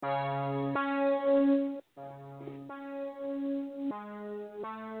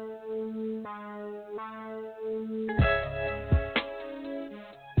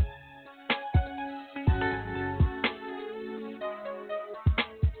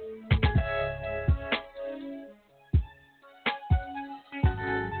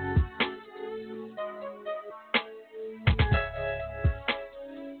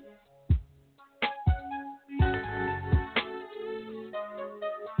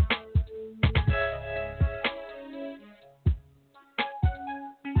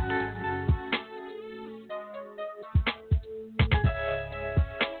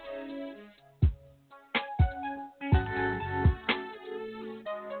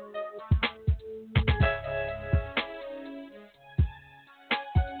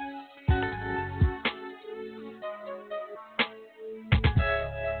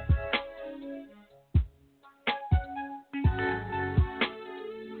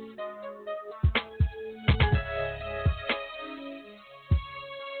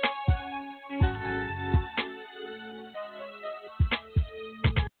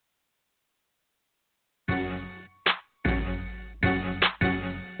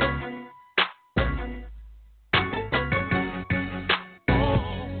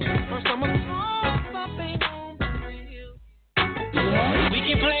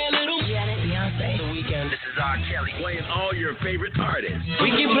favorite artists. We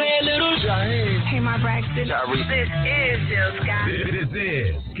can play a little Jaheim. Hey, my Braxton. Tyrese. This is Jill Scott. This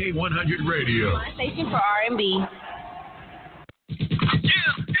is K100 Radio. My station for R&B. Yeah,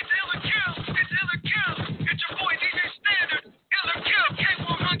 it's Illa Kill. It's Illa Kill. It's your boy DJ Standard. Illa Kill.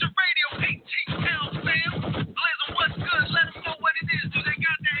 K100 Radio. ATL fam. Blazer, what's good? Let them know what it is. Do they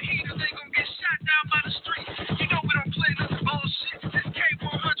got that heat or they gonna get shot down by the street? You know we don't play this bullshit. This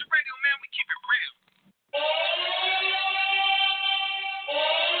K100 Radio, man. We keep it real.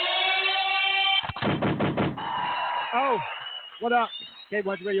 Oh, what up?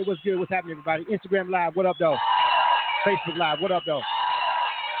 K100 Radio, what's good? What's happening, everybody? Instagram Live, what up, though? Facebook Live, what up, though?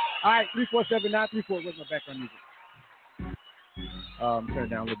 All right, 347-934. Where's my background music? Turn it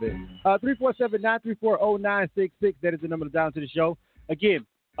down a little bit. 347-934-0966. That is the number to dial to the show. Again,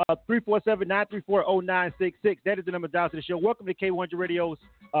 347-934-0966. That is the number to dial to the show. Welcome to K100 Radio's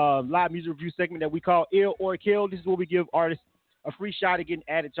live music review segment that we call Ill or Kill. This is where we give artists a free shot at getting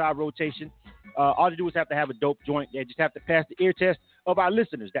added to our rotation. All they do is have to have a dope joint. They just have to pass the ear test of our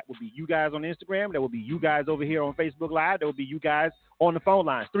listeners. That would be you guys on Instagram. That would be you guys over here on Facebook Live. That would be you guys on the phone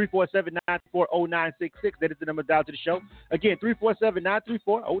lines. 347-934-0966. That is the number dial to the show. Again,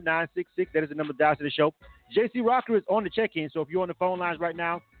 347-934-0966. That is the number dial to the show. JC Rocker is on the check-in. So if you're on the phone lines right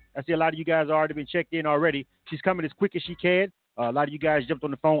now, I see a lot of you guys have already been checked in already. She's coming as quick as she can. A lot of you guys jumped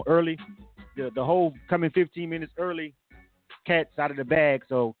on the phone early. The whole coming 15 minutes early. Cat's out of the bag,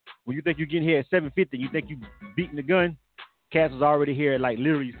 so when you think you're getting here at 7:50, you think you beating the gun. Cat's was already here at like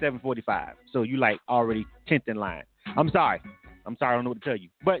literally 7:45, so you like already 10th in line. I'm sorry, I don't know what to tell you,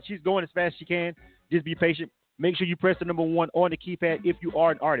 but she's going as fast as she can. Just be patient. Make sure you press the number 1 on the keypad if you are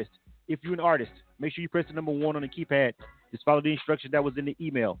an artist. If you're an artist, make sure you press the number 1 on the keypad. Just follow the instructions that was in the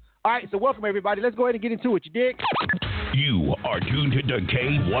email. All right, so welcome everybody. Let's go ahead and get into it. You dig? You are tuned to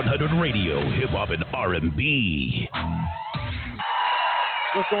K100 Radio, hip hop and R&B.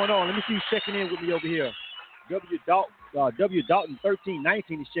 What's going on? Let me see who's checking in with me over here. W. Dalton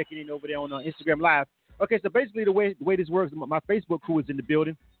 1319 is checking in over there on Instagram Live. Okay, so basically the way this works, my Facebook crew is in the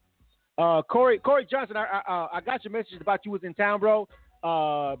building. Corey Johnson, I got your message about you was in town, bro.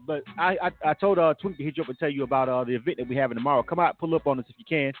 But I told Twink to hit you up and tell you about the event that we having tomorrow. Come out, pull up on us if you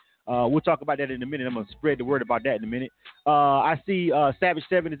can. We'll talk about that in a minute. I'm gonna spread the word about that in a minute. I see Savage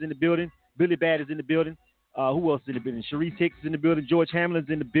 7 is in the building. Billy Bad is in the building. Who else is in the building? Sharice Hicks is in the building. George Hamlin's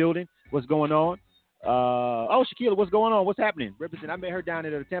in the building. What's going on? Shaquilla, what's going on? What's happening? I met her down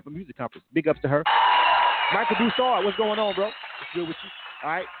at the Tampa Music Conference. Big ups to her. Michael Broussard, what's going on, bro? What's good with you?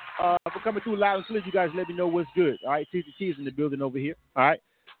 All right. For coming through loud and clear, you guys let me know what's good. All right. TCT is in the building over here. All right.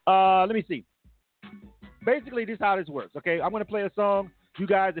 Let me see. Basically, this is how this works. Okay. I'm going to play a song. You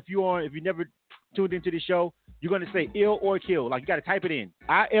guys, if you never tuned into the show, you're going to say ill or kill. Like, you got to type it in.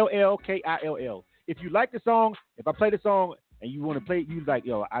 ILLKILL. If you like the song, if I play the song and you want to play it, you like,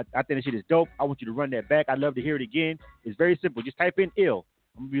 yo, I think this shit is dope. I want you to run that back. I'd love to hear it again. It's very simple. Just type in ill.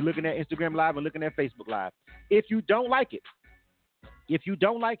 I'm going to be looking at Instagram Live and looking at Facebook Live. If you don't like it,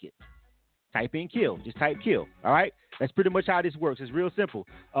 type in kill. Just type kill. All right? That's pretty much how this works. It's real simple.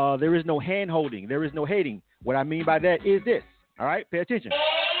 There is no hand holding. There is no hating. What I mean by that is this. All right? Pay attention.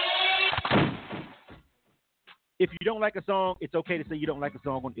 If you don't like a song, it's okay to say you don't like a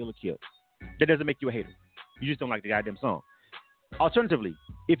song on ill or kill. That doesn't make you a hater. You just don't like the goddamn song. Alternatively,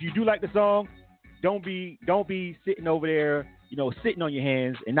 if you do like the song, don't be sitting over there, sitting on your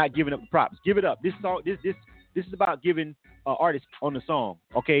hands and not giving up the props. Give it up. This song, this is about giving artists on the song,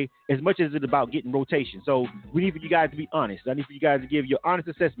 okay? As much as it's about getting rotation. So we need for you guys to be honest. I need for you guys to give your honest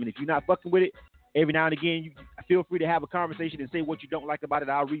assessment. If you're not fucking with it, every now and again, you feel free to have a conversation and say what you don't like about it.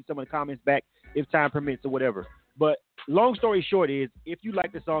 I'll read some of the comments back if time permits or whatever. But long story short is, if you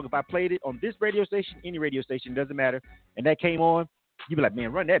like the song, if I played it on this radio station, any radio station, doesn't matter, and that came on, you be like,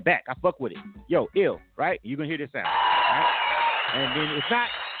 man, run that back. I fuck with it. Yo, ill, right? You're going to hear this sound, right? And then it's not.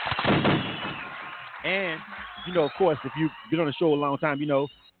 And, of course, if you've been on the show a long time,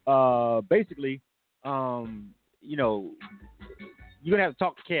 basically, you're going to have to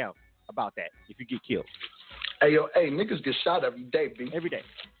talk to Cal about that if you get killed. Hey, niggas get shot every day, B. Every day.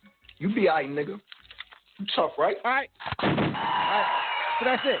 You be all right, nigga. You tough, right? All right. So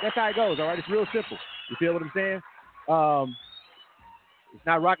that's it. That's how it goes, all right? It's real simple. You feel what I'm saying? It's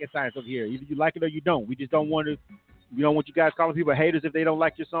not rocket science over here. Either you like it or you don't. We just don't want to. We don't want you guys calling people haters if they don't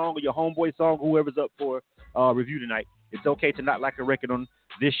like your song or your homeboy song, or whoever's up for review tonight. It's okay to not like a record on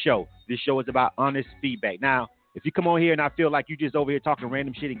this show. This show is about honest feedback. Now, if you come on here and I feel like you just over here talking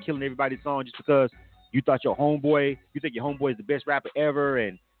random shit and killing everybody's song just because you thought you think your homeboy is the best rapper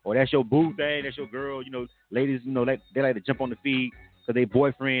ever, or that's your boo thing, that's your girl, ladies, they like to jump on the feed because they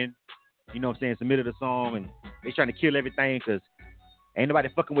boyfriend you know what I'm saying, submitted a song and they trying to kill everything because ain't nobody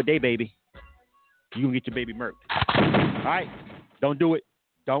fucking with their baby, you gonna get your baby murked. All right? Don't do it.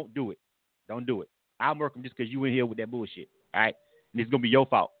 Don't do it. Don't do it. I'll murk them just because you in here with that bullshit. All right? And it's gonna be your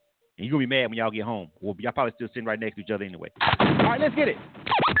fault. And you're going to be mad when y'all get home. Well, y'all probably still sitting right next to each other anyway. All right, let's get it.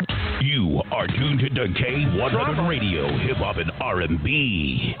 You are tuned to K100 Radio, Hip Hop and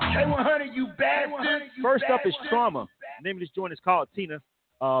R&B. K100, you bastard. First up is Trauma. The name of this joint is called Tina.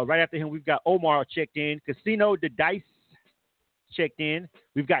 Right after him, we've got Omar checked in. Casino the Dice checked in.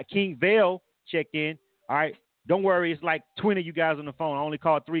 We've got King Vale checked in. All right. Don't worry. It's like 20 of you guys on the phone. I only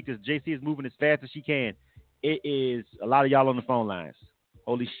called 3 because JC is moving as fast as she can. It is a lot of y'all on the phone lines.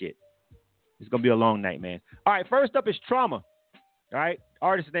 Holy shit. It's going to be a long night, man. All right, first up is Trauma. All right,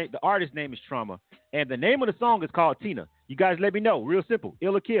 the artist name is Trauma. And the name of the song is called Tina. You guys let me know. Real simple.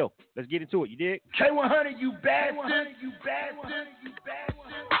 Ill or kill. Let's get into it. You dig? K100, you bastard. You bastard. You bastard.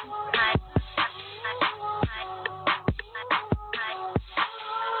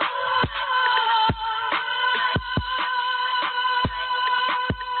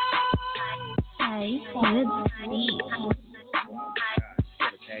 Hey, good beat.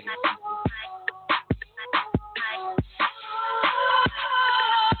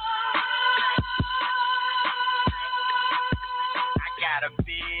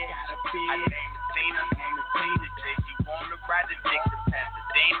 I named Tina. Said she wanna ride the dick to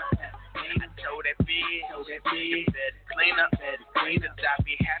Pasadena. I told that bitch, you better clean up. I'd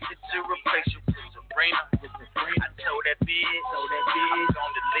be happy to replace you with Sabrina. I told that bitch, I'm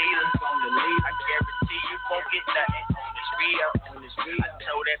gonna lead her. I guarantee you won't get nothing on this Rio. I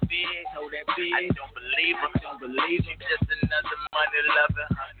told that bitch, I don't believe her. She's just another money loving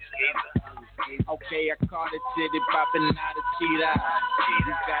honey skeezer. Okay, I caught a titty popping out of cheetah.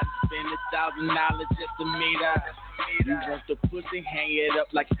 You gotta spend $1,000 just to meet her. You want the pussy, hang it up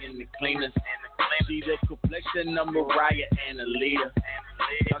like in the cleaners. She the complexion of Mariah and Alita.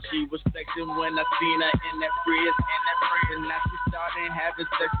 Thought she was flexing when I seen her in that Prius. And now she started having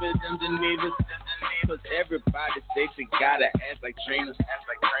sex with them Genevas. Cause everybody say she got an ass like Trina.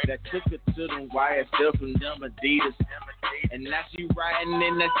 That took her to them YSL from them Adidas. And now she riding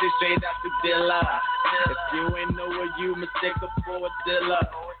in that shit straight out the dealer. If you ain't know her, you mistake her for a dealer.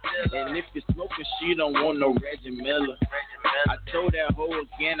 And if you're smoking, she don't want no Reggie Miller. I told that hoe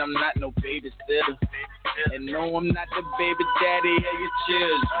again, I'm not no babysitter. And no, I'm not the baby daddy of your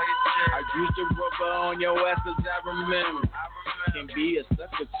children. I used to rubber on your ass as I remember. Can be a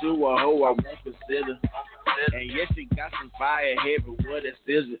sucker to a hoe I won't consider. And yes, she got some fire head, but what is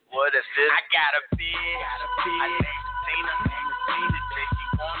it? I got a bitch. I named Tina. Said she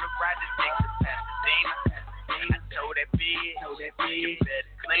wanna ride the dick to Pasadena. I told that bitch, you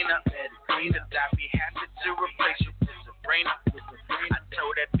better clean up. I'd be happy to replace you with Sabrina. I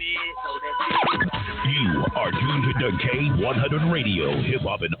told that bitch. You are tuned to K100 Radio, Hip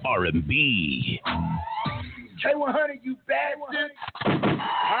Hop and R&B. K100, you bastard. All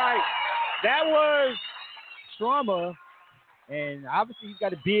right, that was Trauma. And obviously he's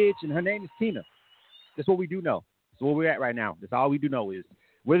got a bitch, and her name is Tina. That's what we do know. That's where we're at right now. That's all we do know is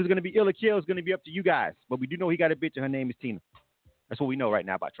whether it's going to be ill or kill is going to be up to you guys. But we do know he got a bitch, and her name is Tina. That's what we know right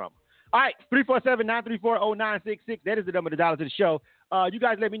now about Trauma. All right, 347-934-0966. That is the number to dial to the show. You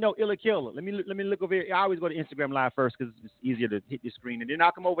guys let me know ill or kill. Let me look over here. I always go to Instagram Live first because it's easier to hit the screen. And then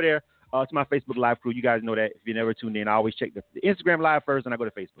I'll come over there to my Facebook Live crew. You guys know that. If you never tuned in, I always check the Instagram Live first, and I go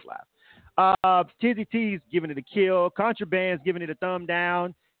to Facebook Live. Tizzy T's giving it a kill. Contraband's giving it a thumb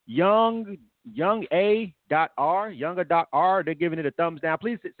down. Young A.R, Younger.R, they're giving it a thumbs down.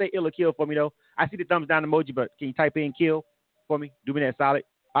 Please say ill or kill for me, though. I see the thumbs down emoji, but can you type in kill for me? Do me that solid.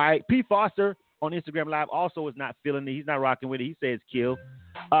 All right, P. Foster on Instagram Live also is not feeling it. He's not rocking with it. He says kill.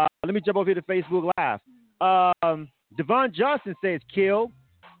 Let me jump over here to Facebook Live. Devon Johnson says kill.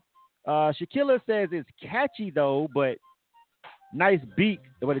 Shakila says it's catchy, though, but nice beat.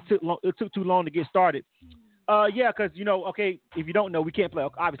 But it took too long to get started. Yeah, because, okay, if you don't know, we can't play.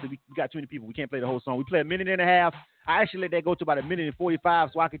 Obviously, we got too many people. We can't play the whole song. We play a minute and a half. I actually let that go to about a minute and 45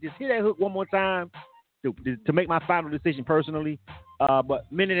 so I could just hit that hook one more time to make my final decision personally.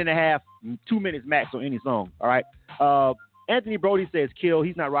 But minute and a half, 2 minutes max on any song. All right. Anthony Brody says kill.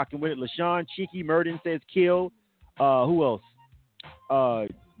 He's not rocking with it. LaShawn Cheeky Murden says kill. Who else?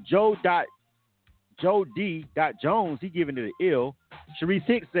 Joe D. Jones, he giving it an ill. Sharice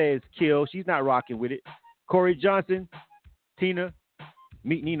Hicks says kill. She's not rocking with it. Corey Johnson, Tina,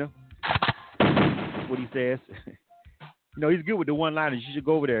 meet Nina. That's what he says. He's good with the one-liners. You should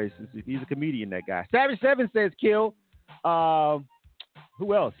go over there. He's a comedian, that guy. Savage 7 says kill.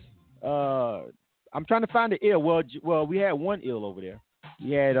 Who else? I'm trying to find the ill. Well, we had one ill over there.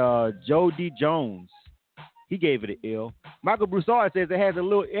 We had Joe D. Jones. He gave it an L. Michael Broussard says it has a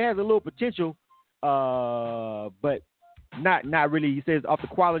little potential, but not really. He says off the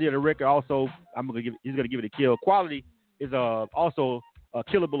quality of the record. Also, he's gonna give it a kill. Quality is also a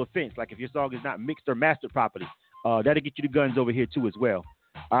killable offense. Like if your song is not mixed or mastered properly, that'll get you the guns over here too as well.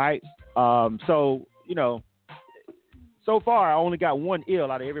 All right. So so far I only got one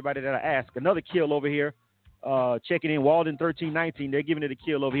ill out of everybody that I asked. Another kill over here. Checking in Walden 1319. They're giving it a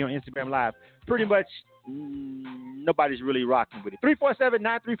kill over here on Instagram Live. Pretty much nobody's really rocking with it.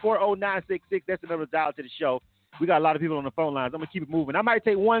 347-934-0966. That's the number to dial to the show. We got a lot of people on the phone lines. I'm going to keep it moving. I might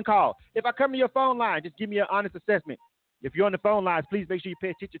take one call. If I come to your phone line, just give me an honest assessment. If you're on the phone lines, please make sure you pay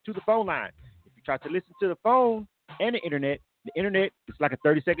attention to the phone line. If you try to listen to the phone and the internet is like a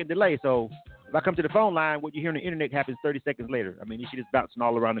 30-second delay. So if I come to the phone line, what you hear on the internet happens 30 seconds later. I mean, this shit is bouncing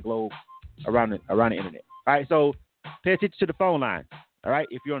all around the globe, around the internet. All right, so pay attention to the phone line. All right,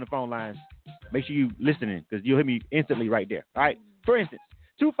 if you're on the phone lines, make sure you're listening because you'll hear me instantly right there. All right, for instance,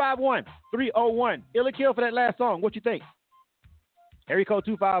 251-301. Ill or kill for that last song. What you think? Area code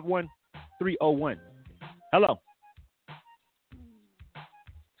 251-301. Hello.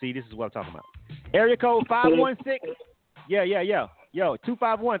 See, this is what I'm talking about. Area code 516. Yeah. Yo,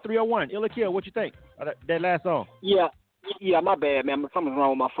 251-301. Ill or kill. What you think? That last song. Yeah, my bad, man. Something's wrong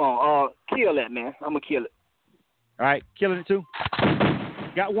with my phone. Kill that, man. I'm going to kill it. All right, killing it too.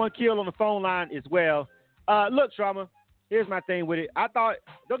 Got one kill on the phone line as well. Look, Trauma, here's my thing with it. I thought,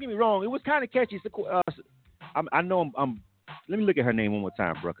 don't get me wrong, it was kind of catchy. I know I'm let me look at her name one more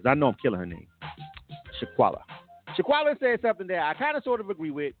time, bro, because I know I'm killing her name. Shaquala. Shaquala said something that I kind of sort of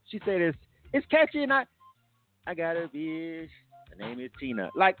agree with. She said it's catchy and I got a bitch. Her name is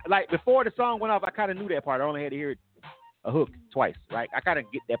Tina. Like before the song went off, I kind of knew that part. I only had to hear a hook twice, right? I kind of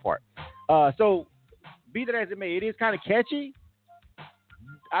get that part. So be that as it may, it is kind of catchy.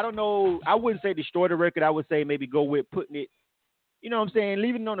 I don't know. I wouldn't say destroy the record. I would say maybe go with putting it, you know what I'm saying,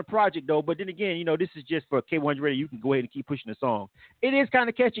 leaving it on the project though. But then again, this is just for K100 Radio. You can go ahead and keep pushing the song. It is kind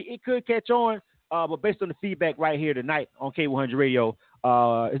of catchy. It could catch on, but based on the feedback right here tonight on K100 Radio,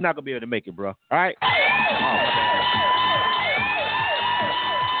 it's not going to be able to make it, bro. All right?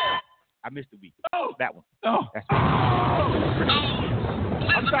 I missed the beat. That one. That's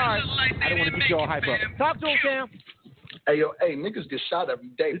I'm sorry. I don't want to get you all hype up. Talk to him, Cam. Hey, niggas get shot every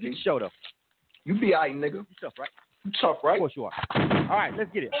day. This is show though. You be all right, nigga. You tough, right? You tough, right? Of course you are. All right,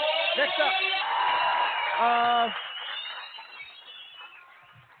 let's get it. Next up.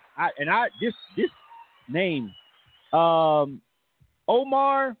 This name,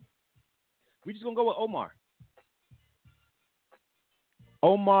 Omar. We just gonna go with Omar.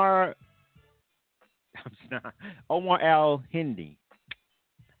 Omar Al Hindi.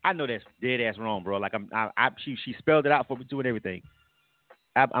 I know that's dead ass wrong, bro. Like she spelled it out for me too and everything.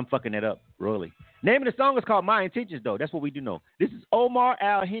 I'm fucking that up, really. Name of the song is called My Intentions, though. That's what we do know. This is Omar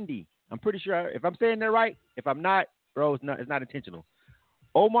Al Hindi. I'm pretty sure if I'm saying that right. If I'm not, bro, it's not intentional.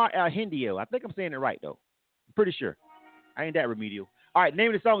 Omar Al Hindi. I think I'm saying it right though. I'm pretty sure. I ain't that remedial. All right,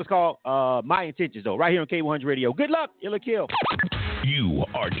 name of the song is called My Intentions, though. Right here on K100 Radio. Good luck, Ill or Kill. You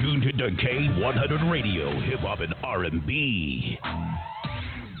are tuned to K100 Radio, Hip Hop and R&B.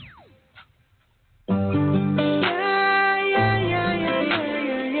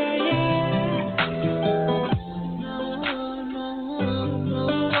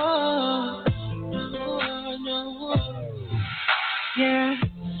 Yeah,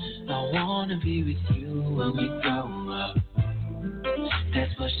 I wanna be with you when we grow up.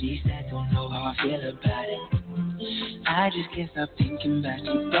 That's what she said, don't know how I feel about it. I just can't stop thinking about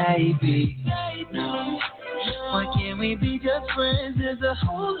you, baby. No, why can't we be just friends? There's a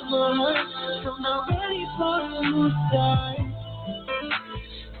whole world, so I'm not ready for a new start.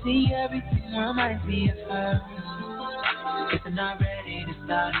 See, everything reminds me of her. Guess I'm not ready to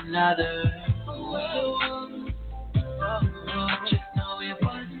start another. Just know it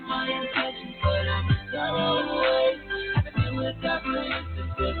wasn't my intention, but I'm sorry. Haven't been with her for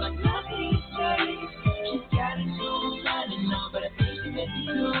instances like nothing's changed. She's got a new line and all, but I think she meant me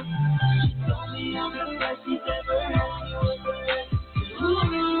too. She told me I'm the best she's ever had. She was the best.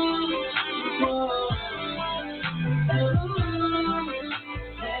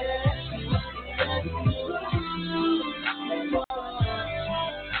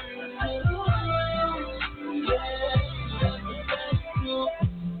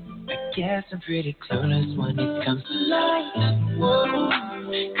 Guess I'm pretty clueless when it comes to life.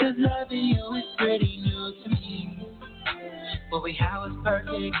 Cause loving you is pretty new to me. What we had was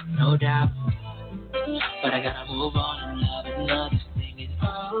perfect, no doubt. But I gotta move on and love another thing. And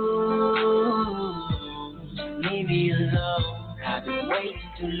oh, leave me alone. I I've been waiting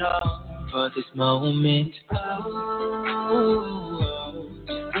too long for this moment. Oh,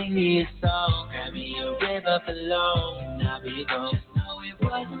 just sing me a song, grab me a river below, and I'll be gone. Just know it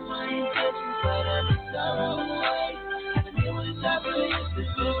wasn't my intention, but I'm sorrow away. Haven't been with a top of this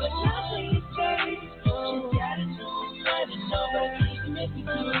before, but nothing has changed. Just gotta know I'm letting know, but please you make me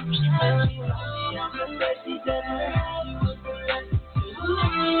do it. She makes me lonely, I'm the best she's ever had. It was the best too.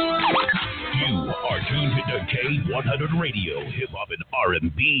 You are tuned to K100 Radio, Hip Hop and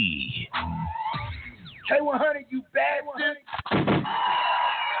R&B. K100, you bad one.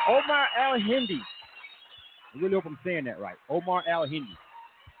 Omar Al Hindi. I really hope I'm saying that right. Omar Al Hindi.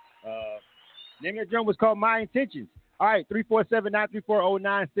 Name of the drum was called My Intentions. All right,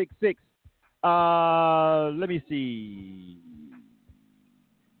 347-934-0966. Let me see.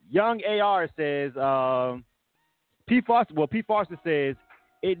 Young AR says, P. Foster says,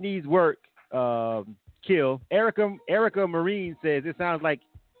 it needs work. Kill. Erica Marine says, it sounds like,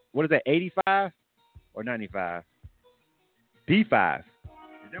 what is that, 85 or 95? B5. Is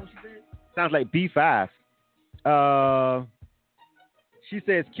that what she said? Sounds like B5. She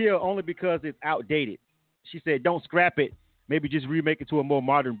says, kill only because it's outdated. She said, don't scrap it. Maybe just remake it to a more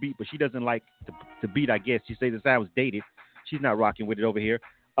modern beat, but she doesn't like the beat, I guess. She says the sound was dated. She's not rocking with it over here.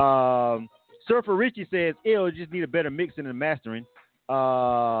 Surfer Richie says, ill, just need a better mixing and mastering.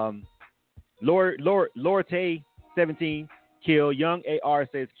 Lorte 17, kill. Young AR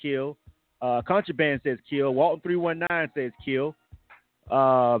says kill. Contraband says kill. Walton 319 says kill.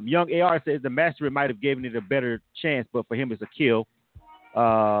 Young AR says the mastering might have given it a better chance, but for him it's a kill.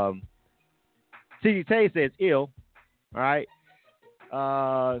 CD Tay says ill. All right.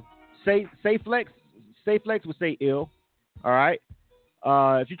 Sayflex would say ill. All right.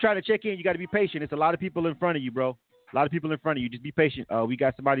 If you're trying to check in, you got to be patient. It's a lot of people in front of you, bro. A lot of people in front of you. Just be patient. We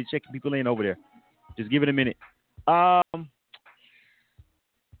got somebody checking people in over there. Just give it a minute.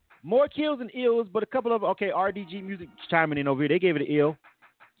 More kills than ills, but a couple of RDG Music chiming in over here. They gave it an ill.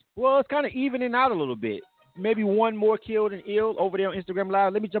 Well, it's kind of evening out a little bit. Maybe one more kill than ill over there on Instagram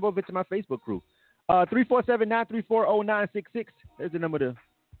Live. Let me jump over to my Facebook crew. 347-934-0966. There's the number to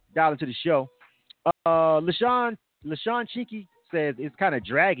dial into the show. LaShawn Cheeky says it's kind of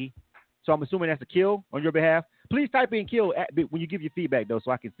draggy, so I'm assuming that's a kill on your behalf. Please type in kill when you give your feedback, though,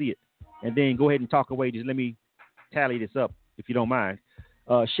 so I can see it. And then go ahead and talk away. Just let me tally this up, if you don't mind.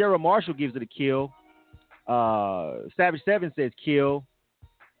 Cheryl Marshall gives it a kill. Savage 7 says kill.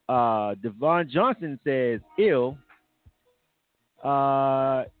 Devon Johnson says ill.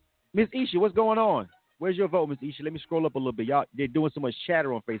 Miss Isha, what's going on? Where's your vote, Miss Isha? Let me scroll up a little bit. Y'all, they're doing so much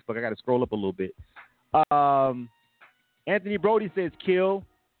chatter on Facebook. I got to scroll up a little bit. Anthony Brody says kill.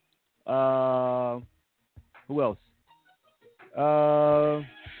 Who else?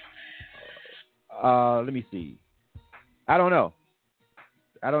 Let me see. I don't know.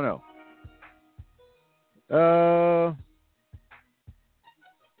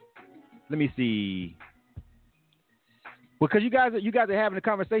 Let me see. Because you guys are having the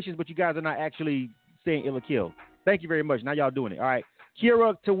conversations, but you guys are not actually saying ill or kill. Thank you very much. Now y'all doing it. All right.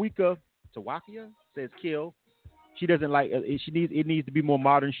 Kira Tawakia says kill. She doesn't like it. It needs to be more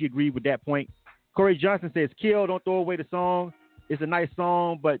modern. She agreed with that point. Corey Johnson says kill. Don't throw away the song. It's a nice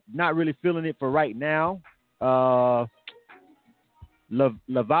song, but not really feeling it for right now.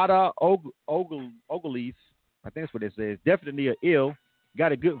 Lavada Ogleaf, I think that's what it says. Definitely a ill.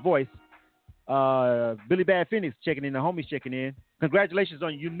 Got a good voice. Billy Bad Phoenix checking in. The homies checking in. Congratulations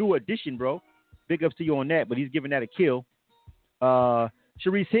on your new addition, bro. Big ups to you on that, but he's giving that a kill.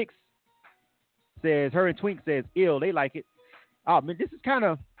 Sharice Hicks says, her and Twink says ill. They like it. Oh, man, this is kind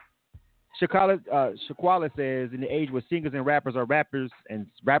of Shaquala says, in the age where singers and rappers are rappers and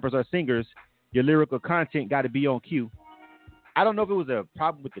rappers are singers, your lyrical content got to be on cue. I don't know if it was a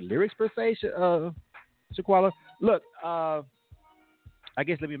problem with the lyrics per se, Shaquala. Look, I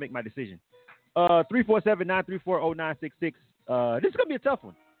guess let me make my decision. 347-934-0966. This is going to be a tough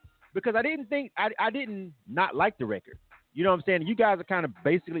one because I didn't not like the record. You know what I'm saying? You guys are kind of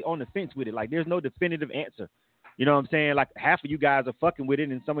basically on the fence with it. Like, there's no definitive answer. You know what I'm saying? Like, half of you guys are fucking with it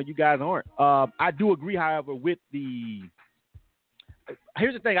and some of you guys aren't. I do agree, however, with the...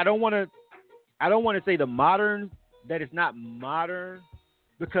 Here's the thing. I don't want to say the modern, that it's not modern,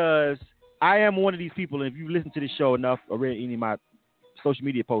 because I am one of these people, and if you listen to this show enough or read any of my social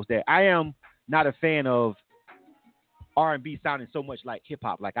media posts, that I am not a fan of R&B sounding so much like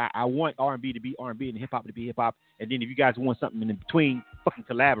hip-hop. Like, I want R&B to be R&B and hip-hop to be hip-hop, and then if you guys want something in between, fucking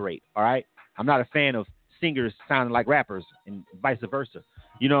collaborate, all right? I'm not a fan of singers sounding like rappers and vice versa.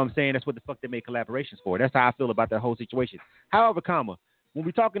 You know what I'm saying? That's what the fuck they make collaborations for. That's how I feel about that whole situation. However, when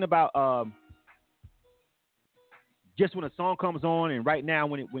we're talking about just when a song comes on, and right now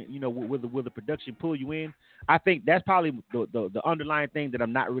when will the production pull you in? I think that's probably the underlying thing that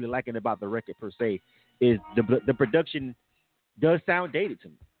I'm not really liking about the record per se is the production does sound dated to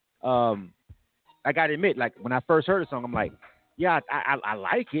me. I gotta admit, like when I first heard the song, I'm like, yeah, I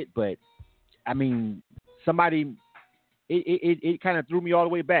like it, but I mean, it kind of threw me all the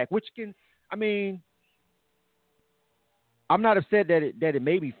way back, which I'm not upset that it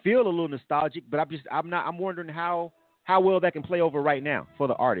made me feel a little nostalgic, but I'm wondering how well that can play over right now for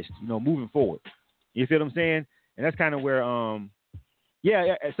the artist, moving forward. You feel what I'm saying? And that's kind of where,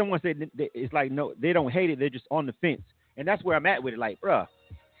 someone said it's like, no, they don't hate it. They're just on the fence. And that's where I'm at with it. Like, bruh,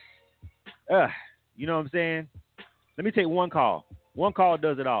 you know what I'm saying? Let me take one call. One call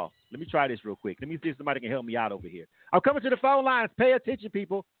does it all. Let me try this real quick. Let me see if somebody can help me out over here. I'm coming to the phone lines. Pay attention,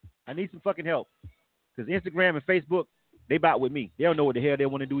 people. I need some fucking help. Because Instagram and Facebook, they bout with me. They don't know what the hell they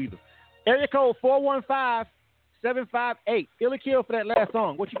want to do either. Area code 415-758. Illa Kill for that last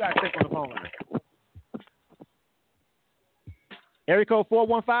song. What you guys think on the phone line? Area code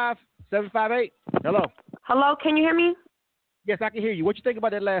 415-758. Hello. Hello, can you hear me? Yes, I can hear you. What you think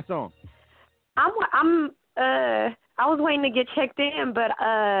about that last song? I was waiting to get checked in, but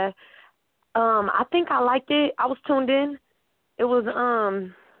I think I liked it. I was tuned in. It was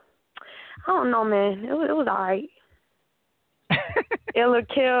I don't know, man. It was all right. Illa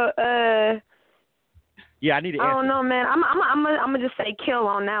Kill. Yeah, I need to. I don't know, man. I'm gonna just say kill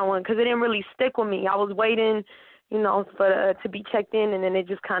on that one because it didn't really stick with me. I was waiting, for to be checked in, and then it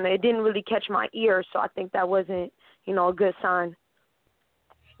just it didn't really catch my ear. So I think that wasn't, a good sign.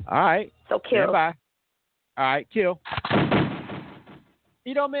 All right. So kill. Bye. All right, kill.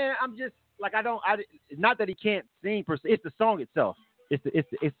 Man, I'm just like not that he can't sing per se. It's the song itself. It's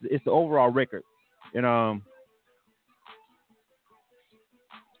the overall record. And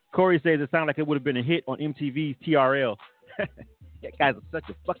Corey says it sounded like it would have been a hit on MTV's TRL. That guy's such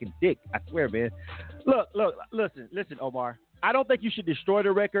a fucking dick. I swear, man. Look, listen, Omar. I don't think you should destroy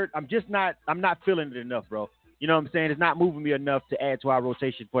the record. I'm not feeling it enough, bro. You know what I'm saying? It's not moving me enough to add to our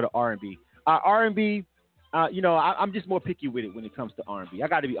rotation for the R&B. R&B, I'm just more picky with it when it comes to R&B. I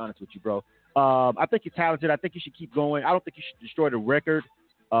got to be honest with you, bro. I think you're talented. I think you should keep going. I don't think you should destroy the record.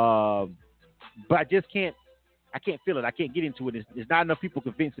 But I just can't. I can't feel it. I can't get into it. There's not enough people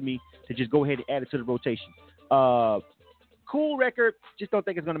convincing me to just go ahead and add it to the rotation. Cool record. Just don't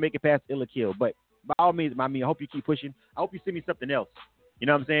think it's going to make it past Illa Kill. But by all means, I hope you keep pushing. I hope you send me something else. You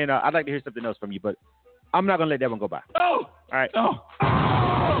know what I'm saying? I'd like to hear something else from you, but I'm not going to let that one go by. Oh! All right. Oh!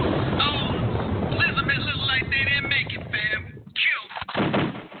 Elizabeth look like they didn't make it, fam. Kill.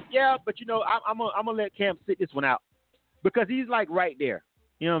 Yeah, but I'm gonna let Cam sit this one out because he's like right there.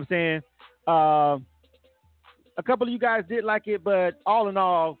 You know what I'm saying? A couple of you guys did like it, but all in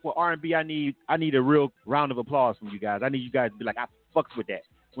all, for R&B, I need a real round of applause from you guys. I need you guys to be like, I fucks with that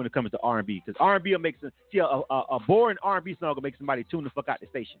when it comes to R&B, because R&B will make a boring R&B song will make somebody tune the fuck out the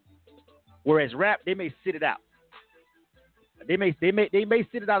station. Whereas rap, they may sit it out. They may sit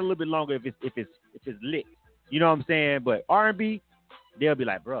it out a little bit longer if it's lit. You know what I'm saying? But R&B, they'll be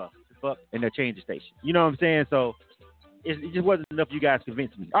like, bruh, fuck, and they'll change the station. You know what I'm saying? So it just wasn't enough. You guys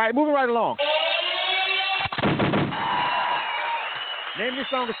convinced me. All right, moving right along. Name of this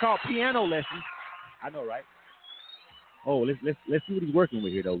song is called Piano Lessons. I know, right? Oh, let's see what he's working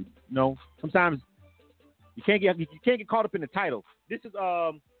with here, though. Sometimes you can't get caught up in the title. This is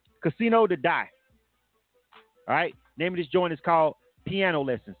Casino to Die. All right. Name of this joint is called Piano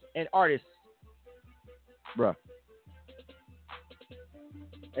Lessons. And artist, bruh.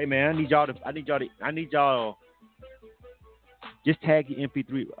 Hey man, I need y'all to just tag your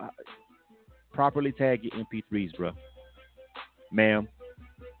MP3. Properly tag your MP3s, bro. Ma'am,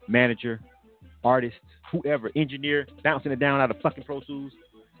 manager, artist, whoever, engineer, bouncing it down out of fucking Pro Tools.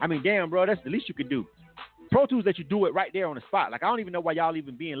 I mean, damn, bro, that's the least you could do. Pro Tools let you do it right there on the spot. Like, I don't even know why y'all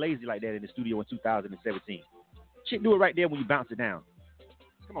even being lazy like that in the studio in 2017. Shit, do it right there when you bounce it down.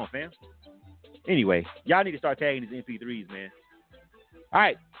 Come on, fam. Anyway, y'all need to start tagging these MP3s, man. All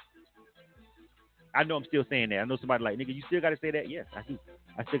right. I know I'm still saying that. I know somebody like, nigga, you still got to say that? Yes, I do.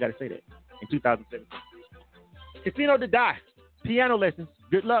 I still got to say that in 2017. Casino to Die. Piano Lessons.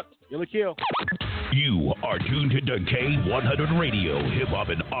 Good luck. Illa Kill. You are tuned to K100 Radio, Hip Hop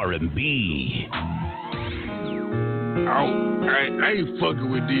and R&B. I ain't fucking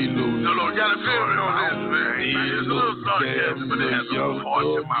with these little. No, gotta feel me on this, man. It's a little sarcasm, but it has a little heart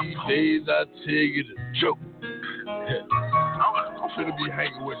in my these days, I tell you the truth. I'm finna be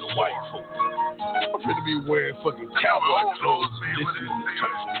hanging with the white folks. I'm finna be wearing fucking cowboy clothes and listening to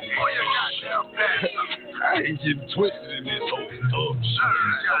church. I ain't getting twisted in this whole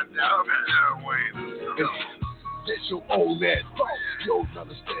stuff. Get your own ass off. You don't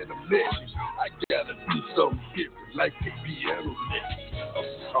understand the message. I gotta do something different, like the piano message.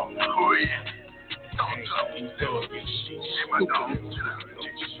 Oh, yeah.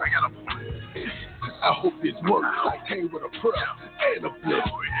 I hope this works. I came with a prayer and a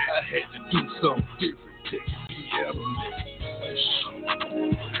blessing. I had to do something different. Take piano message.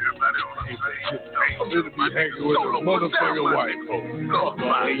 I'm gonna be hanging with a motherfucking white folks.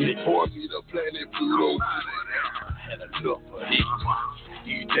 They tore me the planet Pluto. I had enough of it.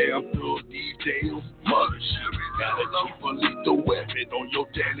 These damn thug, these damn mother shit. Gotta keep a lethal weapon on your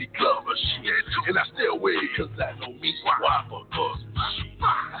Danny Glover shit. And I still wear it cause I know me swap a cousin shit.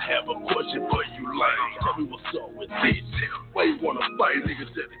 I have a question for you, lame. Tell me what's up with this. Why you wanna fight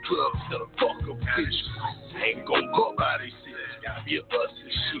niggas at the club instead of fuck a bitch? Ain't gon' go by these shit. Gotta be a us and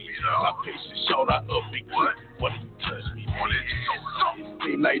shit. My patience short, I up and quick. What you touch me? It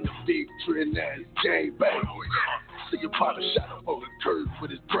seem like the big trend now is gang bang. See your partner shot up on the curb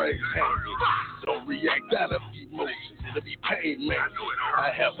with his brains hanging. Don't react out of emotions, it'll be pain, man.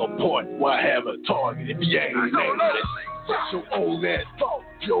 I have a point, why have a target if you ain't nameless? Get your own ass off,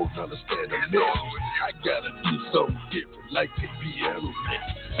 you don't understand the message. I gotta do something different, like the piano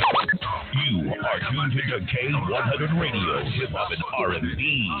message. You are tuned to K100 Radio, Hip Hop and R&B.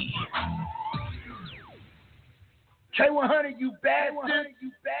 K100, you bastard.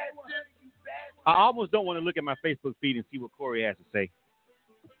 I almost don't want to look at my Facebook feed and see what Corey has to say.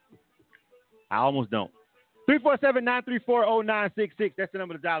 I almost don't. 347-934-0966. That's the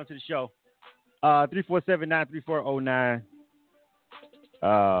number to dial into the show. 347-934-09.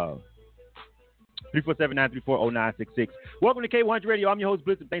 347-934-0966. Welcome to K100 Radio. I'm your host,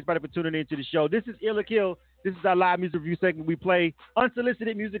 Bliss, and thanks for tuning in to the show. This is Ill or Kill. This is our live music review segment. We play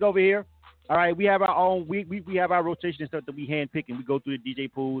unsolicited music over here. All right, we have our own. We have our rotation and stuff that we handpick, and we go through the DJ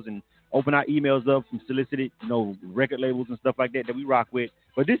pools and open our emails up from solicited, record labels and stuff like that we rock with.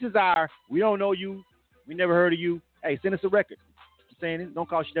 But this is our. We don't know you. We never heard of you. Hey, send us a record. I'm saying it don't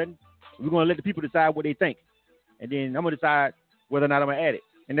cost you nothing. We're gonna let the people decide what they think, and then I'm gonna decide whether or not I'm gonna add it,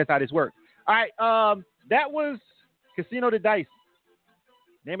 and that's how this works. All right, that was Casino de Dice.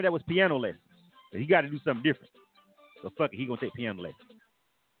 Name of that was Piano Lessons. So he got to do something different. So fuck it, he gonna take piano lessons.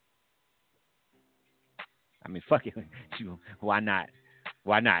 I mean, fuck it. Why not?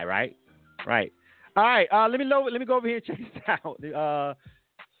 Why not? Right. All right. Let me go over here and check this out.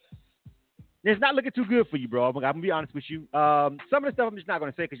 It's not looking too good for you, bro. I'm gonna be honest with you. Some of the stuff I'm just not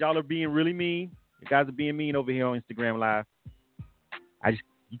gonna say because y'all are being really mean. You guys are being mean over here on Instagram Live.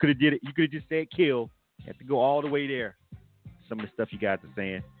 You could have did it. You could have just said kill. You have to go all the way there. Some of the stuff you guys are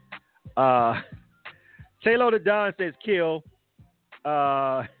saying. Chalo the Don says kill.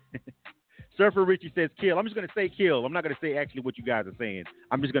 Surfer Richie says kill. I'm just going to say kill. I'm not going to say actually what you guys are saying.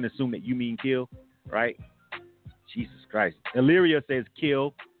 I'm just going to assume that you mean kill, right? Jesus Christ. Illyria says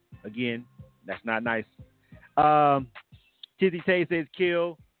kill. Again, that's not nice. Tizzy Tay says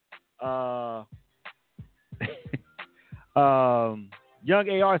kill. Young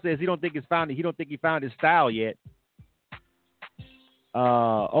AR says he don't think he found his style yet.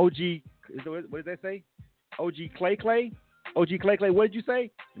 OG, what did that say? OG Clay? OG Clay, what did you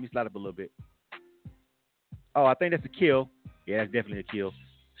say? Let me slide up a little bit. Oh, I think that's a kill. Yeah, that's definitely a kill.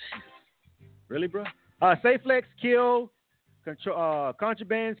 Really, bro? Saflex, kill.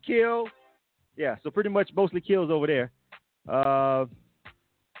 Contrabands, kill. Yeah, so pretty much mostly kills over there.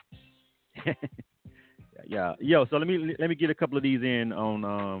 Yeah. Yo, so let me get a couple of these in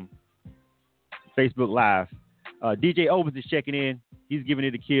on Facebook Live. DJ Owens is checking in. He's giving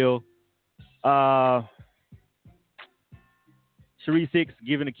it a kill. Cherie 6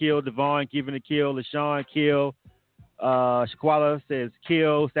 giving a kill. Devon giving a kill. LaShawn kill. Shaquala says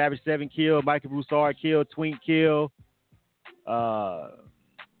kill. Savage 7 kill. Michael Broussard kill. Twink kill. Hold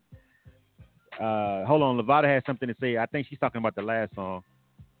on. Lavada has something to say. I think she's talking about the last song.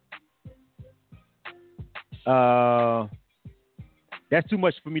 That's too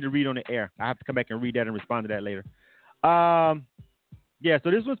much for me to read on the air. I have to come back and read that and respond to that later. Yeah, so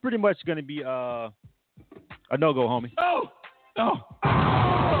this one's pretty much going to be a no-go, homie.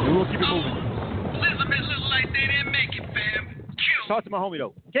 And we'll keep it moving. Elizabeth look like they didn't make it, fam. Talk to my homie,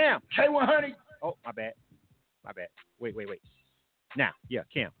 though. Cam. K100. Oh, my bad. Wait. Now, yeah,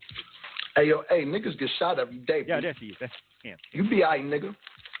 Cam. Hey, niggas get shot every day. Yeah, there she is. That's Cam. You be alright, nigga.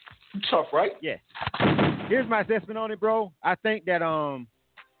 You tough, right? Yeah. Here's my assessment on it, bro. I think that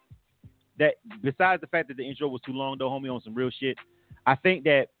that besides the fact that the intro was too long, though, homie, on some real shit, I think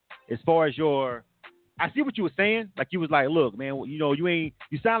that as far as I see what you were saying. Like you was like, look, man,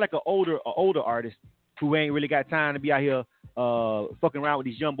 you sound like an older artist who ain't really got time to be out here fucking around with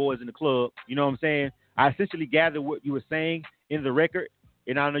these young boys in the club. You know what I'm saying? I essentially gathered what you were saying in the record,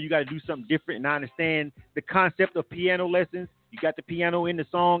 and I know you got to do something different, and I understand the concept of piano lessons. You got the piano in the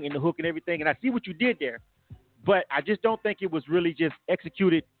song, in the hook and everything, and I see what you did there, but I just don't think it was really just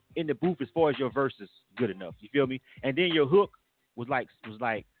executed in the booth as far as your verses good enough. You feel me? And then your hook was like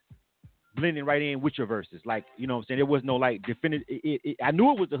blending right in with your verses. Like, you know what I'm saying? There was no like definitive. I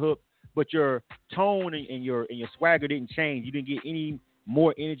knew it was the hook, but your tone and your swagger didn't change. You didn't get any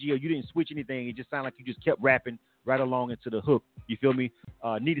more energy, or you didn't switch anything. It just sounded like you just kept rapping right along into the hook. You feel me?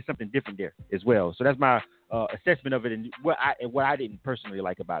 Needed something different there as well. So that's my assessment of it, and what I didn't personally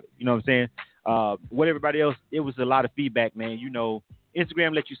like about it. You know what I'm saying? What everybody else, it was a lot of feedback, man. You know,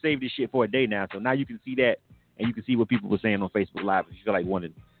 Instagram lets you save this shit for a day now, so now you can see that, and you can see what people were saying on Facebook Live if you feel like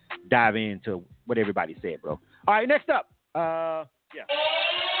wanting to dive into what everybody said, bro. All right, next up,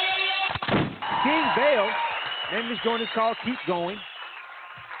 King Vale. Name this joint is called Keep Going.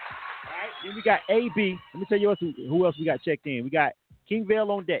 All right, then we got AB. Let me tell you who else we got checked in. We got King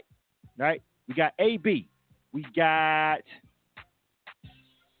Vale on deck. All right, we got AB. We got.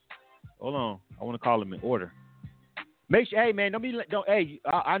 Hold on, I want to call them in order. Make sure, hey man, I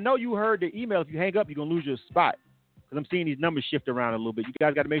know you heard the email. If you hang up, you're gonna lose your spot because I'm seeing these numbers shift around a little bit. You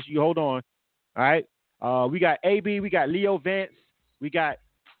guys got to make sure you hold on. All right, we got AB, we got Leo Vance, we got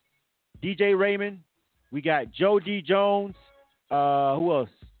DJ Raymond, we got Joe D Jones. Who else?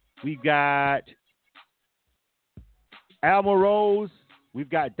 We got Alma Rose. We've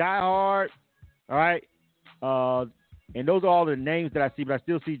got Die Hard. All right, and those are all the names that I see, but I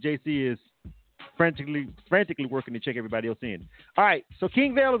still see JC is frantically working to check everybody else in. All right, so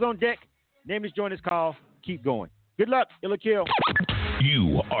King Vale is on deck. Name is joint is called Keep Going. Good luck, Illa Kill.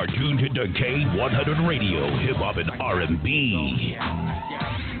 You are tuned to K100 Radio, Hip Hop and R&B.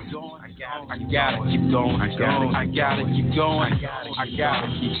 I gotta keep going. I gotta keep going. I gotta keep going. I gotta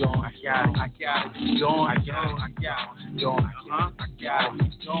keep going. I gotta keep going.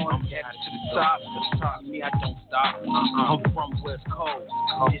 I'm headed to the top. Me, I don't stop. I'm from West Coast.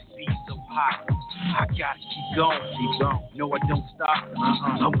 This beat so hot. I gotta keep going. No, I don't stop.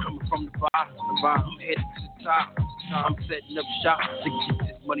 I'm coming from the bottom. I'm headed to the top. I'm setting up shop to get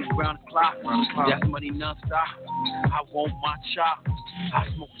this money round the clock. That's money non-stop. I want my chop. I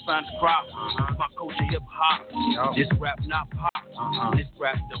smoke sign the crop. My culture hip hop. This rap not pop. This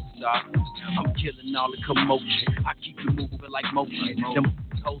rap don't stop. I'm killing all the commotion. I keep you moving like motion. Them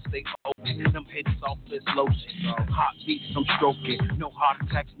toes stay open. Them heads soft as lotion. Hot beats I'm stroking. No heart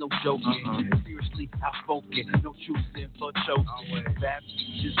attacks, no joking. Seriously, I spoken. No truth in for choking. Bad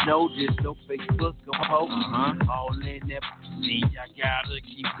just know this. No Facebook gon' post. All in that see, I gotta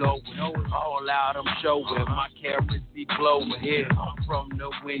keep going. All out, I'm showing. My cameras be glowing. I'm from the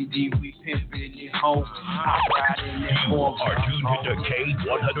windy, we pimpin' it home. I ride in that You are tuned to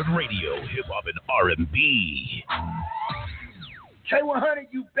K100 Radio, Hip Hop and R&B. K100,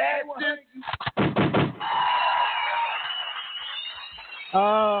 you bad.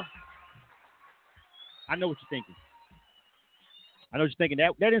 I know what you're thinking.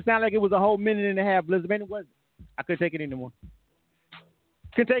 That didn't sound like it was a whole minute and a half, Elizabeth. It wasn't. I couldn't take it anymore.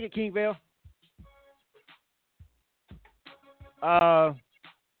 Couldn't take it, King Vale.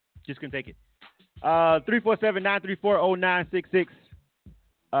 Just couldn't take it. 347-934-0966.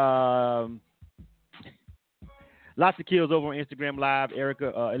 Lots of kills over on Instagram Live.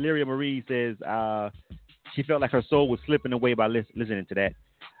 Erica, Illyria Marie says she felt like her soul was slipping away by listening to that.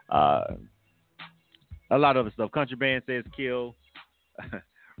 A lot of other stuff. Country Band says kill.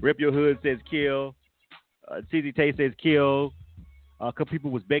 Rip Your Hood says kill. TZ Tay says kill. A couple people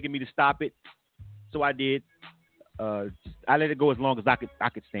was begging me to stop it, so I did. I let it go as long as I could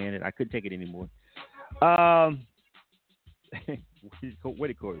stand it. I couldn't take it anymore. What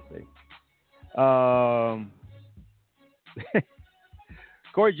did Corey say?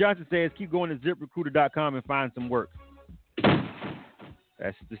 Corey Johnson says, keep going to ziprecruiter.com and find some work.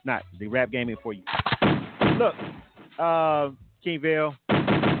 That's just not the rap game ain't for you. Look, King Vale,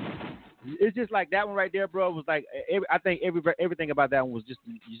 it's just like that one right there, bro. It was like I think everything about that one was just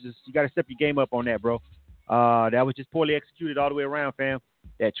you got to step your game up on that, bro. That was just poorly executed all the way around, fam.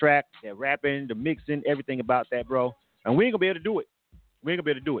 That track, that rapping, the mixing, everything about that, bro. And we ain't gonna be able to do it.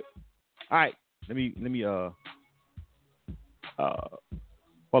 All right, let me hold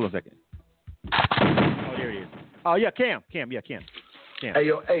on a second. Oh, there he is. Oh yeah, Cam. Hey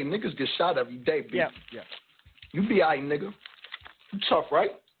yo, niggas get shot every day, B. Yeah. You be alright, nigga. You tough,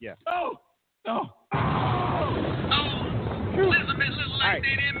 right? Yeah. Oh. Elizabeth look like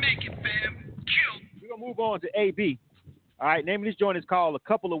they didn't make it, fam. Killed. We're gonna move on to AB. All right, name of this joint is called A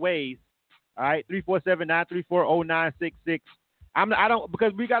Couple of Ways. All right, 347-934-0966. I don't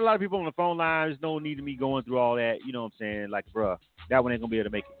because we got a lot of people on the phone line. There's no need of me going through all that. You know what I'm saying? Like, bruh, that one ain't gonna be able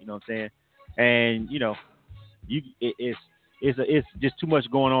to make it. You know what I'm saying? And it's just too much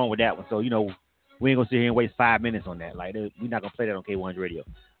going on with that one. So we ain't gonna sit here and waste 5 minutes on that. Like, we're not gonna play that on K100 Radio.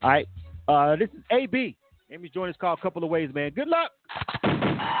 All right. This is AB. Amy's joining us called A Couple of Ways, man. Good luck.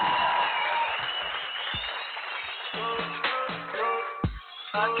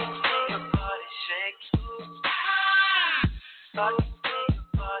 I can see your body shake. I can see your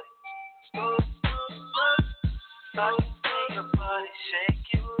body. I can see your body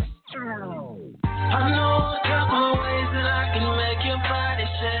shaking. I know a couple of ways that I can make your body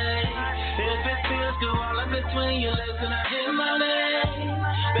shake. If it feels good all up between your legs and I hear my name,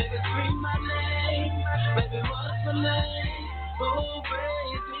 baby scream my name, baby what's my name? Oh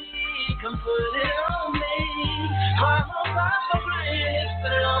baby, come put it on me. Climb on top of my hips,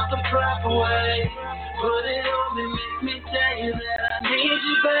 put it on the proper way. Put it on me, make me tell you that I need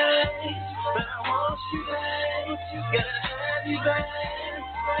you, babe. But I want you, babe. Gotta have you, babe.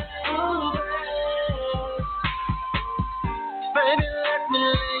 Ooh, babe. Baby, let me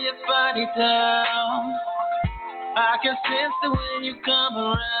lay your body down. I can sense that when you come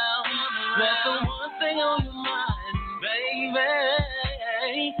around. That's the one thing on your mind,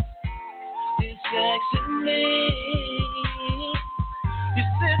 baby. It's sexing me. You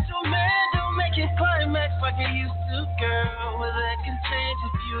said your man don't make it climax like it used to, girl. Well, that can change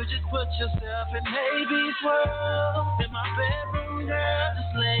if you just put yourself in baby's world. In my bedroom, girl,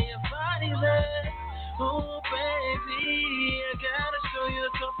 just lay your body there. Oh, baby, I gotta show you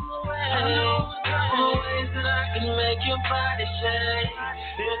a couple of ways. I know a couple of ways that I can make your body shake.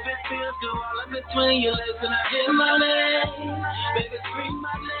 If it feels good all up between your legs and I hear my name, baby, scream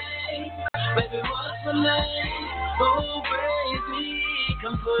my name. Baby, what's my name? Oh, baby,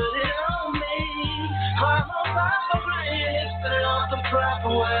 come put it on me. Climb on top of my hips, put it on the proper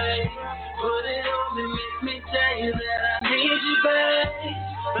way. Put it on me, make me tell you that I need you, babe.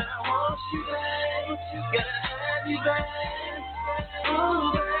 But I want you, babe. Gotta have you, babe.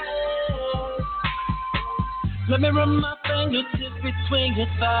 Ooh, babe. Let me run my fingertips between your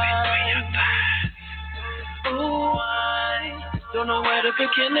thighs. Ooh, I don't know where to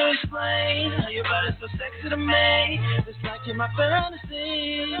begin to explain how your body's so sexy to me. It's like you're my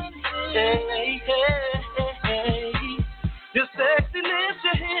fantasy. Hey, hey, hey. Your sexy lips,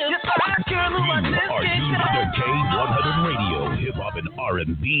 your hips. Yes, I can move my lips. Are you the K100 Radio, Hip Hop and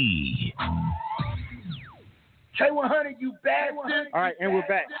R&B? K100, you bastard. All right, and we're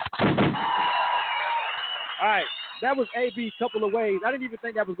back. All right, that was AB, Couple of Ways. I didn't even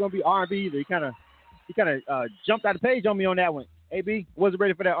think that was going to be R&B either. He kind of jumped out the page on me on that one. AB wasn't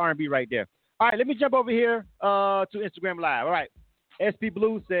ready for that R&B right there. All right, let me jump over here to Instagram Live. All right, SP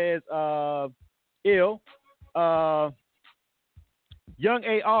Blue says ill. Young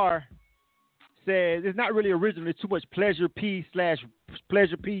AR says it's not really original. It's too much Pleasure P /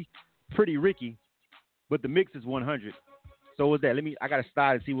 Pretty Ricky, but the mix is 100. So what was that? I got to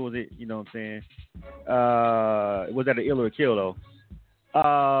start and see what was it. You know what I'm saying? Was that an ill or a kill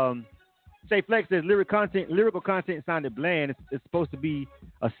though? Say Flex says lyrical content sounded bland. It's supposed to be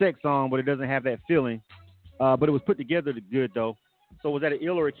a sex song, but it doesn't have that feeling. But it was put together good though. So was that an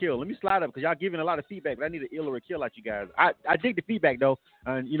ill or a kill? Let me slide up because y'all giving a lot of feedback, but I need an ill or a kill out you guys. I dig the feedback though,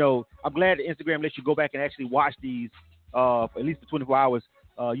 and I'm glad that Instagram lets you go back and actually watch these at least for 24 hours.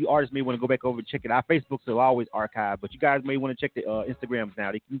 You artists may want to go back over and check it out. Facebook's will always archive, but you guys may want to check the Instagrams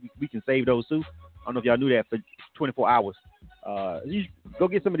now. We can save those too. I don't know if y'all knew that for 24 hours. You go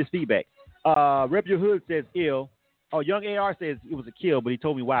get some of this feedback. Rep Your Hood says ill. Oh, Young AR says it was a kill, but he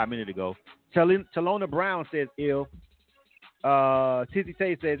told me why a minute ago. Talona Brown says ill. Tizzy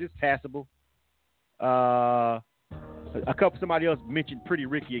Tay says it's passable. Somebody else mentioned Pretty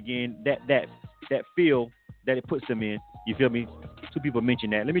Ricky again. That feel that it puts them in. You feel me? 2 people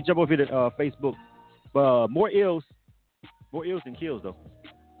mentioned that. Let me jump over here to Facebook. More ills than kills though.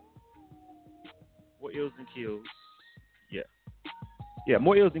 More ills than kills. Yeah,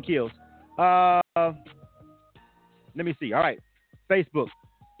 more ills than kills. Let me see. All right, Facebook.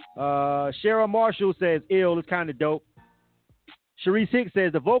 Cheryl Marshall says ill is kind of dope. Sharice Hicks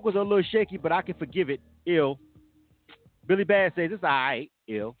says the vocals are a little shaky, but I can forgive it. Ill. Billy Bass says it's all right.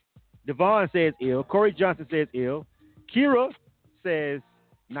 Ill. Devon says ill. Corey Johnson says ill. Kira says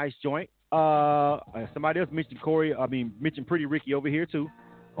nice joint. Somebody else mentioned Pretty Ricky over here too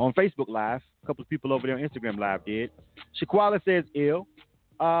on Facebook Live. A couple of people over there on Instagram Live did. Shaquala says ill.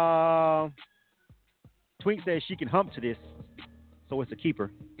 Twink says she can hump to this, so it's a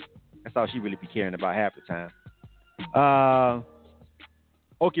keeper. That's all she really be caring about half the time.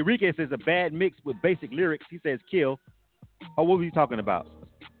 Okirike says a bad mix with basic lyrics. He says kill. Oh, what were you talking about?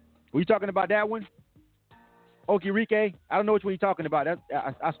 Were you talking about that one? Okirike? I don't know which one you're talking about.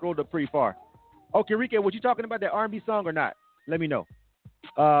 I scrolled up pretty far. Okirike, what you talking about, that R&B song or not? Let me know.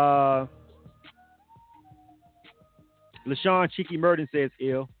 LaShawn Cheeky Murden says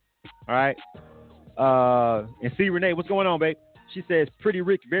ill. All right. And C. Renee, what's going on, babe? She says pretty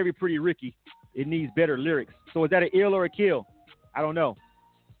Rick, very pretty Ricky. It needs better lyrics. So is that an ill or a kill? I don't know.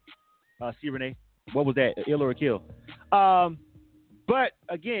 C. Renee, what was that? An ill or a kill? But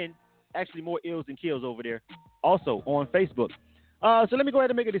again, actually more ills than kills over there. Also on Facebook. So let me go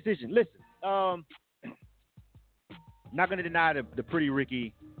ahead and make a decision. Listen, not going to deny the pretty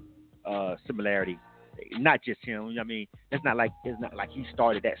Ricky similarity. Not just him. I mean, it's not like he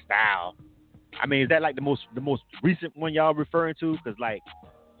started that style. I mean, is that like the most recent one y'all referring to? Because like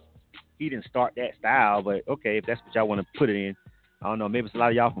he didn't start that style, but okay, if that's what y'all want to put it in, I don't know. Maybe it's a lot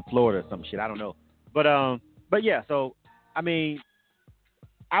of y'all from Florida or some shit. I don't know. But yeah. So I mean,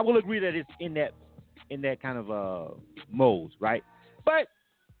 I will agree that it's in that kind of mode, right? But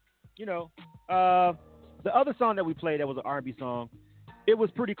you know, the other song that we played that was an R&B song, it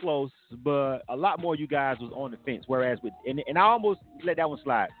was pretty close, but a lot more you guys was on the fence. Whereas with and I almost let that one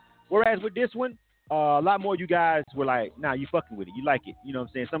slide. Whereas with this one, a lot more you guys were like, nah, you fucking with it. You like it. You know what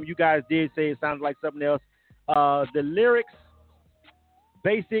I'm saying? Some of you guys did say it sounded like something else. The lyrics,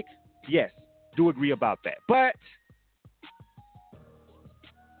 basic, yes, do agree about that. But,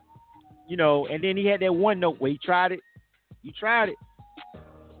 you know, and then he had that one note where he tried it. You tried it.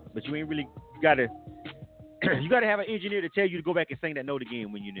 But you ain't really got to, you got to have an engineer to tell you to go back and sing that note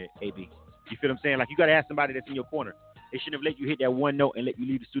again when you're in the AB. You feel what I'm saying? Like, you got to have somebody that's in your corner. They shouldn't have let you hit that one note and let you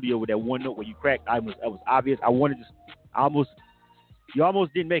leave the studio with that one note where you cracked. That was obvious. You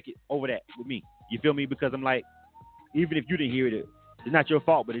almost didn't make it over that with me. You feel me? Because I'm like, even if you didn't hear it, it's not your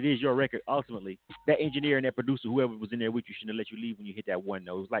fault, but it is your record. Ultimately, that engineer and that producer, whoever was in there with you, shouldn't have let you leave when you hit that one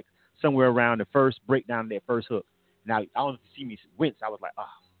note. It was like somewhere around the first breakdown of that first hook. Now, I don't see me wince. I was like,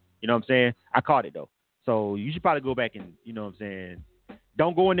 you know what I'm saying? I caught it though. So you should probably go back and, you know what I'm saying?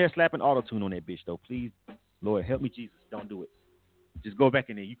 Don't go in there slapping auto-tune on that bitch though. Please, Lord, help me Jesus. Don't do it. Just go back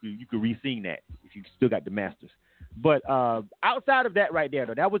in there. You could re-sing that if you still got the masters. But outside of that right there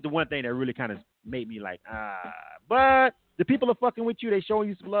though, that was the one thing that really kind of made me like, But the people are fucking with you. They showing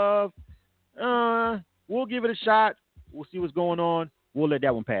you some love. We'll give it a shot. We'll see what's going on. We'll let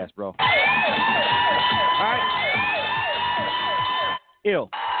that one pass, bro. All right. Ill.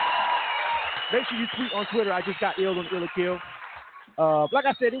 Make sure you tweet on Twitter. I just got ill on Ill or Kill. Like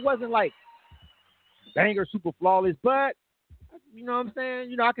I said, it wasn't like banger, super flawless, but you know what I'm saying?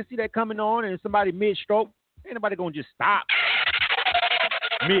 You know, I can see that coming on, and somebody mid-stroke, ain't nobody gonna just stop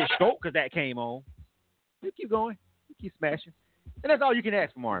mid-stroke because that came on. You keep going, you keep smashing, and that's all you can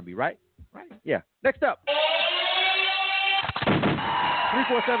ask from R&B, right? Right? Yeah. Next up,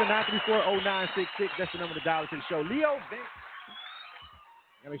 347-934-0966. That's the number to dial to the show. Leo Vance.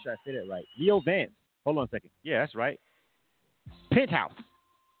 Let me make sure I say that right. Leo Vance. Hold on a second. Yeah, that's right. Penthouse.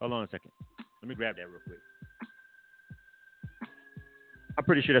 Hold on a second. Let me grab that real quick. I'm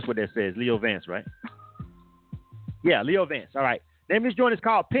pretty sure that's what that says. Leo Vance, right? Yeah, Leo Vance. All right. Name of this joint is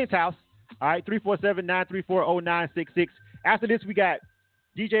called Penthouse. All right, 347-934-0966. After this, we got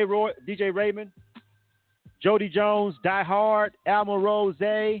DJ Raymond, Jody Jones, Die Hard, Alma Rose,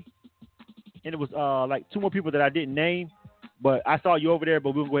 and it was like two more people that I didn't name. But I saw you over there,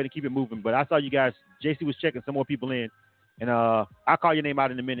 but we'll go ahead and keep it moving. But I saw you guys. JC was checking some more people in. And I'll call your name out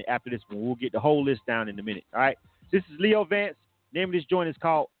in a minute after this one. We'll get the whole list down in a minute. All right? This is Leo Vance. Name of this joint is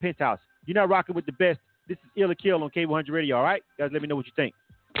called Penthouse. You're not rocking with the best. This is Ill or Kill on K100 Radio. All right? Guys, let me know what you think.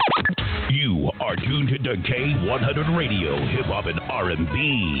 You are tuned to K100 Radio, Hip Hop and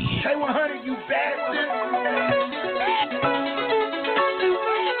R&B. K100, you bastard!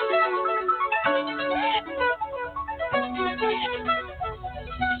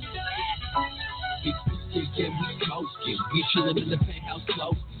 Yeah, we coasting, we chillin' in the penthouse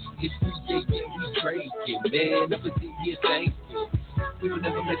close. It's 3 a.m. we drinking, man. Up until here, thankful. We don't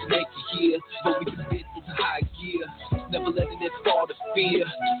never meant to make it here, but we been bit into high gear. Never letting it fall to fear.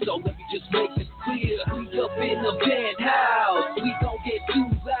 So let me just make this clear. We up in the penthouse. We don't get too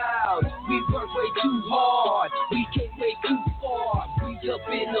loud. We work way too hard. We came way too far. We up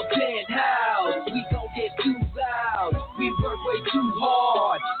in the penthouse. We don't get too loud. We work way too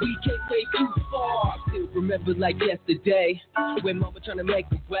hard. We came way too far. Still remember like yesterday when mama trying to make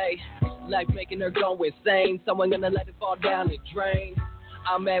a way. Life making her go insane. Someone gonna let it fall down the drain.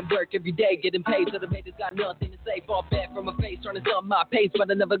 I'm at work every day getting paid, so the haters got nothing to say. Fall back from my face, trying to sell my pace, but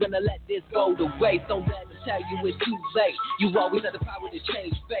I'm never gonna let this go to waste. Don't let them tell you it's too late. You always have the power to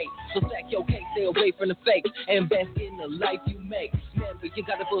change fate. So stack your cake, stay away from the fake, and invest in the life you make. Remember, you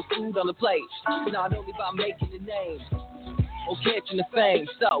gotta put food on the plate, not only by making a name or catching the fame.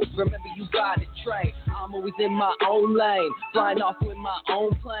 So remember, you gotta train. I'm always in my own lane, flying off with my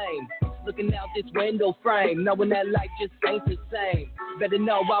own plane. Looking out this window frame, knowing that life just ain't the same. Better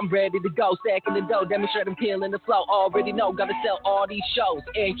know I'm ready to go, stacking the dough, demonstrating peeling the flow. Already know, gotta sell all these shows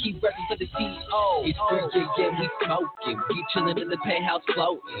and keep repping for the CEO. It's 3 a.m. we smoking, we chilling in the penthouse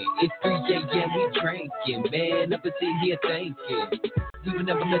floating. It's 3 a.m. we drinking, man, up and sitting here thinking. We were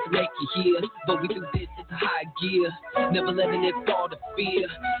never meant to make it here, but we do this into high gear, never letting it fall to fear.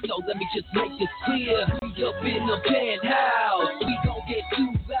 So let me just make this clear. We up in the penthouse, we gon' get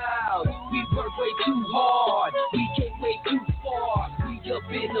too loud. We work way too hard, we came way too far. We up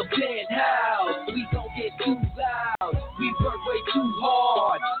in the penthouse, we gon' get too loud. We work way too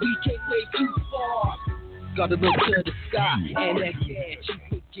hard, we came way too far. Gotta look to the sky, and that cash you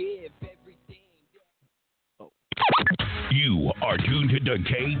forgive everything. You are tuned to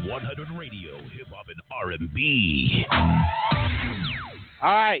K100 Radio, Hip Hop and R&B.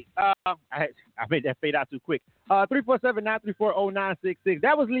 All right, I made that fade out too quick. 347-934-0966.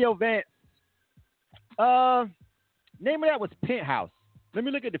 That was Leo Vance. Name of that was Penthouse. Let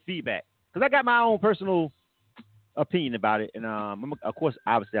me look at the feedback, because I got my own personal opinion about it, and of course,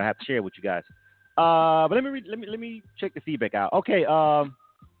 obviously, I have to share it with you guys. But let me check the feedback out. Okay,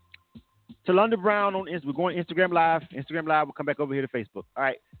 Talonda Brown on Instagram. We're going Instagram Live. Instagram Live. We'll come back over here to Facebook. All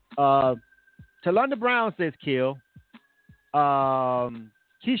right. Talonda Brown says kill.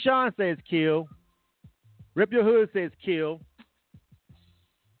 Keyshawn says kill. Rip Your Hood says kill.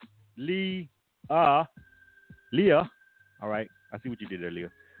 Leah. All right. I see what you did there, Leah.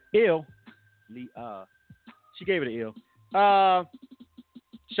 Ill. She gave it an ill.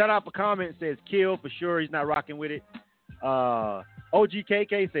 Shout out for comment says kill for sure. He's not rocking with it.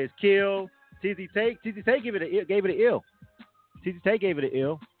 OGKK says kill. TZ Take gave it an ill. TZ Take gave it an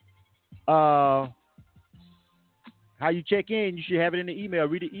ill. How you check in? You should have it in the email.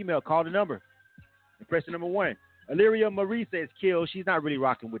 Read the email. Call the number. And press the number 1. Illyria Marie says kill. She's not really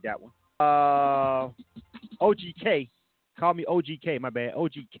rocking with that one. OGK. Call me OGK. My bad.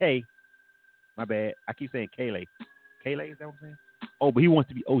 OGK. My bad. I keep saying Kayla. Kayla, is that what I'm saying? Oh, but he wants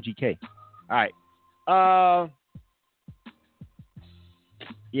to be OGK. All right.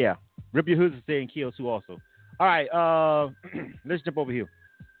 Yeah. Rip Your Hoods is saying kill too also. All right. Let's jump over here.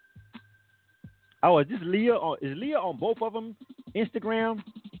 Oh, is this Leah? Is Leah on both of them, Instagram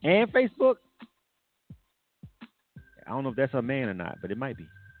and Facebook? I don't know if that's her man or not, but it might be.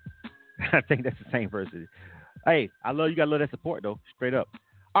 I think that's the same person. Hey, I love you. Gotta love that support though, straight up.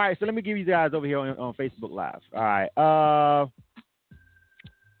 All right, so let me give you guys over here on Facebook Live. All right.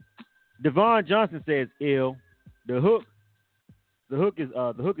 Devon Johnson says ill. The hook is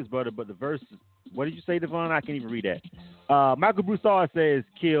butter, but the verse. What did you say, Devon? I can't even read that. Michael Broussard says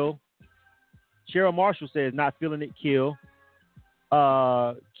kill. Cheryl Marshall says not feeling it, kill.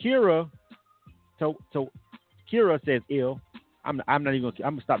 Kira says ill. I'm not even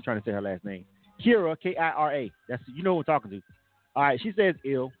gonna stop trying to say her last name. Kira, Kira. That's, you know who I'm talking to. All right, she says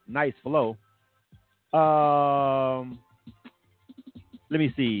ill. Nice flow. Let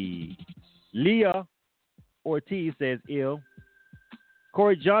me see. Leah Ortiz says ill.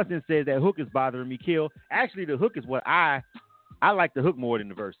 Corey Johnson says that hook is bothering me, kill. Actually, the hook is what I like the hook more than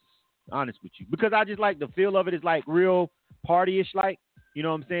the verses. Honest with you, because I just like the feel of it. Is like real partyish, like, you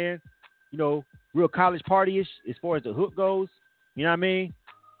know what I'm saying? You know, real college partyish as far as the hook goes. You know what I mean?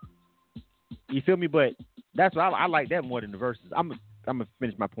 You feel me? But that's why I like that more than the verses. I'm gonna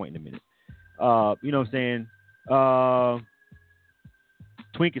finish my point in a minute. You know what I'm saying?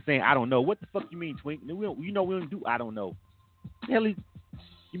 Twink is saying I don't know. What the fuck you mean, Twink? We don't do I don't know. Hell, you've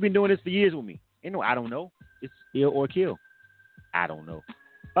been doing this for years with me. Ain't no I don't know. It's ill or kill. I don't know.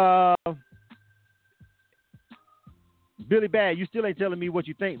 Billy Bad, you still ain't telling me what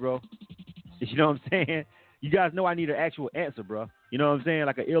you think, bro. You know what I'm saying? You guys know I need an actual answer, bro. You know what I'm saying?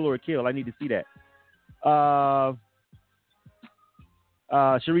 Like an ill or a kill. I need to see that.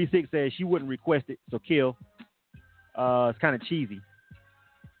 Cherie Six says she wouldn't request it, so kill. It's kind of cheesy.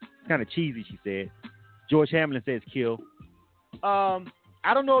 She said. George Hamlin says kill.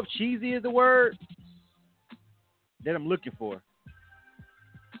 I don't know if cheesy is the word that I'm looking for.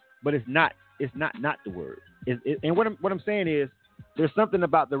 But it's not the word. And what I'm saying is, there's something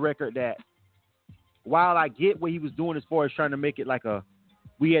about the record that, while I get what he was doing as far as trying to make it like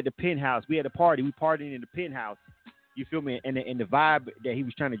we had the penthouse, we had a party, we partied in the penthouse, You feel me? And the vibe that he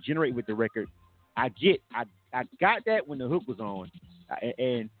was trying to generate with the record, I got that when the hook was on,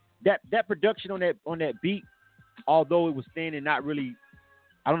 and that production on that beat, although it was thin and not really,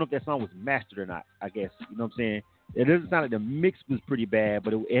 I don't know if that song was mastered or not. I guess you know what I'm saying. It doesn't sound like the mix was pretty bad,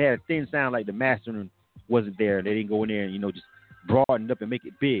 but it had a thin sound like the mastering wasn't there. They didn't go in there and just broaden it up and make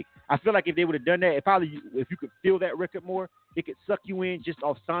it big. I feel like if they would have done that, if you could feel that record more, it could suck you in just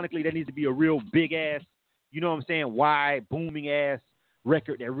off sonically. That needs to be a real big ass, you know what I'm saying, wide, booming ass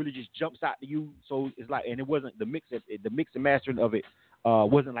record that really just jumps out to you. So it's like, and it wasn't the mix and mastering of it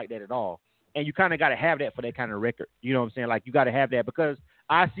wasn't like that at all. And you kind of got to have that for that kind of record. You know what I'm saying? Like you got to have that because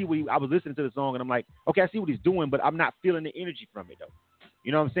I see I was listening to the song and I'm like, okay, I see what he's doing, but I'm not feeling the energy from it though.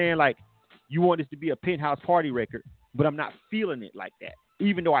 You know what I'm saying? Like you want this to be a penthouse party record, but I'm not feeling it like that.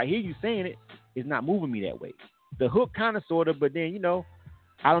 Even though I hear you saying it, it's not moving me that way. The hook kind of, sort of, but then,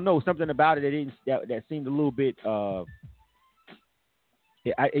 I don't know, something about it that seemed a little bit,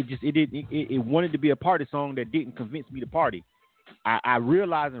 it wanted to be a party song that didn't convince me to party. I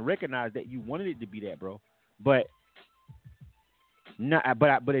realized and recognized that you wanted it to be that, bro, but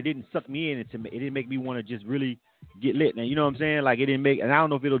it didn't suck me in. It didn't make me want to just really get lit. Now, you know what I'm saying? Like it didn't make, and I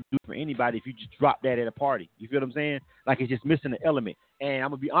don't know if it'll do it for anybody if you just drop that at a party. You feel what I'm saying? Like it's just missing an element. And I'm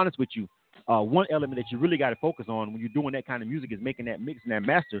gonna be honest with you, one element that you really got to focus on when you're doing that kind of music is making that mix and that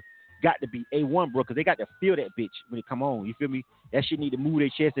master got to be A1, bro, because they got to feel that bitch when it come on. You feel me? That shit need to move their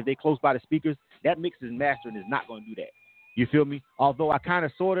chest if they close by the speakers. That mix and mastering is not gonna do that. You feel me? Although I kind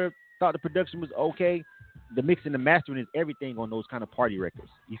of sort of thought the production was okay, the mix and the mastering is everything on those kind of party records.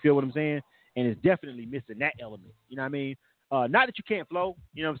 You feel what I'm saying? And it's definitely missing that element. You know what I mean? Not that you can't flow,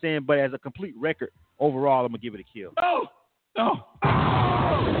 you know what I'm saying? But as a complete record, overall, I'm going to give it a kill. Oh!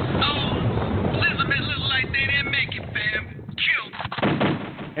 Elizabeth look like they didn't make it, fam. Kill.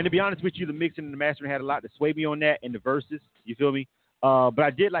 And to be honest with you, the mixing and the mastering had a lot to sway me on that and the verses. You feel me? But I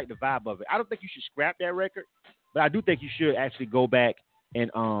did like the vibe of it. I don't think you should scrap that record, but I do think you should actually go back and,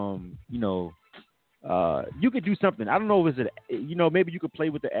 you could do something. I don't know if it's maybe you could play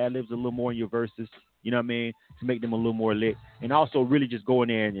with the ad-libs a little more in your verses, you know what I mean, to make them a little more lit. And also really just go in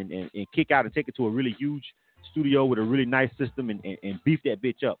there and kick out and take it to a really huge studio with a really nice system and beef that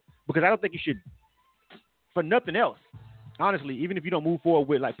bitch up. Because I don't think you should, for nothing else, honestly, even if you don't move forward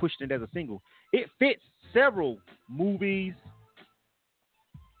with like pushing it as a single, it fits several movies,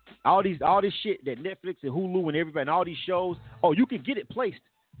 all this shit that Netflix and Hulu and everybody and all these shows. Oh, you can get it placed.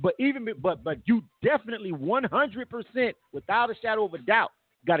 But you definitely 100%, without a shadow of a doubt,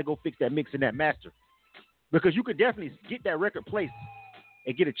 got to go fix that mix and that master, because you could definitely get that record placed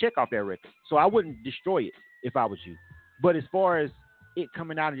and get a check off that record. So I wouldn't destroy it if I was you. But as far as it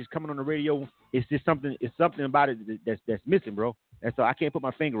coming out and just coming on the radio, it's just something. It's something about it that's missing, bro. And so I can't put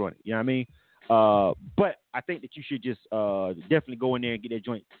my finger on it. You know what I mean? But I think that you should just definitely go in there and get that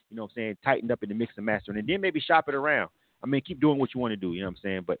joint, you know what I'm saying, tightened up in the mix and master, and then maybe shop it around. I mean, keep doing what you want to do, you know what I'm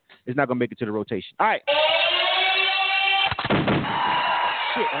saying? But it's not going to make it to the rotation. All right.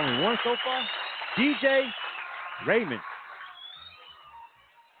 Shit, only one so far? DJ Raymond.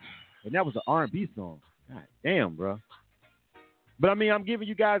 And that was an R&B song. God damn, bro. But, I mean, I'm giving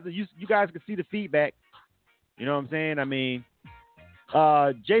you guys, you guys can see the feedback. You know what I'm saying? I mean,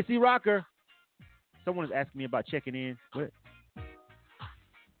 JC Rocker. Someone is asking me about checking in. What?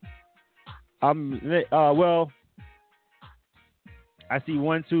 Well, I see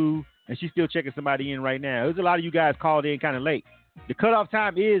 1, 2, and she's still checking somebody in right now. There's a lot of you guys called in kind of late. The cutoff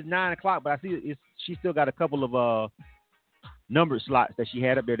time is 9 o'clock, but I see she still got a couple of numbered slots that she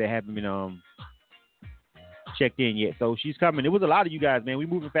had up there that haven't been checked in yet. So she's coming. It was a lot of you guys, man. We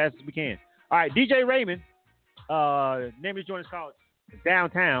moving fast as we can. All right, DJ Raymond. Name of the joint is called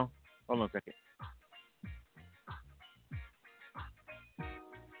Downtown. Hold on a second.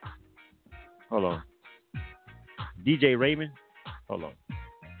 Hold on. DJ Raymond. Hold on.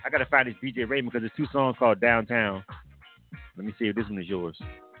 I got to find this DJ Raymond because there's 2 songs called Downtown. Let me see if this one is yours.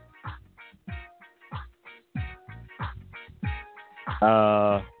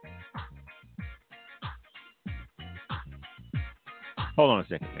 Hold on a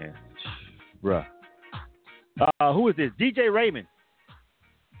second, man. Bruh. Who is this? DJ Raymond.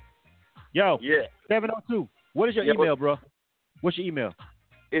 Yo. Yeah. 702. What is your email, bro? What's your email?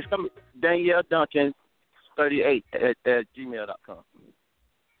 It's coming Danielle Duncan 38 at gmail.com.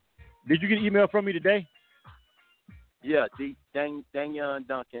 Did you get an email from me today? Yeah, Danielle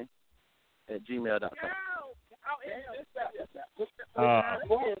Duncan at gmail.com.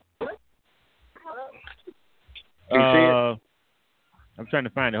 I'm trying to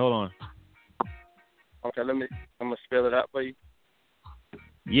find it. Hold on. Okay, I'm gonna spell it out for you.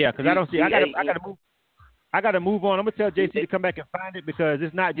 Yeah, because I don't see. I gotta move. I got to move on. I'm going to tell JC to come back and find it because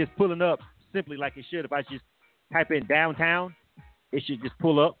it's not just pulling up simply like it should. If I just type in downtown, it should just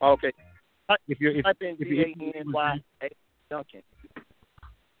pull up. Okay. If you're type in D-A-N-Y-A Duncan.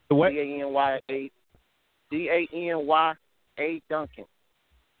 What? D-A-N-Y-A Duncan.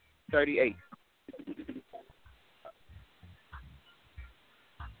 38.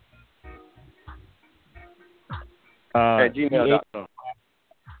 At gmail.com. All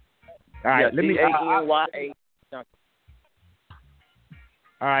right, let me. D-A-N-Y-A Duncan.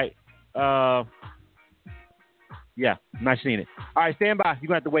 All right. Yeah, I'm not seeing it. All right, stand by. You're going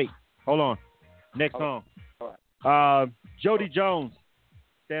to have to wait. Hold on. Next song. Jody Jones.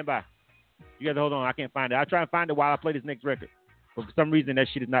 Stand by. You got to hold on. I can't find it. I'll try and find it while I play this next record. But for some reason, that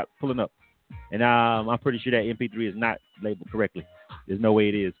shit is not pulling up. And I'm pretty sure that MP3 is not labeled correctly. There's no way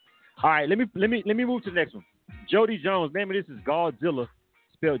it is. All right, let me move to the next one. Jody Jones. Name of this is Godzilla,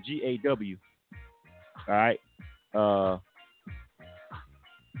 spelled G-A-W. All right.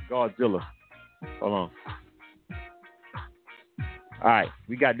 Godzilla. Hold on. All right,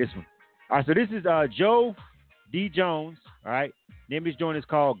 we got this one. All right, so this is Joe D. Jones. All right, name of this joint is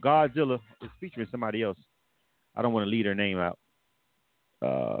called Godzilla. It's featuring somebody else. I don't want to leave her name out.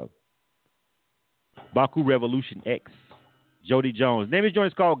 Baku Revolution X. Jody Jones. Name of this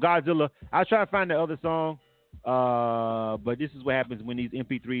joint is called Godzilla. I'll try to find the other song, but this is what happens when these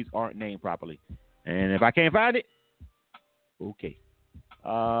MP3s aren't named properly. And if I can't find it, okay.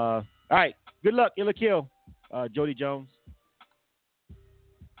 All right, good luck, Illa Kill, Jody Jones.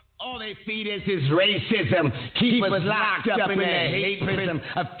 All they feed us is racism. Keep us locked up in a hate prison,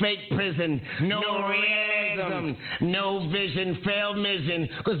 a fake prison. No realism, no vision, failed mission.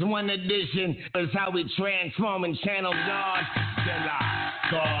 Cause one addition is how we transform and channel God.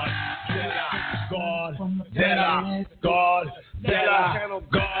 God, God, God, God, channel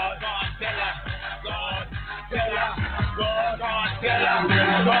God,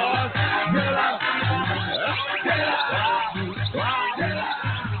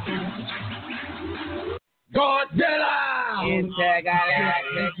 Godzilla!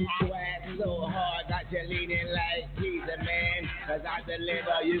 Intergalactic swag so hard, got you leaning like pizza man. Cause I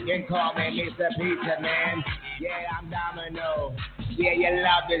deliver, you can call me Mr. Pizza Man. Yeah, I'm Domino. Yeah, you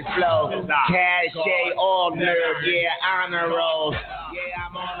love this flow. Cache, all nerve, yeah, honor roll. Yeah,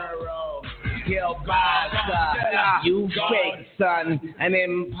 I'm on a roll. Kill Basta. You fake, son, an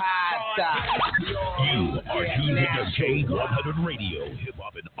imposter. You are tuned to K100 Radio, Hip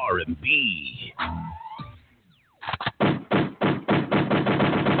Hop and R&B.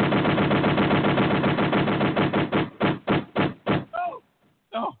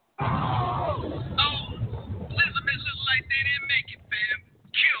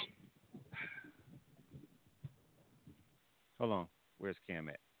 Hold on. Where's Cam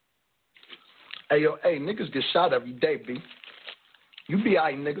at? Hey, yo, hey, niggas get shot every day, B. You be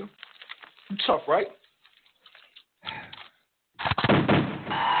alright, nigga. You tough, right?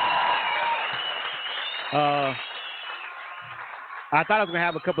 I thought I was going to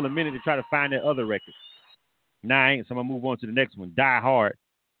have a couple of minutes to try to find that other record. Nah, I ain't, so I'm going to move on to the next one, Die Hard,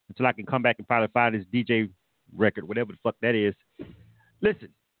 until I can come back and probably find this DJ record, whatever the fuck that is. Listen,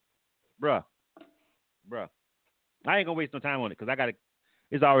 bruh, I ain't going to waste no time on it because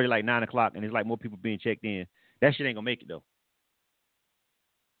it's already like 9 o'clock and it's like more people being checked in. That shit ain't going to make it, though.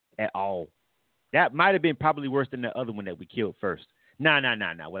 At all. That might have been probably worse than the other one that we killed first. Nah.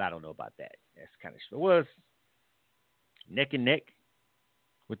 Well, I don't know about that. That's kind of shit. It was neck and neck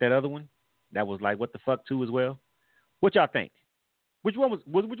with that other one. That was like what the fuck too as well. What y'all think? Which one was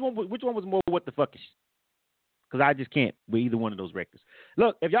more what the fuckish? Because I just can't with either one of those records.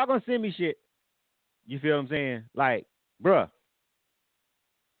 Look, if y'all gonna send me shit, you feel what I'm saying? Like, bruh.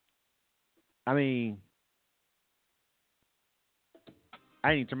 I mean, I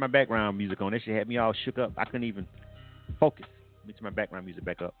didn't even turn my background music on. That shit had me all shook up. I couldn't even focus. Let me turn my background music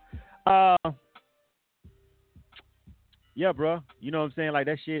back up. Yeah, bro. You know what I'm saying? Like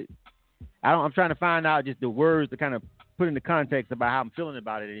that shit. I'm trying to find out just the words to kind of put into context about how I'm feeling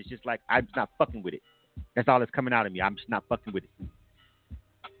about it. And it's just like I'm just not fucking with it. That's all that's coming out of me. I'm just not fucking with it.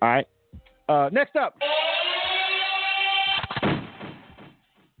 All right. Next up,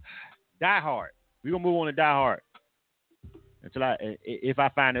 Die Hard. We're gonna move on to Die Hard until if I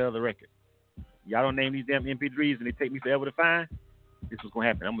find the other record. Y'all don't name these damn MP3s and they take me forever to find. This is what's gonna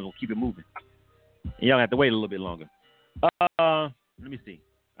happen. I'm gonna keep it moving. And y'all have to wait a little bit longer. Let me see.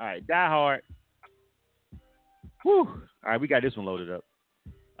 All right, Die Hard. Whew. All right, we got this one loaded up.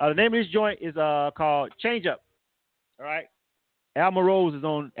 The name of this joint is called Change Up. All right. Alma Rose is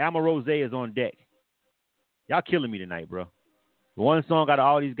on deck. Y'all killing me tonight, bro. One song out of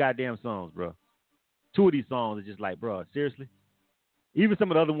all these goddamn songs, bro. two of these songs are just like, bro, seriously. Even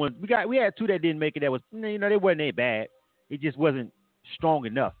some of the other ones, we had two that didn't make it. That was, they wasn't that bad. It just wasn't strong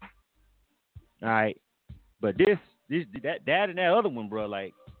enough. All right, but that and that other one, bro.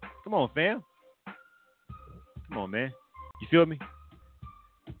 Like, come on, fam. Come on, man. You feel me?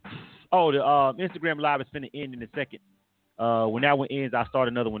 Oh, the Instagram Live is finna end in a second. When that one ends, I'll start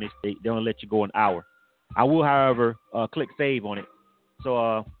another one. They don't let you go an hour. I will, however, click save on it.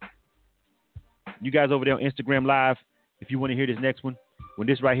 So, you guys over there on Instagram Live, if you want to hear this next one, when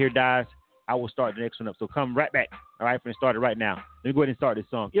this right here dies, I will start the next one up. So come right back. All right, we're going to start it right now. Let me go ahead and start this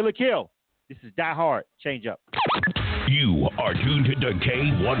song. Ill or Kill. This is Die Hard. Change Up. You are tuned to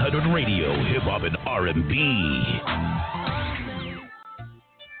K100 Radio, Hip Hop and R&B.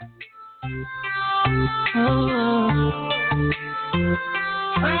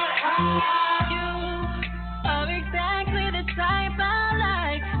 Exactly the type I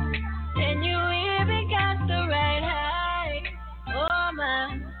like, and you even got the right height. Oh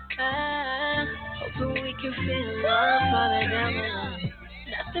my, hoping we can feel love farther down the line.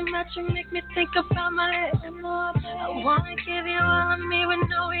 Nothing much you make me think about my ex. I wanna give you all of me with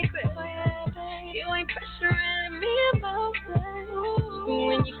no regret. You ain't pressuring me about that.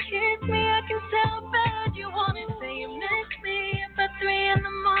 When you kiss me, I can tell bad you want it. Say you miss me about 3 in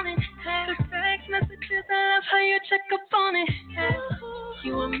the morning. The text messages, I love how you check up on it.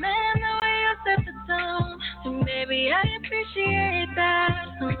 You a man the way you set the tone, and baby I appreciate that.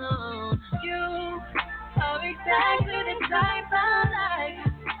 You are exactly the type I like,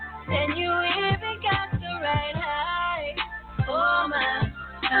 and you even got the right height. Oh my,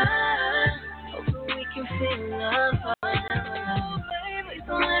 hoping we can feel love. Oh baby, please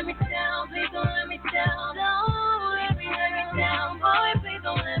don't let me down. Please don't let me down. No, baby, let me down. Boy, please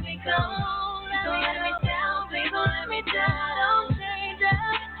don't let me go. Don't let me down. Please don't let me down. Don't change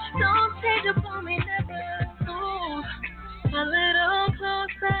up. Don't change up on me, never. Ooh, a little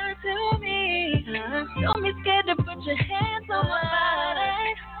closer to me. Don't be scared to put your hands on my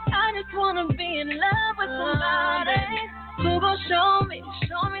body. I just wanna be in love with somebody who gon' show me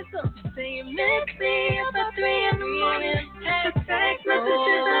something. Say you miss me about 3 in the morning. The text messages, I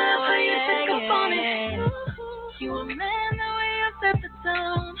love how you pick up on it. You a man the way you set the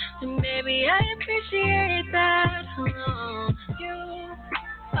tone, and baby I appreciate that. You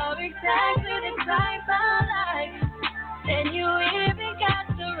are exactly the type I like, and you even got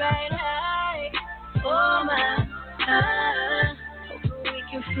the right height. Oh my, hoping we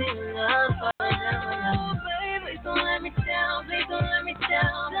can feel love. Oh baby, please don't let me down. Please don't let me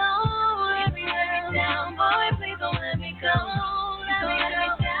down. No, baby, let me down. Boy, please don't let me go. Don't let me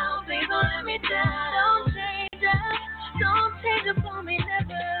down. Please don't let me down. Don't change up. Don't change up on me,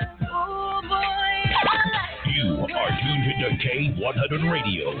 never. Oh boy, I like you. You are tuned to K100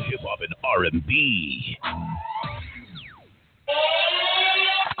 Radio, Hip Hop and R&B.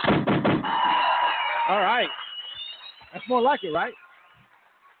 All right. That's more like it, right?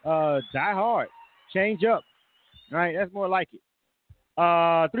 Die Hard. Change Up. All right, that's more like it.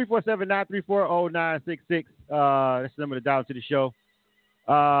 347-934-0966. That's the number to dial to the show.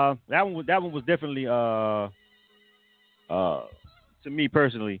 That one was definitely to me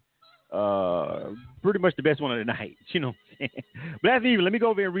personally, pretty much the best one of the night. You know what I'm saying? But that's even. Let me go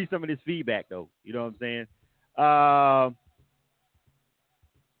over and read some of this feedback though. You know what I'm saying?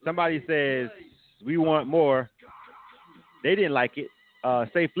 Somebody says we want more. They didn't like it.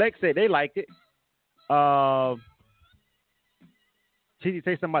 Say Flex said they liked it. Cheesy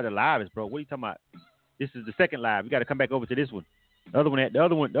say something about the lives, bro. What are you talking about? This is the second live. We got to come back over to this one. The other one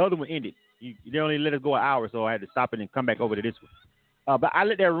ended. They only let us go an hour, so I had to stop it and come back over to this one. But I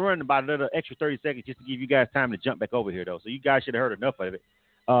let that run about another extra 30 seconds just to give you guys time to jump back over here, though. So you guys should have heard enough of it.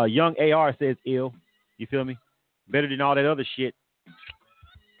 Young AR says ill. You feel me? Better than all that other shit.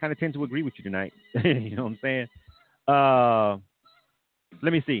 Kind of tend to agree with you tonight. You know what I'm saying?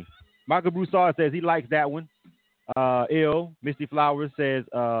 Let me see. Michael Broussard says he likes that one. Ill. Misty Flowers says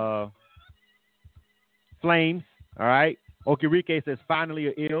Flames. All right. Okirike says finally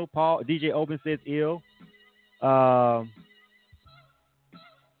a ill. Paul DJ Open says ill.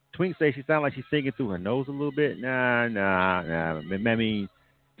 Twink says she sounds like she's singing through her nose a little bit. Nah. I mean,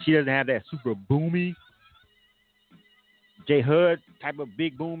 she doesn't have that super boomy J Hud type of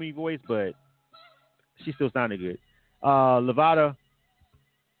big boomy voice, but she still sounded good. Levada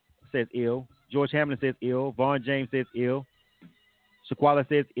says ill. George Hamlin says ill. Vaughn James says ill. Shaquala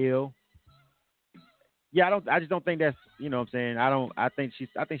says ill. Yeah, I just don't think that's, you know what I'm saying. I think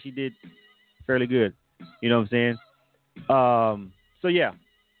she did fairly good. You know what I'm saying? So yeah,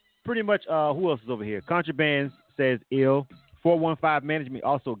 pretty much who else is over here? Contraband says ill. 415 Management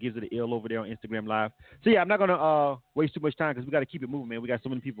also gives it an ill over there on Instagram Live. So, yeah, I'm not going to waste too much time because we got to keep it moving, man. We got so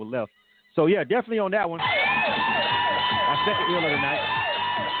many people left. So, yeah, definitely on that one. I set the ill of the night.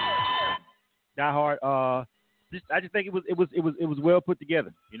 Die Hard. I just think it was well put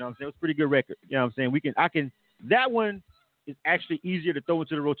together. You know what I'm saying? It was a pretty good record. You know what I'm saying? That one is actually easier to throw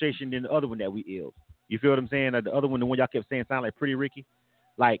into the rotation than the other one that we illed. You feel what I'm saying? The other one, the one y'all kept saying sound like Pretty Ricky.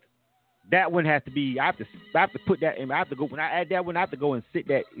 Like, that one has to be, I have to put that in. I have to go, when I add that one, I have to go and sit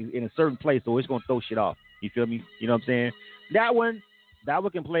that in a certain place so it's going to throw shit off. You feel me? You know what I'm saying? That one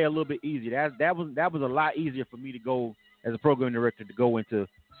can play a little bit easier. That was a lot easier for me to go as a program director to go into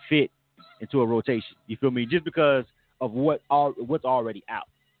fit into a rotation. You feel me? Just because of what's already out.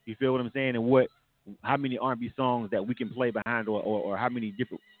 You feel what I'm saying? And how many R&B songs that we can play behind or how many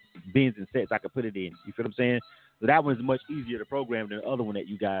different bins and sets I could put it in. You feel what I'm saying? So that one's much easier to program than the other one that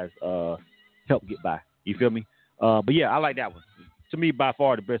you guys helped get by. You feel me? But yeah, I like that one. To me, by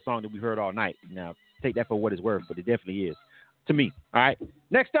far the best song that we heard all night. Now, take that for what it's worth, but it definitely is. To me. All right.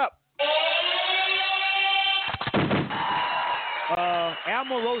 Next up.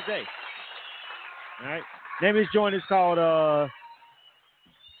 Alma Rose. All right. Name of this joint is called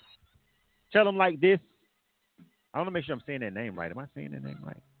Tell 'Em Like This. I want to make sure I'm saying that name right. Am I saying that name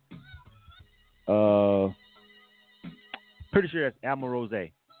right? Pretty sure that's Alma Rose,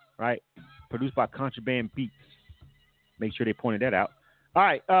 right? Produced by Contraband Beats. Make sure they pointed that out. All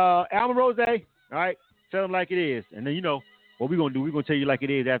right, Alma Rose, all right? Tell 'em like it is. And then you know what we're going to do. We're going to tell you like it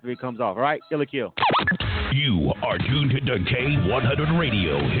is after it comes off, all right? Ill or Kill. You are tuned to K100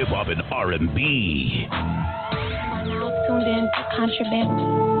 Radio, Hip Hop and R&B. Now tuned in to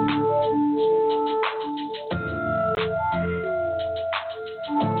Contraband.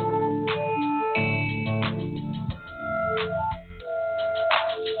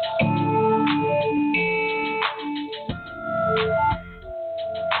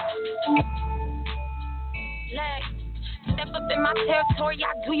 Territory,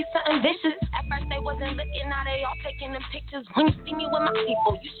 I do you something vicious. At first they wasn't looking, now they all taking them pictures. When you see me with my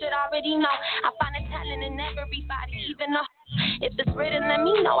people, you should already know I find a talent in everybody, even though if it's written, let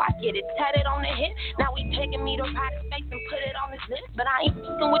me know. I get it tatted on the hip. Now we taking me to private space and put it on his list. But I ain't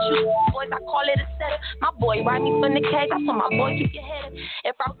fucking with you boys, I call it a setup. My boy ride me from the cage, I told my boy keep your head up.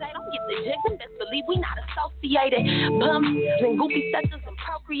 If Rose don't get the jig, then best believe we not associated. Bums and goofy sessions and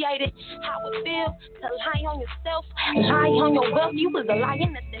procreated. How it feel to lie on yourself, lie on your wealth. You was a lie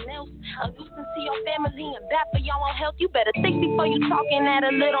and nothing else. A nuisance to your family and bad for your own health. You better think before you talking, at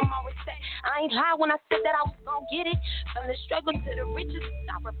a little more respect. I ain't lie when I said that I was gonna get it. From the struggle to the riches,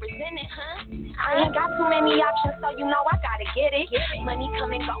 I represent it, huh? I ain't got too many options, so you know I gotta get it. Money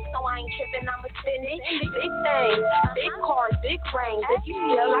come and go, so I ain't tripping, I'ma spend it. Big things, big cars, big brains. If you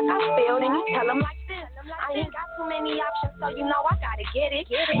feel like I failed, then you tell them like this. I ain't got too many options, so you know I gotta get it.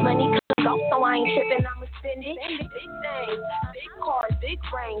 Money come and go, so I ain't tripping, I'ma spend it. Big things, big cars, big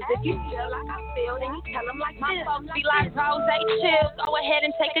brains. If you feel like I failed, then you tell them like this. My folks be like, Rose, chill, go ahead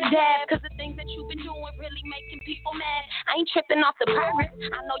and take a dab. Cause the things that you've been doing really making people mad. I ain't tripping off the progress.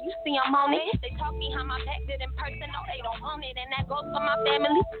 I know you see I'm on it. They talk behind my back, but in person, no, they don't own it. And that goes for my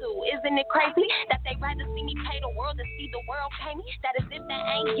family too. Isn't it crazy that they rather see me pay the world than see the world pay me? That as if they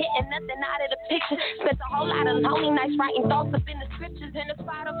ain't getting nothing out of the picture. Spent a whole lot of lonely nights writing thoughts up in the scriptures in the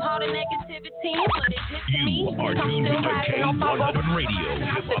spot of all the negativity. But it gets to me. You are tuned to K100 Radio,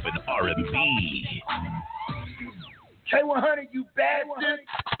 Hip Hop and R&B. K100, you bastard.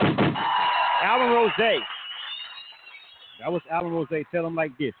 Alma Rose. That was Alma Rose. Tell them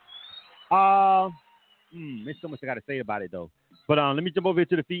like this. There's so much I got to say about it, though. But let me jump over here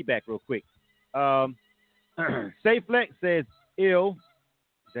to the feedback real quick. Stayflex says ill.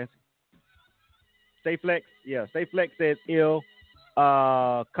 That's Stayflex. Yeah, Stayflex says ill.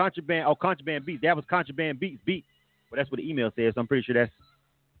 Contraband Beats. That was Contraband Beats beat. Well, that's what the email says. So I'm pretty sure that's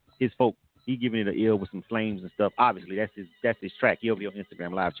his folk. He giving it an ill with some flames and stuff. Obviously, that's his track. He'll be on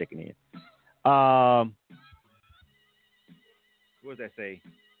Instagram Live checking in. What does that say?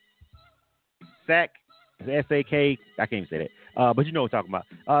 Sack, S-A-K. I can't even say that. But you know what I'm talking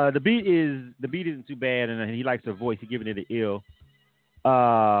about. The beat isn't too bad, and he likes her voice. He's giving it an ill.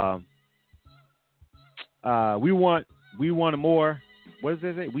 We want more. What does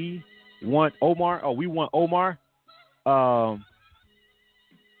that say? We want Omar. Oh, we want Omar.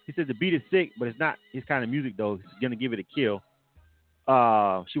 He said the beat is sick, but it's not his kind of music though. He's gonna give it a kill.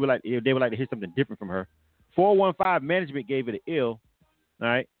 They would like to hear something different from her. 415 Management gave it an ill. All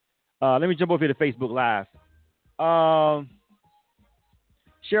right. Let me jump over here to Facebook Live.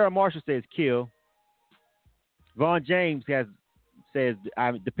 Cheryl Marshall says kill. Vaughn James says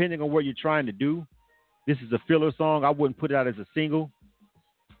depending on what you're trying to do, This is a filler song. I wouldn't put it out as a single.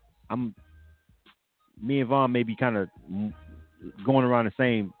 Me and Vaughn may be kind of going around the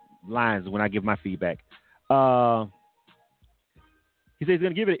same lines when I give my feedback. He says he's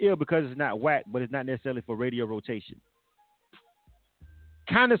going to give it an ill because it's not whack, but it's not necessarily for radio rotation.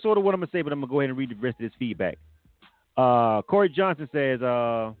 Kind of sort of what I'm going to say, but I'm going to go ahead and read the rest of this feedback. Corey Johnson says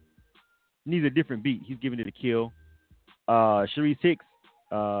needs a different beat. He's giving it a kill. Cherise Hicks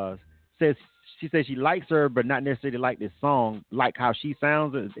says she likes her, but not necessarily like this song, like how she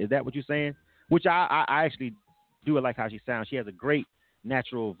sounds. Is that what you're saying? Which I actually do like how she sounds. She has a great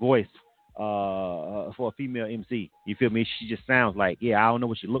natural voice for a female MC. You feel me? She just sounds like, I don't know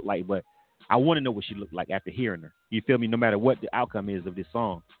what she looked like, but I want to know what she looked like after hearing her. You feel me? No matter what the outcome is of this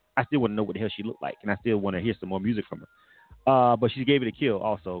song, I still want to know what the hell she looked like, and I still want to hear some more music from her. But she gave it a kill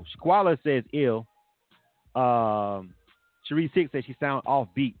also. Shaquala says ill. Cherise Hicks says she sounds off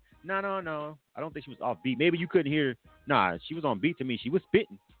beat. No. I don't think she was off beat. Maybe you couldn't hear. Nah, she was on beat to me. She was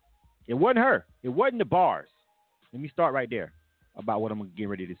spitting. It wasn't her. It wasn't the bars. Let me start right there about what I'm getting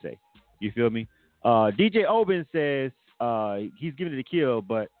ready to say. You feel me? DJ Oben says he's giving it a kill,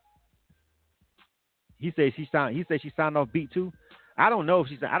 but he says she sound off beat too. I don't know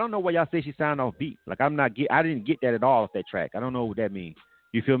if I don't know why y'all say she sound off beat. Like I didn't get that at all off that track. I don't know what that means.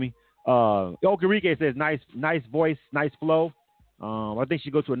 You feel me? Okarike says nice voice, nice flow. I think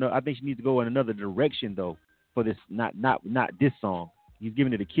she needs to go in another direction though for this. Not this song. He's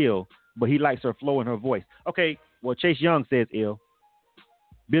giving it a kill, but he likes her flow and her voice. Okay, well Chase Young says ill.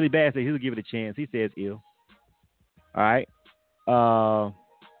 Billy Bass says he'll give it a chance. He says ill. All right.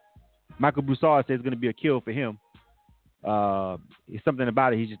 Michael Broussard says it's going to be a kill for him. It's something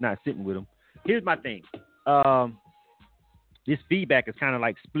about it. He's just not sitting with him. Here's my thing. This feedback is kind of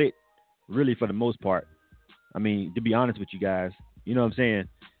like split, really, for the most part. I mean, to be honest with you guys, you know what I'm saying?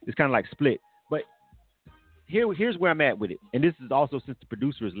 It's kind of like split. But here's where I'm at with it. And this is also, since the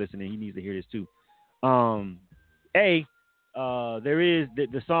producer is listening, he needs to hear this too. The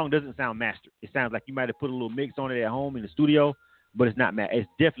song doesn't sound mastered. It sounds like you might have put a little mix on it at home in the studio, but it's not it's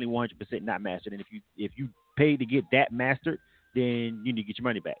definitely 100% not mastered. And if you paid to get that mastered, then you need to get your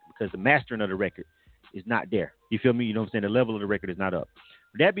money back because the mastering of the record is not there. You feel me? You know what I'm saying? The level of the record is not up.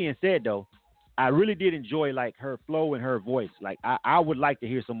 That being said, though, I really did enjoy like her flow and her voice. Like I would like to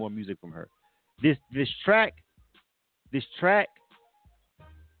hear some more music from her. This track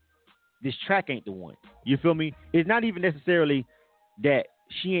ain't the one. You feel me? It's not even necessarily that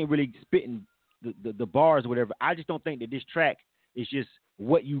she ain't really spitting the bars or whatever. I just don't think that this track is just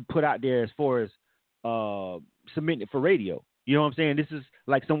what you put out there as far as submitting it for radio. You know what I'm saying? This is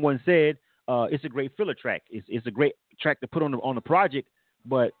like someone said, it's a great filler track. It's a great track to put on the project,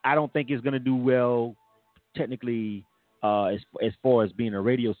 but I don't think it's gonna do well technically as far as being a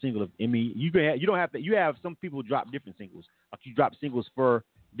radio single. I mean, you have some people drop different singles. Like you drop singles for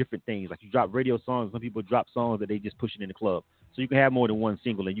different things. Like you drop radio songs. Some people drop songs that they just push it in the club. So you can have more than one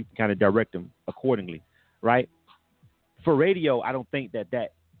single and you can kind of direct them accordingly, right? For radio, I don't think that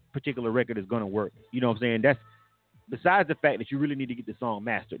particular record is going to work. You know what I'm saying? That's besides the fact that you really need to get the song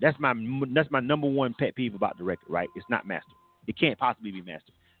mastered. That's my number one pet peeve about the record, right? It's not mastered. It can't possibly be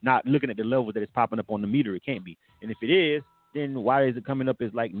mastered. Not looking at the level that it's popping up on the meter, it can't be. And if it is, then why is it coming up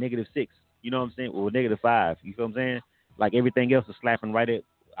as like -6? You know what I'm saying? Or -5. You feel what I'm saying? Like everything else is slapping right at.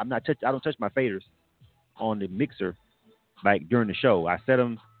 I don't touch my faders on the mixer like during the show. I set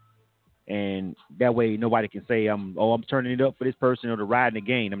them, and that way nobody can say I'm turning it up for this person or to ride in the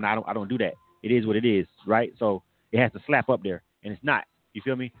game. I don't do that. It is what it is, right? So it has to slap up there, and it's not. You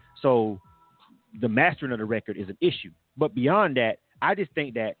feel me? So the mastering of the record is an issue. But beyond that, I just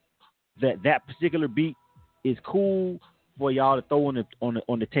think that particular beat is cool for y'all to throw on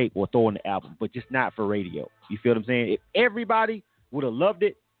the tape or throw on the album, but just not for radio. You feel what I'm saying? If everybody would have loved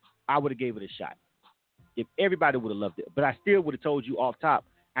it, I would have gave it a shot. If everybody would have loved it, but I still would have told you off top,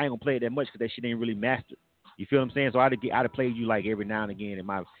 I ain't gonna play it that much because that shit ain't really mastered. You feel what I'm saying? So I'd have played you like every now and again in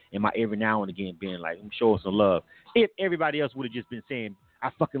my every now and again being like, I'm showing some love. If everybody else would have just been saying, I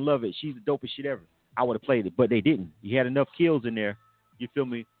fucking love it, she's the dopest shit ever, I would have played it, but they didn't. You had enough kills in there, you feel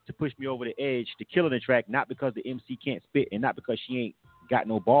me, to push me over the edge to killing the track, not because the MC can't spit and not because she ain't got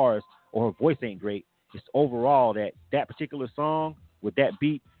no bars or her voice ain't great. It's overall that particular song with that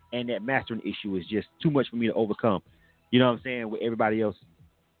beat and that mastering issue is just too much for me to overcome. You know what I'm saying? With everybody else,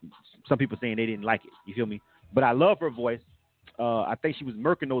 some people saying they didn't like it. You feel me? But I love her voice. I think she was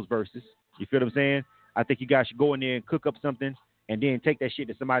murking those verses. You feel what I'm saying? I think you guys should go in there and cook up something and then take that shit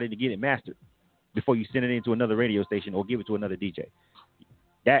to somebody to get it mastered before you send it into another radio station or give it to another DJ.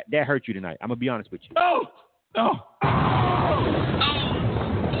 That hurt you tonight. I'm going to be honest with you. No.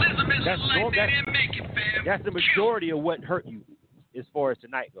 That's That's the majority of what hurt you as far as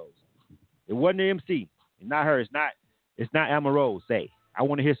tonight goes. It wasn't the MC. It's not her. It's not Alma Rose. Say, I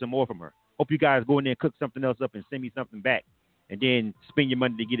want to hear some more from her. Hope you guys go in there and cook something else up and send me something back, and then spend your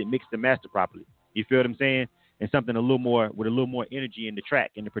money to get it mixed and mastered properly. You feel what I'm saying? And something with a little more energy in the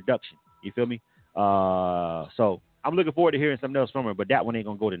track and the production. You feel me? So I'm looking forward to hearing something else from her, but that one ain't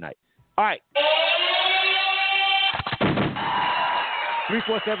gonna go tonight. All right.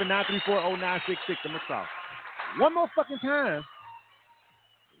 347-934-0966. I'm gonna talk one more fucking time.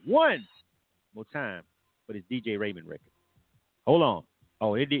 One more time for this DJ Raymond record. Hold on.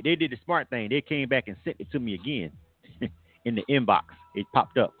 Oh, they did the smart thing. They came back and sent it to me again in the inbox. It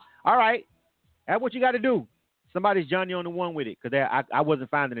popped up. All right. That's what you got to do. Somebody's Johnny on the one with it, because I wasn't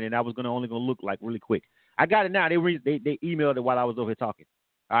finding it, and I was only gonna look like really quick. I got it now. They emailed it while I was over here talking.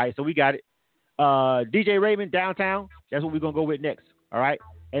 All right, so we got it. DJ Raymond, Downtown. That's what we're gonna go with next. All right,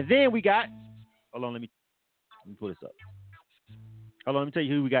 and then we got. Hold on, let me pull this up. Hold on, let me tell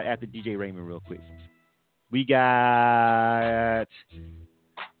you who we got after DJ Raymond real quick. We got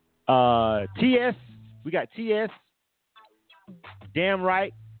TS. We got TS. Damn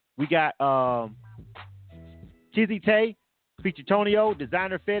right. We got Kizzy Tay, feature Tonio,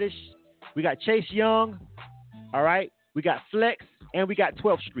 Designer Fetish. We got Chase Young. All right. We got Flex, and we got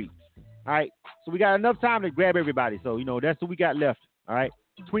 12th Street. All right. So we got enough time to grab everybody. So, that's what we got left. All right.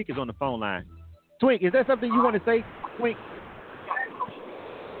 Twink is on the phone line. Twink, is there something you want to say? Twink?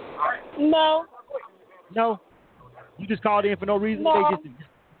 No. No? You just called in for no reason? No. They just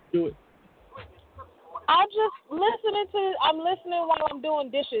do it. I'm listening while I'm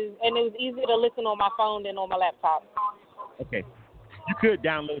doing dishes, and it was easier to listen on my phone than on my laptop. Okay. You could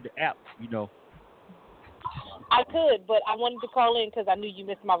download the app, I could, but I wanted to call in because I knew you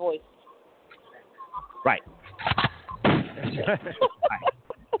missed my voice. Right.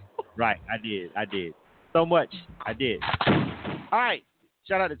 Right. I did. So much. I did. All right.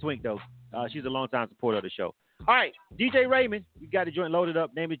 Shout out to Twink, though. She's a long-time supporter of the show. All right. DJ Raymond, you got the joint loaded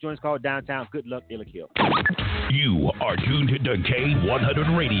up. Name of the joint's called Downtown. Good luck, Illa Kill. You are tuned to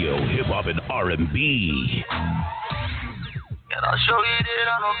K100 Radio, Hip Hop and R&B. And I'll show you that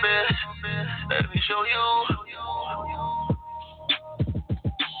I'm the best. Let me show you.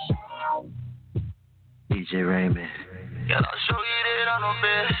 DJ Raymond. And I'll show you that I'm the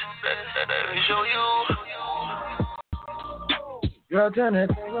best. Let me show you. Girl, turn that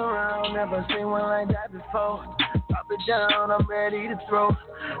thing around. Never seen one like that before. Pop it down, I'm ready to throw.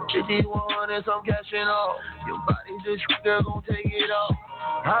 51 and some cashing off. Your body just girl gon' take it off.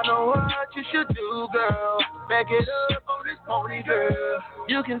 I know what you should do, girl. Back it up on this pony, girl.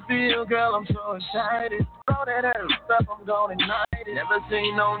 You can feel, girl, I'm so excited. Throw that ass up, I'm gonna ignite it. Never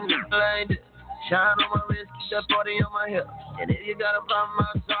seen no nigga like this. Shine on my wrist, keep that 40 on my hip. And if you got a problem,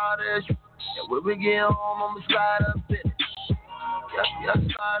 I saw this. And when we get home, I'ma slide up in it. Yeah,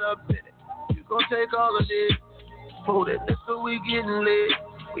 slide up in it. You gon' take all of this. Pull that liquor, we getting lit.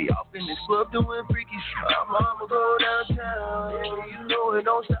 We off in this club doing freaky shit. I'ma go downtown. Yeah, you know it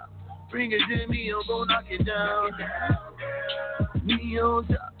don't stop. Bring it to me, I'm gon' knock it down. Me on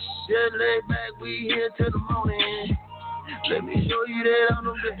top. Just lay back, we here till the morning. Let me show you that I'm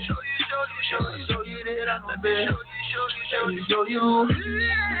the best. Show you that I'm the best. Show you.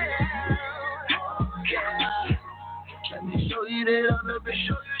 Let me show you that I'm the best.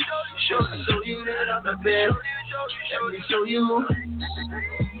 Show you that I'm the best. Let me show you.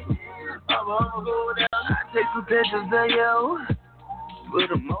 I'ma go down. I take some pictures of you. Put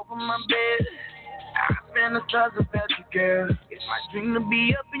them over my bed. I fantasize about you, girl. It's my dream to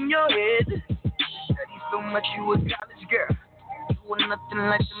be up in your head. Study so much, you a college girl. Doing nothing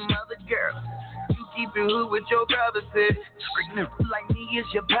like some other girl. You keep it hood with your brother, say. Bring it like me is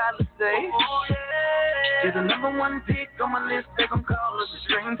your policy. Oh, yeah. You're the number one pick on my list. They gon' call us a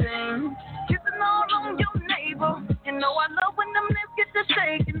string team. Kissing all on your neighbor. You know I love when them lips get to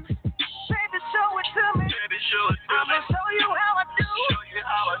shaking. Baby, show it to me. I'ma show you how I do.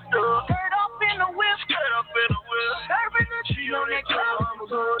 Skirt up in the whip. Serving the tea on that club. I'ma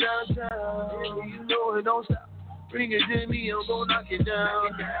go downtown. You know it don't stop. Bring it to me, I'm gon' knock it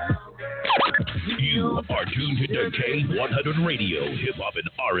down. You are tuned to K100 Radio, Hip Hop and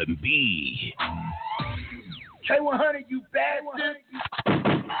R&B. K100, you bastard.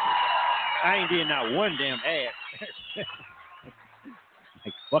 I ain't did not one damn ad.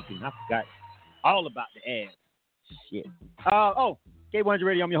 Like fucking, I forgot all about the ads. Shit. K100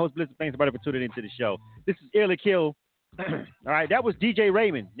 Radio, I'm your host, Bliss. Thanks everybody for tuning into the show. This is Illa Kill. All right, that was DJ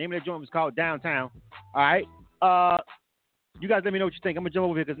Raymond. Name of that joint was called Downtown. All right. You guys let me know what you think. I'm gonna jump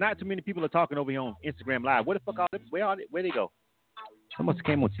over here because not too many people are talking over here on Instagram Live. Where the fuck are they? Where they go? How much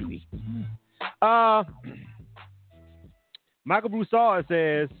came on TV? Michael Broussard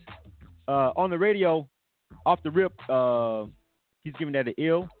says on the radio, off the rip, he's giving that an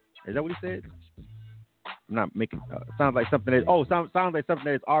ill. Is that what he said? I'm not making. Sounds like something that. Sounds like something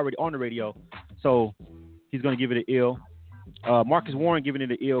that is already on the radio. So he's gonna give it an ill. Marcus Warren giving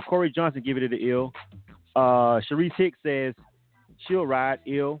it an ill. Corey Johnson giving it an ill. Sharice Hicks says she'll ride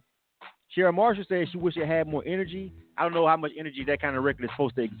ill. Sharon Marshall says she wish it had more energy. I don't know how much energy that kind of record is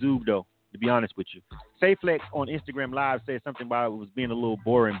supposed to exude, though, to be honest with you. Sayflex on Instagram Live said something about it was being a little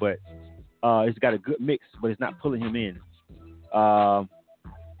boring, but it's got a good mix, but it's not pulling him in.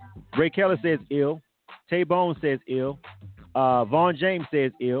 Ray Keller says ill. Tay Bone says ill. Vaughn James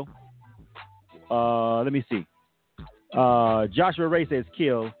says ill. Let me see. Joshua Ray says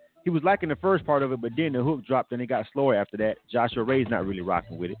kill. He was liking the first part of it, but then the hook dropped and it got slower after that. Joshua Ray's not really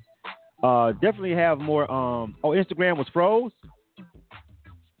rocking with it. Definitely have more. Instagram was froze.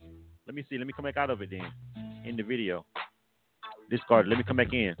 Let me see. Let me come back out of it then. In the video. Discarded. Let me come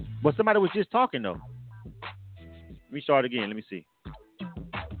back in. But somebody was just talking though. Let me start again. Let me see.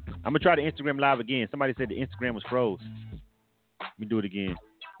 I'm gonna try the Instagram live again. Somebody said the Instagram was froze. Let me do it again.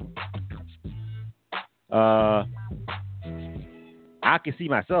 I can see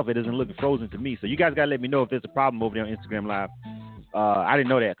myself. It doesn't look frozen to me. So you guys gotta let me know if there's a problem over there on Instagram Live. I didn't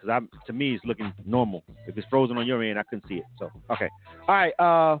know that because to me it's looking normal. If it's frozen on your end, I couldn't see it. So okay, all right.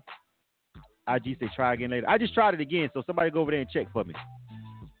 IG say try again later. I just tried it again, so somebody go over there and check for me.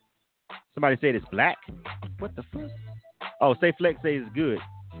 Somebody said it's black. What the fuck? Oh, Say Flex says it's good.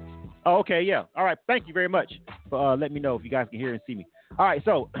 Oh, okay, yeah. All right, thank you very much for letting me know if you guys can hear and see me. All right,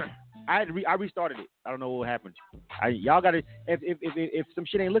 so I restarted it. I don't know what happened. Y'all gotta if some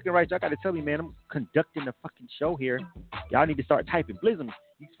shit ain't looking right, y'all gotta tell me, man. I'm conducting the fucking show here. Y'all need to start typing. Blizzum,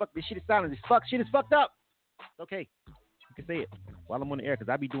 you fuck this shit is silent. This shit is fucked up. It's okay. You can say it while I'm on the air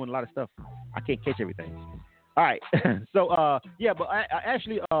because I be doing a lot of stuff. I can't catch everything. All right. So yeah, but I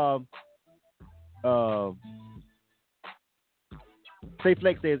actually Say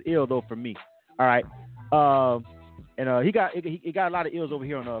Flex says ill though for me. All right. And he got a lot of ills over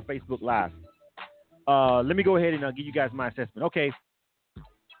here on Facebook Live. Let me go ahead and give you guys my assessment. Okay.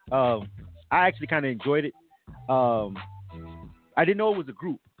 I actually kind of enjoyed it. I didn't know it was a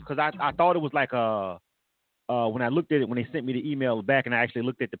group because I thought it was like when I looked at it, when they sent me the email back and I actually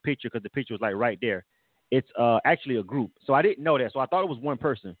looked at the picture because the picture was like right there. It's actually a group. So I didn't know that. So I thought it was one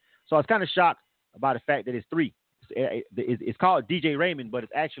person. So I was kind of shocked about the fact that it's three. It's called DJ Raymond, but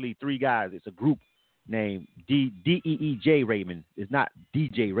it's actually three guys. It's a group named DEEJ Raymond. It's not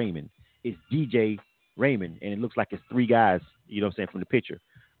DJ Raymond. It's DJ Raymond, and it looks like it's three guys, you know what I'm saying, from the picture,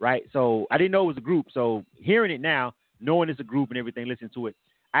 right? So I didn't know it was a group. So hearing it now, knowing it's a group and everything, listening to it,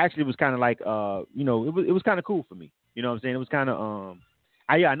 I actually was kind of like, you know, it was kind of cool for me. You know what I'm saying? It was kind of,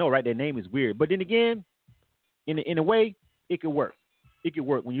 I know, right? Their name is weird. But then again, in a way, it could work. It could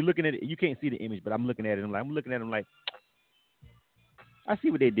work. When you're looking at it, you can't see the image, but I'm looking at it. I'm looking at them like, I see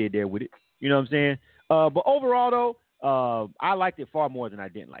what they did there with it. You know what I'm saying? But overall, though, I liked it far more than I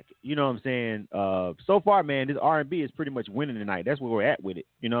didn't like it. You know what I'm saying? So far, man, this R&B is pretty much winning tonight. That's where we're at with it.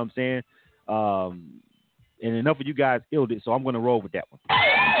 You know what I'm saying? And enough of you guys illed it, so I'm going to roll with that one.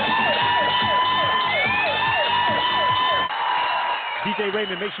 DJ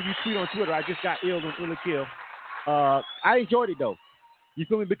Raymond, make sure you tweet on Twitter. I just got illed on Illa Kill. I enjoyed it, though. You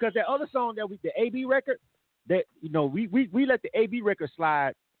feel me? Because that other song that the AB record, that, you know, we let the AB record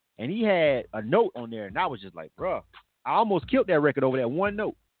slide, and he had a note on there, and I was just like, bruh, I almost killed that record over that one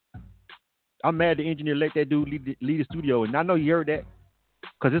note. I'm mad the engineer let that dude leave the studio, and I know you heard that,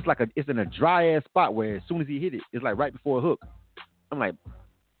 because it's in a dry ass spot where as soon as he hit it, it's like right before a hook. I'm like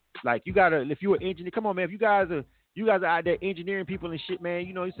you gotta, if you're an engineer, come on, man, if you guys are out there engineering people and shit, man,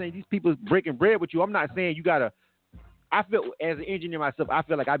 you know, you're saying these people breaking bread with you. I'm not saying you gotta. I feel as an engineer myself, I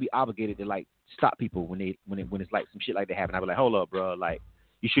feel like I'd be obligated to like stop people when it's like some shit like that happen. I'd be like, hold up, bro, like,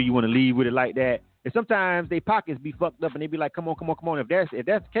 you sure you want to leave with it like that? And sometimes they pockets be fucked up and they be like, come on. If that's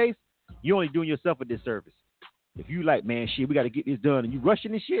the case, you're only doing yourself a disservice. If you like, man, shit, we got to get this done, and you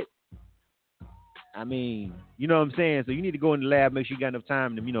rushing this shit, I mean, you know what I'm saying? So you need to go in the lab, make sure you got enough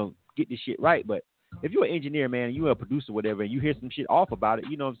time to, you know, get this shit right. But if you're an engineer, man, and you're a producer, whatever, and you hear some shit off about it,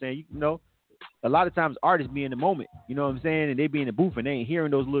 you know what I'm saying? You know, a lot of times artists be in the moment, you know what I'm saying? And they be in the booth and they ain't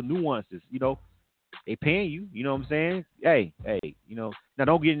hearing those little nuances, you know? They paying you, you know what I'm saying? Hey, you know, now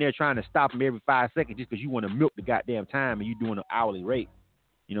don't get in there trying to stop them every 5 seconds just because you want to milk the goddamn time and you doing an hourly rate.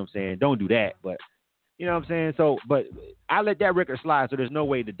 You know what I'm saying? Don't do that. But, you know what I'm saying? So, but I let that record slide, so there's no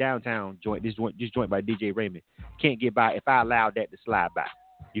way the downtown joint, this joint by DJ Raymond, can't get by if I allowed that to slide by.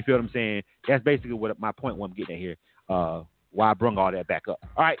 You feel what I'm saying? That's basically what my point what I'm getting at here. why I brung all that back up.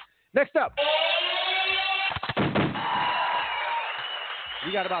 All right, next up.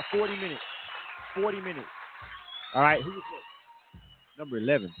 We got about 40 minutes. 40 minutes. All right, who was it? Number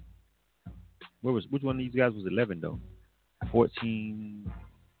 11. Which one of these guys was 11 though? 14.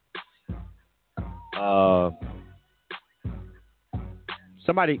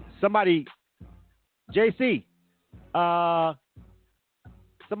 Somebody. JC.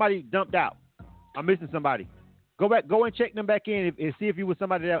 Somebody dumped out. I'm missing somebody. Go and check them back in and see if you was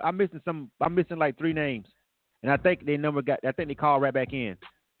somebody that I'm missing like 3 names. And I think they called right back in.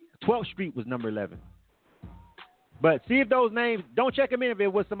 12th Street was number 11. But see if those names, don't check them in if it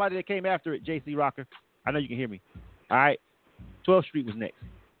was somebody that came after it, JC Rocker. I know you can hear me. All right. 12th Street was next.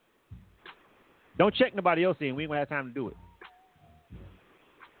 Don't check nobody else in. We ain't going to have time to do it.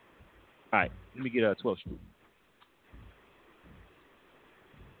 All right. Let me get 12th Street.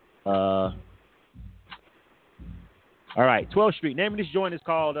 All right. 12th Street. Name of this joint is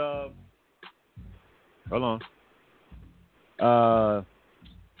called, hold on.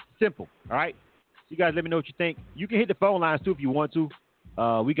 Simple. All right. You guys let me know what you think. You can hit the phone lines too if you want to.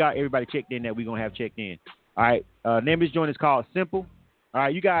 We got everybody checked in that we're going to have checked in. All right. Name of this joint is called Simple. All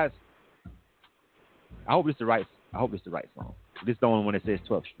right. You guys, I hope it's the right song. This is the only one that says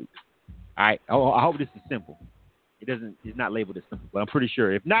 12th Street. All right. I hope this is Simple. It's not labeled as Simple, but I'm pretty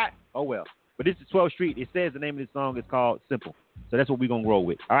sure. If not, oh well. But this is 12th Street. It says the name of this song is called Simple. So that's what we're going to roll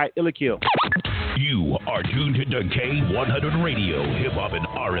with. All right. Illa Kill. You are tuned to K100 Radio, Hip Hop and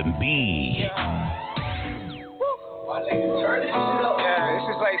R&B. This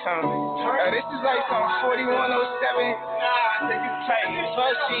is like some 4107.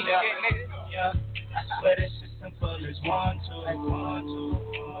 First sheet, nigga. I swear this is simple as 1, 2, 1, 2,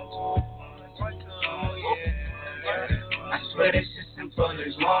 1, 2, yeah. I swear this is simple as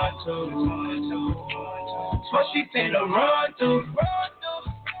 1, 2, 1, 2, 1, 2. So she finna run through.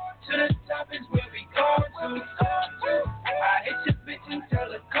 To the top is where we going to. I hit your bitch and tell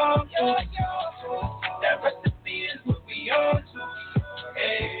her come through. That recipe is what we on to.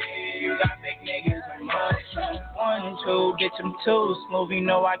 Hey, you got big niggas and money. 1, 2, get them 2. Smooth, you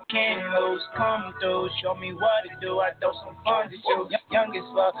know I can't lose. Come through, show me what to do. I throw some fun to you. Young as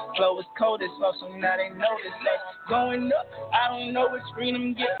fuck, flow is cold as fuck, so now they know this less. Going up, I don't know which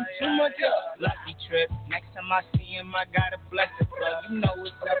freedom getting too much up. Lucky trip, next time I see him, I gotta bless the plug. You know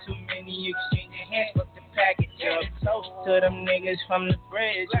it's not too many exchanging hands, but the package up. Toast to them niggas from the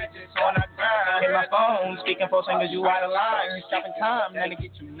bridge, we just on our grind. Hit my phone, speaking for singers, you out of line. Stopping time, now to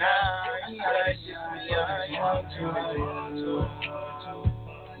get you 9. Yeah, it's just me, 1, 2, 1, 2,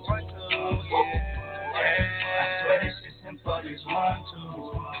 1, 2, yeah. I swear this is simple as 1, 2,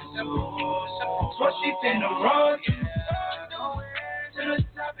 1, 2. So she finna run to the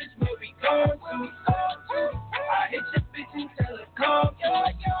top is where we going to. I hit your bitch and tell her come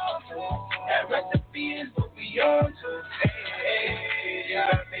through. That recipe is what we on to. Hey, you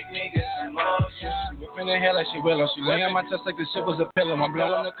got big niggas and motion. Whipping the hair like she will. She lay on my chest like the shit was a pillow. My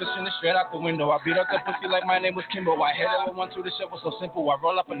blood on the cushion is straight out the window. I beat up the pussy like my name was Kimbo. I hit her with 1, 2, the shit was so simple. I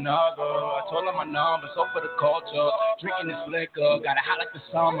roll up another. I told her my number, so for the culture. Drinking this liquor, got it hot like the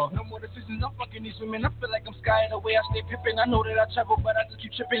summer. No more decisions, I'm fucking these women. I feel like I'm sky the way I stay pippin'. I know that I travel, but I just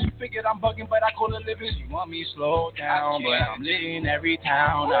keep tripping. You figured I'm bugging, but I call it living. She want me slow down, but I'm living every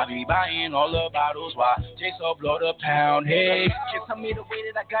town. I be buying all the bottles while J-So blow the pound. Hey, just tell me the way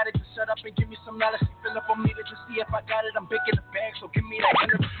that I got it. Just shut up and give me some knowledge. Fill up on me to just see if I got it. I'm big in the bag, so give me that.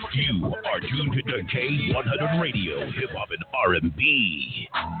 You are tuned to K100 Radio, Hip Hop and R&B.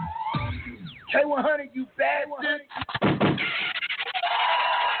 K100, you bad one.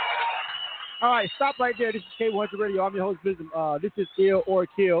 All right, stop right there. This is K100 Radio. I'm your host, Blizzard. This is Ill or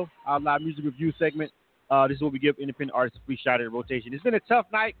Kill, our live music review segment. This is where we give independent artists a free shot at a rotation. It's been a tough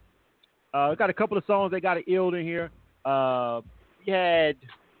night. We got a couple of songs that got an ill in here.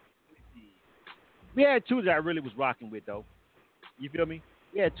 We had 2 that I really was rocking with, though. You feel me?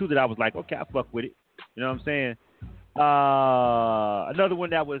 We had 2 that I was like, okay, I fuck with it. You know what I'm saying? Another one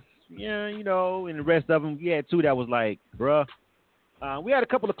that was, yeah, you know, and the rest of them, we had 2 that was like, bruh. We had a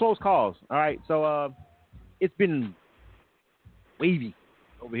couple of close calls. All right, so it's been wavy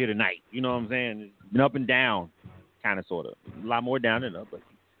over here tonight. You know what I'm saying? It's been up and down, kind of, sort of. A lot more down than up, but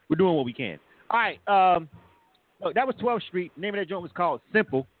we're doing what we can. All right, look, that was 12th Street. The name of that joint was called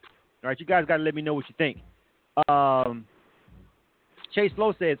Simple. All right, you guys got to let me know what you think. Chase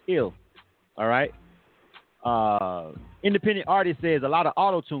Lowe says ill. All right. Independent artist says a lot of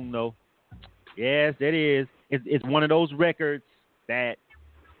auto-tune, though. Yes, that is. It's one of those records that,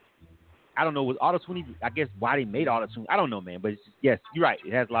 I don't know, was auto-tune, I guess why they made auto-tune. I don't know, man. But it's just, yes, you're right.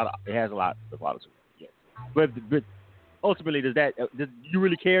 It has a lot of auto-tune. Yes. But ultimately, does you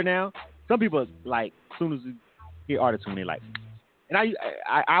really care now? Some people, like, as soon as you hear autotune, they like. And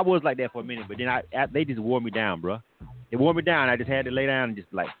I was like that for a minute, but then they just wore me down, bro. They wore me down. I just had to lay down and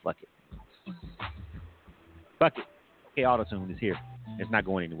just like, fuck it. Fuck it. Okay, autotune is here. It's not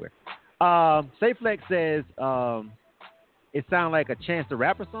going anywhere. Sayflex says it sounds like a Chance the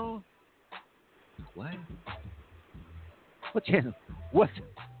Rapper song. What? What Chance? What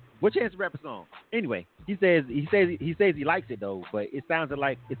Chance the Rapper song? Anyway, he says he likes it though, but it sounds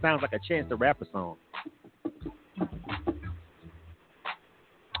like a Chance the Rapper song.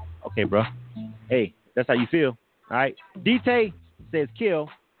 Okay, bro. Hey, that's how you feel. All right. DT says kill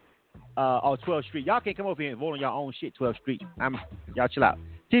on 12th Street. Y'all can't come over here and vote on your own shit, 12th Street. Y'all chill out.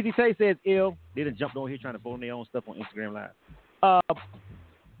 TT says ill. They done jumped over here trying to vote on their own stuff on Instagram Live.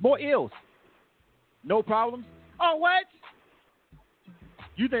 More ills. No problems. Oh, what?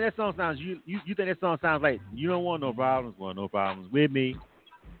 You think that song sounds you think that song sounds like you don't want no problems, with me?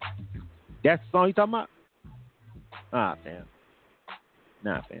 That's the song you talking about? Fam.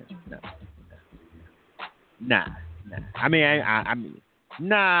 Nah. I mean,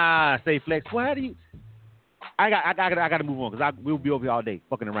 say Flex. Well, how do you? I got to move on because we'll be over here all day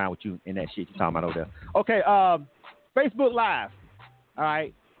fucking around with you and that shit you talking about over there. Okay, Facebook Live. All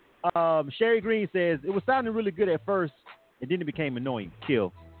right. Sherry Green says it was sounding really good at first, and then it became annoying.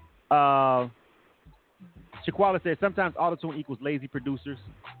 Kill. Shaquala says sometimes autotune equals lazy producers.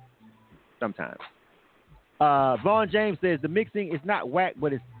 Sometimes. Vaughn James says the mixing is not whack,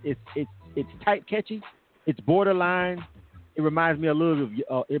 but it's tight, catchy. It's borderline. It reminds me a little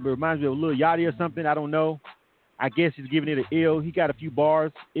of Lil Yachty or something. I don't know. I guess he's giving it an ill. He got a few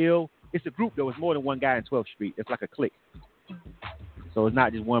bars. Ill. It's a group though. It's more than one guy in 12th Street. It's like a clique. So it's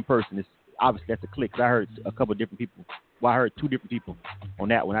not just one person. It's obviously that's a clique. I heard a couple of different people. Well, I heard two different people on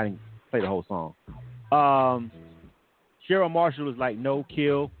that one. I didn't play the whole song. Cheryl Marshall is like no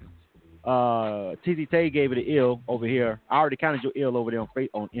kill. TZ Tay gave it an ill over here. I already counted your ill over there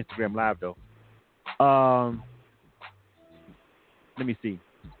on Instagram Live though. Let me see.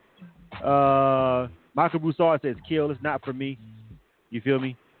 Michael Broussard says kill. It's not for me. You feel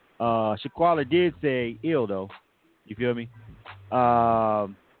me? Shaquala did say ill though. You feel me?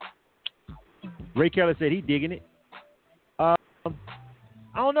 Ray Keller said he digging it. I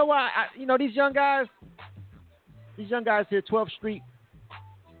don't know why. These young guys here, 12th Street.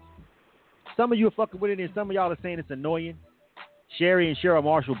 Some of you are fucking with it, and some of y'all are saying it's annoying. Sherry and Cheryl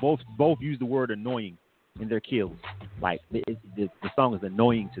Marshall both use the word annoying in their kills. Like the song is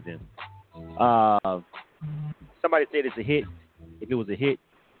annoying to them. Somebody said it's a hit. If it was a hit,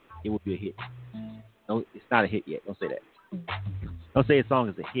 it would be a hit. No, it's not a hit yet. Don't say that. Don't say a song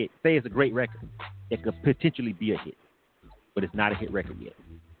is a hit. Say it's a great record. It could potentially be a hit, but it's not a hit record yet.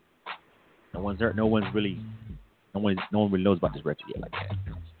 No one really knows about this record yet like that.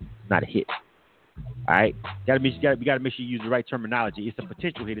 It's not a hit. All right, you gotta make sure you use the right terminology. It's a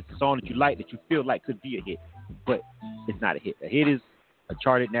potential hit. It's a song that you like, that you feel like could be a hit, but it's not a hit. A hit is a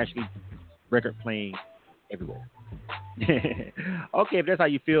charted nationally record playing everywhere. Okay, if that's how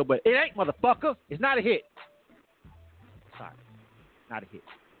you feel, but it ain't, motherfucker. It's not a hit. Sorry, not a hit.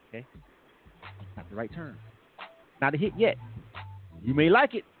 Okay, not the right term. Not a hit yet. You may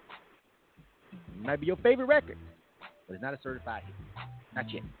like it. It might be your favorite record, but it's not a certified hit.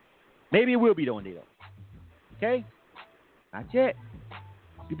 Not yet. Maybe it will be one day though. Okay? Not yet.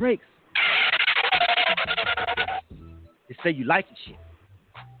 Pump your brakes. Just say you like it shit.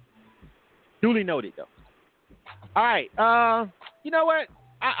 Duly noted though. All right. You know what?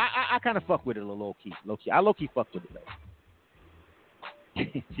 I kind of fuck with it a little low key. I low key fuck with it though.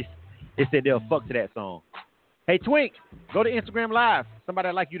 They said they'll fuck to that song. Hey Twink, go to Instagram Live. Somebody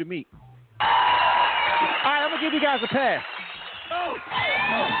I'd like you to meet. All right, I'm gonna give you guys a pass. Oh.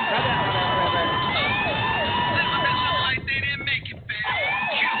 Oh.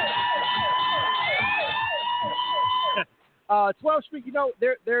 12th Street,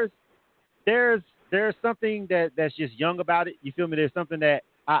 there's something that's just young about it. You feel me? There's something that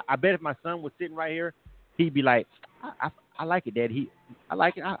I bet if my son was sitting right here, he'd be like, I like it, Dad. I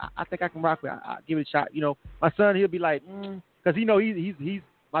like it. I think I can rock with it. I'll give it a shot. My son, he'll be like, because he's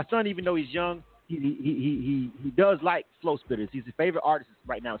my son, even though he's young, he does like slow spitters. His favorite artist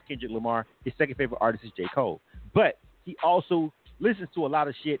right now is Kendrick Lamar. His second favorite artist is J. Cole. But he also listens to a lot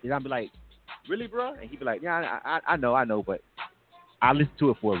of shit, and I'll be like, really, bro? And he'd be like, yeah, I know, but I listen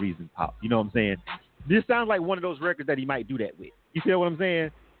to it for a reason, Pop. You know what I'm saying? This sounds like one of those records that he might do that with. You feel what I'm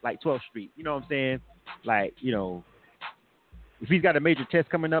saying? Like 12th Street. You know what I'm saying? Like, if he's got a major test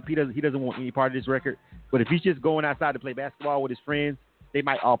coming up, he doesn't want any part of this record. But if he's just going outside to play basketball with his friends, they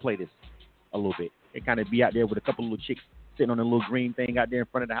might all play this a little bit. They kind of be out there with a couple of little chicks sitting on a little green thing out there in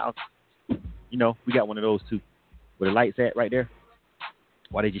front of the house. You know, we got one of those too, where the lights at right there.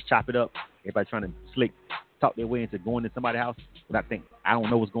 While they just chop it up, everybody trying to talk their way into going to somebody's house. But I don't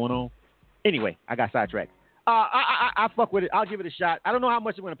know what's going on. Anyway, I got sidetracked. I fuck with it. I'll give it a shot. I don't know how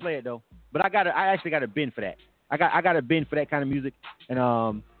much I'm gonna play it though, but I actually got a bend for that. I got a bend for that kind of music, and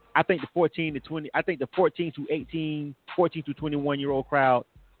I think the 14 to 18, 14 to 21 year old crowd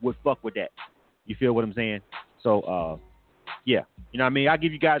would fuck with that. You feel what I'm saying? So yeah, you know what I mean. I'll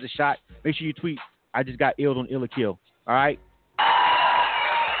give you guys a shot. Make sure you tweet. I just got illed on Illa Kill. All right.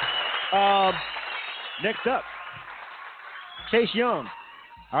 Next up, Chase Young.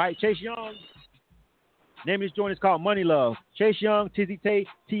 All right, Chase Young. Name of this joint is called Money Love. Chase Young, Tizzy Tay,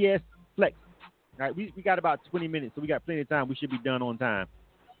 TS, Flex. All right, we got about 20 minutes, so we got plenty of time. We should be done on time.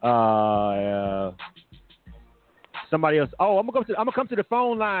 Somebody else. Oh, I'm gonna come to the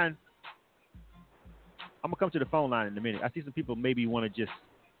phone line. I'm gonna come to the phone line in a minute. I see some people maybe want to just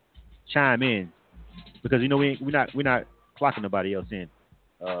chime in because you know we're not clocking nobody else in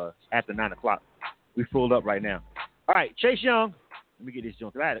after 9 o'clock. We full up right now. All right, Chase Young. Let me get this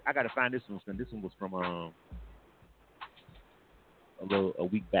joint. I got to find this one. This one was from a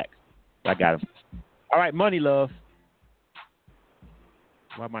week back. I got him. All right, Money Love.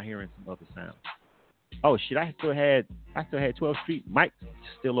 Why am I hearing some other sound? Oh shit! I still had 12th Street. Mike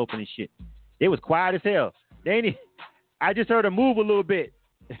still open and shit. It was quiet as hell. I just heard her move a little bit.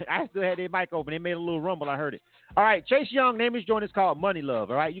 I still had their mic open. They made a little rumble. I heard it. All right, Chase Young. Name is joint is called Money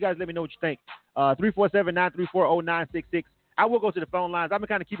Love. All right, you guys let me know what you think. 347-934-0966. I will go to the phone lines. I've been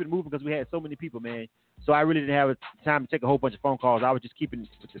kind of keeping it moving because we had so many people, man. So I really didn't have time to take a whole bunch of phone calls. I was just keeping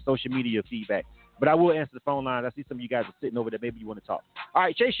with the social media feedback. But I will answer the phone lines. I see some of you guys are sitting over there. Maybe you want to talk. All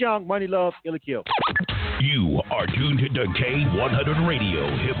right, Chase Young, Money Love, Illa Kill. You are tuned to K100 Radio,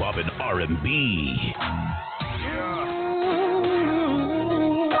 Hip Hop and R&B.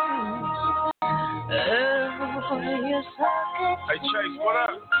 Hey Chase, what up?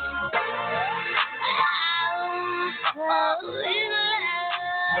 You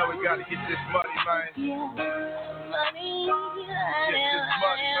know we gotta get this money, man. Get this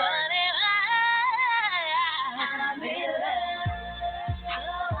money, man.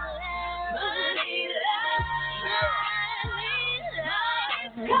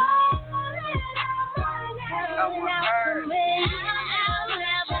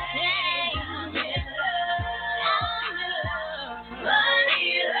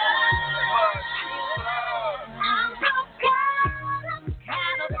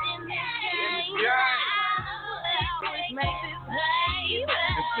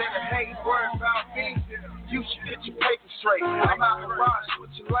 Instead of hating words about me, you should get your paper straight. I'm out here riding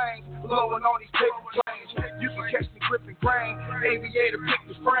with your lanes, blowing on these paper planes. You can catch me gripping grain, aviator pick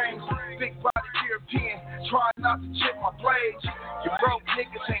the frames. Big body European, trying not to chip my blades. You broke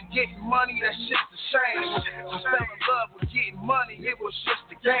niggas ain't getting money, that shit's a shame. Just fell in love with getting money, it was just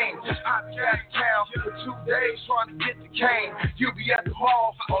a game. I be out of town for 2 days trying to get the cane. You be at the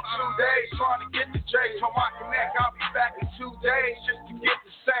mall for 2 days trying to get the J. So I connect, I'll be back in 2 days just to get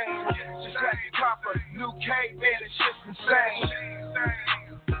the same. Just had to cop a new K, man, it's just insane.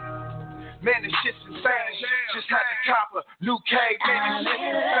 Man, this shit's insane. Just had to cop a new K, man, this shit's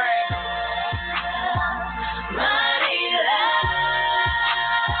insane. Money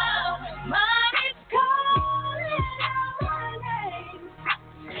love, money's calling out my name.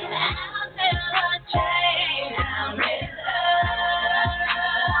 I'll never change. I'm in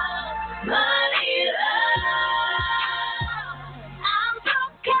love, money love. I'm so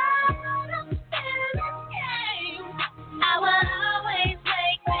caught up in this game. I will always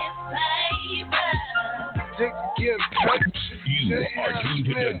make this paper. You are tuned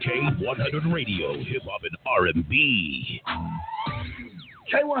to K100 Radio, Hip Hop and R&B.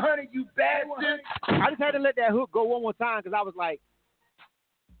 K100, you bastard! I just had to let that hook go one more time because I was like,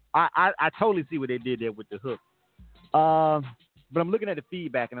 I totally see what they did there with the hook. But I'm looking at the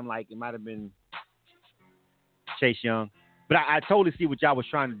feedback and I'm like, it might have been Chase Young. But I totally see what y'all was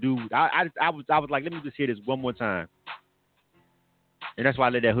trying to do. I was like, let me just hear this one more time. And that's why I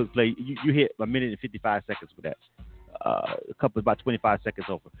let that hook play. You hit 1 minute and 55 seconds with that. About 25 seconds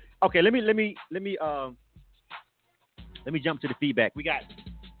over. Okay, let me jump to the feedback. We got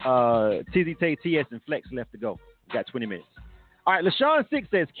Tizzy Tay, TS, and Flex left to go. We got 20 minutes. All right, LaShawn 6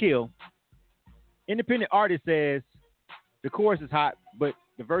 says kill. Independent artist says the chorus is hot, but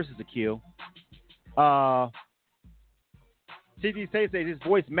the verse is a kill. Tizzy Tay says his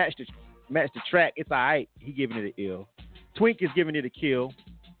voice matched the track. It's all right. He giving it an ill. Twink is giving it a kill.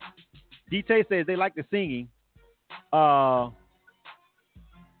 D-Tay says they like the singing.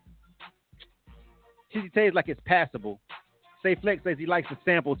 Tizzy Tay is like it's passable. Say Flex says he likes the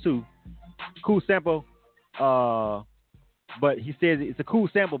sample too. Cool sample. But he says it's a cool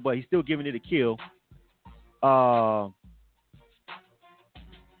sample, but he's still giving it a kill.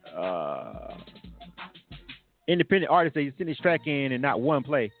 Independent artist says you send this track in and not one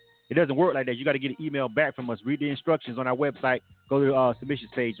play. It doesn't work like that. You got to get an email back from us. Read the instructions on our website. Go to the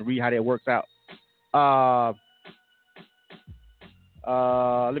submissions page and read how that works out.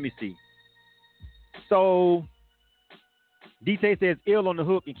 Let me see. So, DT says ill on the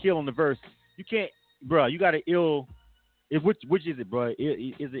hook and kill on the verse. You can't, bro. You got to ill. Which is it, bro? Is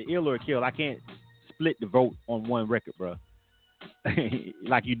it ill or a kill? I can't split the vote on one record, bro.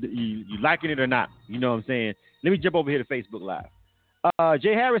 Like you liking it or not. You know what I'm saying? Let me jump over here to Facebook Live.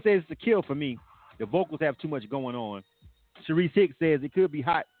 Jay Harris says it's a kill for me. The vocals have too much going on. Sharice Hicks says it could be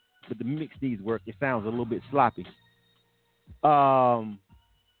hot, but the mix needs work. It sounds a little bit sloppy. Shaquala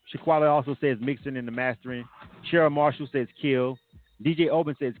also says mixing and the mastering. Cheryl Marshall says kill. DJ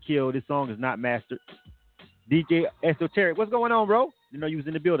Oben says kill. This song is not mastered. DJ Esoteric, what's going on, bro? You know you was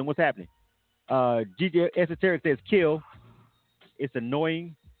in the building. What's happening? DJ Esoteric says kill. It's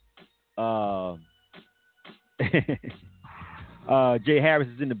annoying. Jay Harris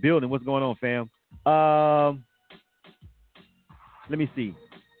is in the building. What's going on, fam? Let me see.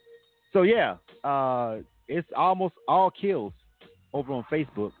 So yeah, it's almost all kills over on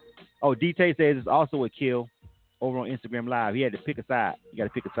Facebook. Oh, DT says it's also a kill over on Instagram Live. He had to pick a side. You got to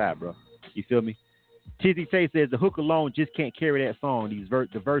pick a side, bro. You feel me? Tizzy Tay says the hook alone just can't carry that song.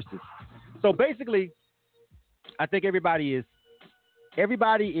 The verses. So basically, I think everybody is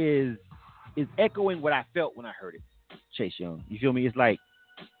echoing what I felt when I heard it. Chase Young, you feel me? It's like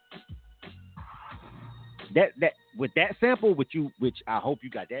that with that sample, which I hope you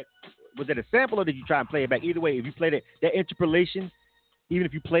got that. Was it a sample or did you try and play it back? Either way, if you play that interpolation, even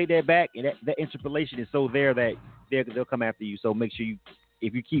if you play that back, and that interpolation is so there that they'll come after you. So make sure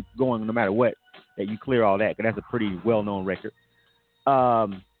if you keep going, no matter what, that you clear all that, because that's a pretty well-known record.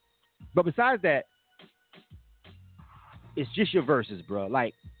 But besides that, it's just your verses, bro.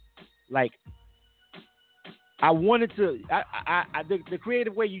 Like I wanted to, the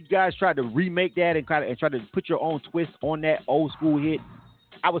creative way you guys tried to remake that and try to put your own twist on that old school hit.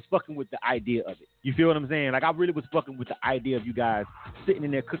 I was fucking with the idea of it. You feel what I'm saying? Like I really was fucking with the idea of you guys sitting in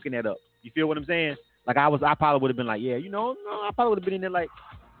there cooking that up. You feel what I'm saying? Like I probably would have been like, yeah, I probably would have been in there like,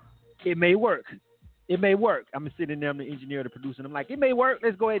 it may work. It may work. I'm sitting there, I'm the engineer, the producer, and I'm like, it may work.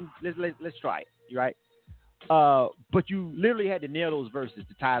 Let's go ahead and let's try it. You right? But you literally had to nail those verses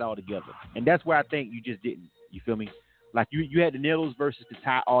to tie it all together, and that's where I think you just didn't. You feel me? Like you had to nail those verses to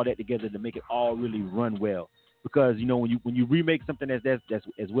tie all that together to make it all really run well. Because when you remake something that's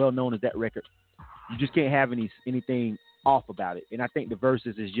as well known as that record, you just can't have anything off about it. And I think the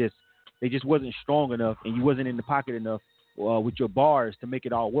verses they just wasn't strong enough, and you wasn't in the pocket enough with your bars to make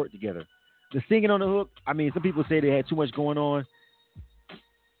it all work together. The singing on the hook, I mean, some people say they had too much going on.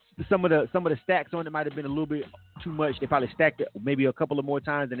 Some of the stacks on it might have been a little bit too much. They probably stacked it maybe a couple of more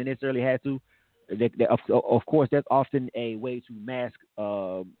times than they necessarily had to. Of course, that's often a way to mask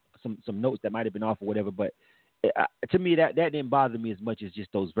some notes that might have been off or whatever. But to me, that didn't bother me as much as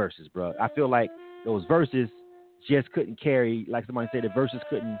just those verses, bro. I feel like those verses just couldn't carry. Like somebody said, the verses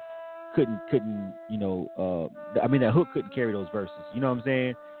couldn't. I mean, that hook couldn't carry those verses. You know what I'm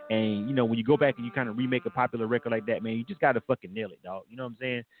saying? And when you go back and you kind of remake a popular record like that, man, you just gotta fucking nail it, dog. You know what I'm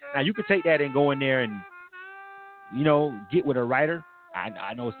saying? Now you could take that and go in there and get with a writer.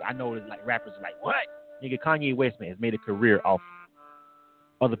 I know like rappers are like, what? Nigga, Kanye West, man, has made a career off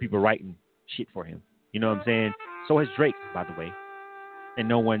other people writing shit for him. You know what I'm saying? So has Drake, by the way. And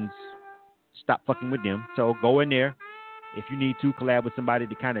no one's stopped fucking with them. So go in there if you need to collab with somebody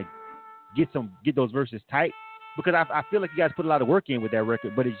to kind of get those verses tight. Because I feel like you guys put a lot of work in with that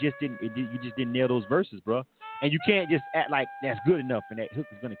record, but you just didn't nail those verses, bro. And you can't just act like that's good enough and that hook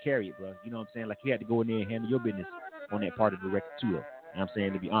is gonna carry it, bro. You know what I'm saying? Like you had to go in there and handle your business on that part of the record too, though. You know what I'm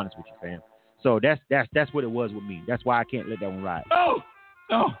saying? To be honest with you, fam. So that's what it was with me. That's why I can't let that one ride.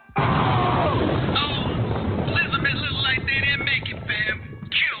 Elizabeth look like they didn't make it, fam.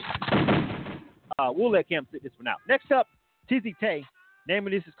 Kill. We'll let Cam sit this one out. Next up, Tizzy Tay. Name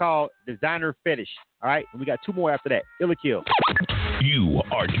of this is called Designer Fetish. All right, and we got two more after that. Illa Kill. You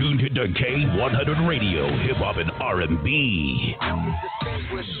are tuned to K100 Radio, Hip Hop and R&B.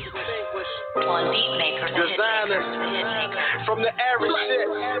 Designer from the average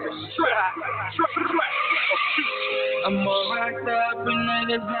shit. I'm all racked up in that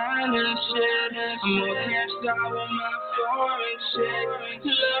designer shit. I'm all cashed out with my foreign shit.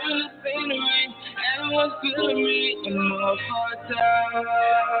 Loving the scenery, everyone's feeling me. I'm all fucked up.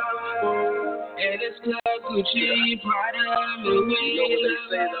 And it's club Gucci, Prada, Louis,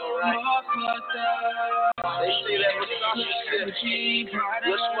 They say that Versace shit.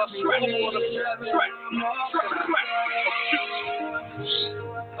 Guess what's running on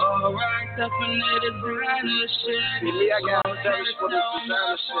all right, up in the designer shit. Yeah, I got jealous for this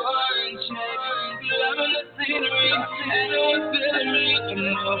designer shit. Loving the scenery, and I'm feeling me in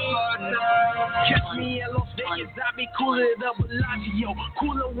my partner. Catch me in Las Vegas, I be coolin' up with Bellagio.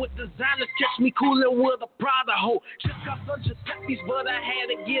 Coolin' with designers, catch me coolin' with a Prada hoe. Just got such a seppies, but I had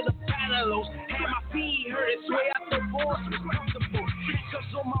to get a paddle lows. Had my feet hurt, it's way out the boards was comfortable.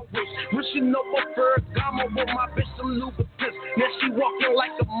 Handcuffs on my waist, wishing up a Ferragamo with my bitch some Louboutins. Now she walking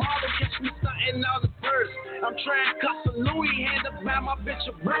like a model, catch me stunting out the purse. I'm trying to cut some Louis, hand to buy my bitch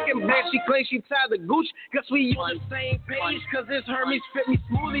a Birkin bag. She claims she tied the Gucci, cause we on the same page. Cause this Hermes fit me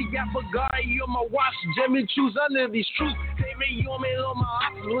smoothly. Got Bugatti on my watch, Jimmy Choo's under these truths. They made you on me on my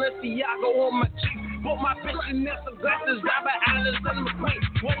ops, Balenciaga on my cheek. Put my bitch in there some glasses, Robert Islands on the plate.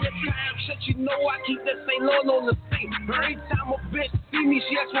 When the time shit, you know I keep that St. Laurent on the sink. Every time a bitch see me,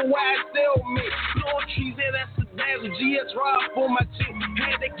 she asks for why I sell me. Blowing trees, yeah, that's the dazzle. GS Rob for my chick.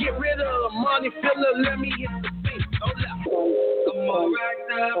 Had to get rid of the money, filler, let me hit the beat. Hold up. I'm all racked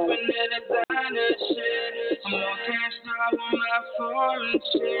up in the designer shit. I'm on cash now on my foreign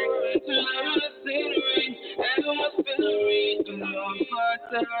chick. Loving the scenery, and I'm feeling me in my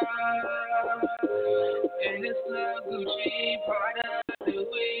partner. And it's love, Gucci, Prada,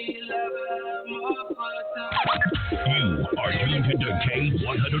 Louis, love, more partner. You are tuned to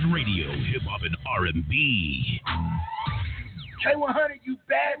K100 Radio, Hip Hop and R&B. K100, you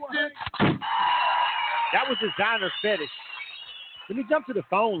bad. That was Designer Fetish. Let me jump to the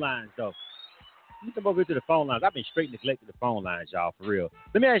phone lines, though. Let me come over to the phone lines. I've been straight neglecting the phone lines, y'all, for real.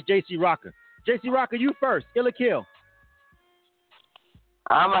 Let me ask JC Rocker. JC Rocker, you first. Ill or kill?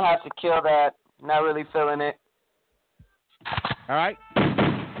 I'm going to have to kill that. Not really feeling it. All right.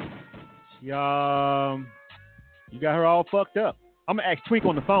 You got her all fucked up. I'm going to ask Twink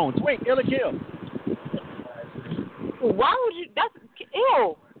on the phone. Twink, ill or kill? Why would you? That's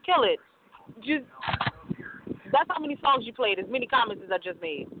ew. Kill it. Just that's how many songs you played. As many comments as I just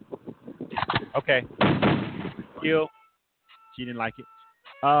made. Okay. Kill. She didn't like it.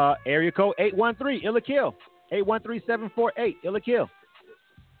 Area code 813. Ill or kill. 813-748. Ill or kill.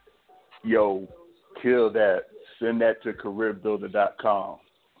 Yo, kill that. Send that to careerbuilder.com.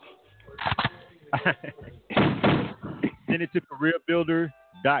 Send it to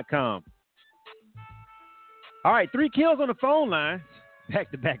careerbuilder.com. All right, 3 kills on the phone line.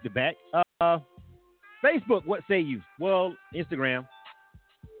 Back to back to back. Facebook, what say you? Well, Instagram,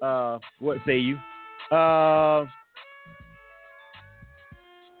 what say you?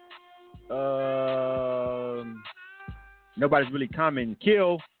 Nobody's really commenting.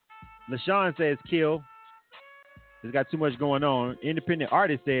 Kill. LaShawn says kill. It's got too much going on. Independent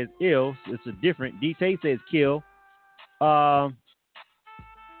artist says ill. It's a different. D-Tay says kill.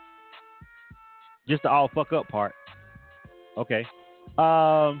 Just the all fuck up part. Okay.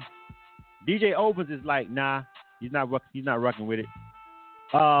 DJ Opens is like, nah, he's not rocking with it.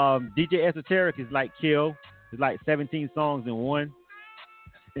 DJ Esoteric is like kill. It's like 17 songs in one.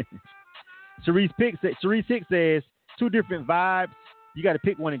 Sharice Hicks says 2 different vibes. You got to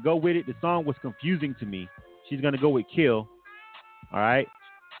pick one and go with it. The song was confusing to me. She's gonna go with kill. All right.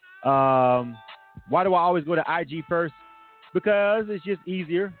 Why do I always go to IG first? Because it's just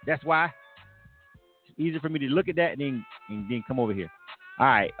easier. That's why. It's easier for me to look at that and then come over here. All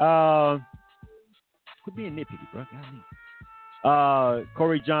right. Quit being nitpicky, bro.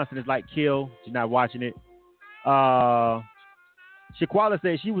 Corey Johnson is like kill. She's not watching it. Shaquala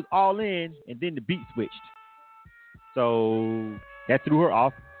says she was all in and then the beat switched. So that threw her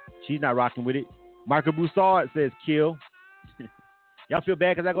off. She's not rocking with it. Michael Broussard says kill. Y'all feel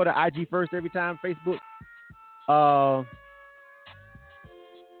bad because I go to IG first every time, Facebook?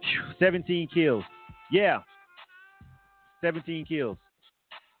 17 kills. Yeah. 17 kills.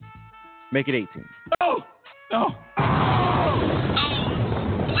 Make it 18. Oh!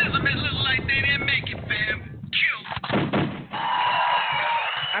 Elizabeth look like they didn't make it, fam. Kill.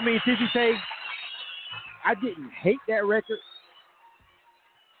 I mean, Tizzy say, I didn't hate that record.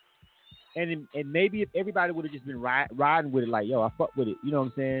 And maybe if everybody would have just been riding with it, like, yo, I fuck with it. You know what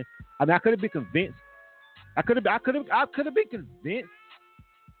I'm saying? I mean, I could have been convinced. I could have been convinced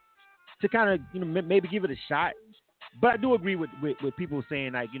to kind of, maybe give it a shot. But I do agree with people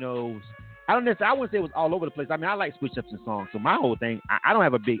saying, like, I wouldn't say it was all over the place. I mean, I like switch ups in songs. So my whole thing, I don't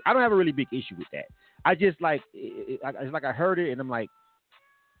have a really big issue with that. I just like, it's like I heard it and I'm like,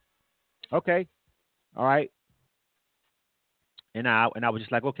 okay, all right. And I was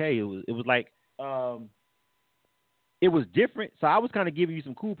just like, okay, it was like, it was different. So I was kind of giving you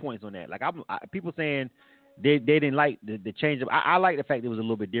some cool points on that. Like people saying they didn't like the change of. I like the fact it was a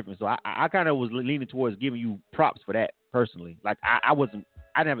little bit different. So I kind of was leaning towards giving you props for that personally. Like I didn't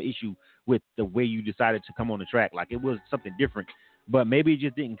have an issue with the way you decided to come on the track. Like it was something different, but maybe it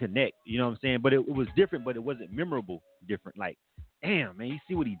just didn't connect. You know what I'm saying? But it was different, but it wasn't memorable different. Like, damn, man, you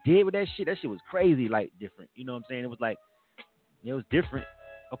see what he did with that shit? That shit was crazy, like different. You know what I'm saying? It was like, it was different.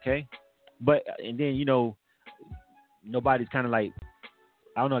 Okay. But, and then, you know, nobody's kind of like,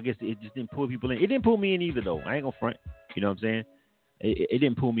 I don't know, I guess it just didn't pull people in. It didn't pull me in either, though. I ain't gonna front. You know what I'm saying? It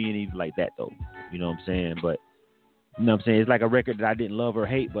didn't pull me in either like that, though. You know what I'm saying? But, you know what I'm saying? It's like a record that I didn't love or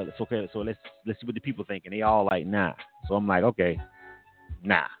hate, but it's okay. So let's see what the people think. And they all like, nah. So I'm like, okay,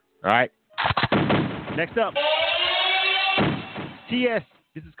 nah. All right. Next up, TS.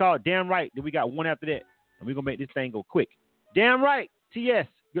 This is called Damn Right. Then we got one after that. And we're going to make this thing go quick. Damn Right. TS.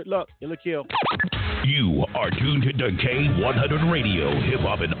 Good luck. Illa Kill. You are tuned to K100 Radio, Hip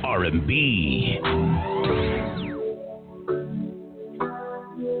Hop and R&B.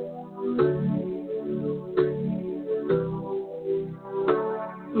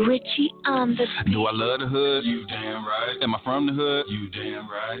 Richie on the beat. Do I love the hood? You damn right. Am I from the hood? You damn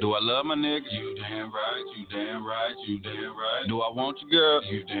right. Do I love my niggas? You damn right. You damn right. You damn right. Do I want your girl?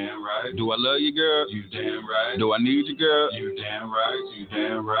 You damn right. Do I love your girl? You damn right. Do I need your girl? You damn right. You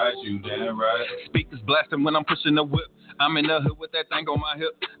damn right. You damn right. Speakers blasting when I'm pushing the whip. I'm in the hood with that thing on my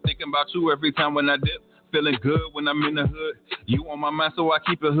hip. Thinking about you every time when I dip. Feeling good when I'm in the hood. You on my mind, so I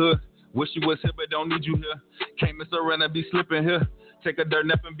keep it hood. Wish you was here, but don't need you here. Can't miss around and be slipping here. Take a dirt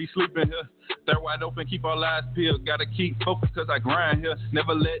nap and be sleeping here. Third wide open, keep all eyes peeled. Gotta keep focused cause I grind here.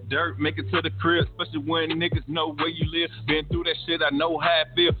 Never let dirt make it to the crib. Especially when niggas know where you live. Been through that shit, I know how I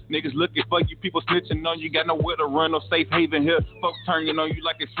feel. Niggas looking for you, people snitching on you. Got nowhere to run, no safe haven here. Folks turning on you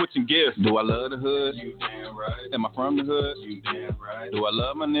like they switching gears. Do I love the hood? You damn right. Am I from the hood? You damn right. Do I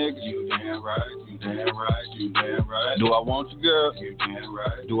love my niggas? You damn right. You damn right. You damn right. Do I want your girl? You damn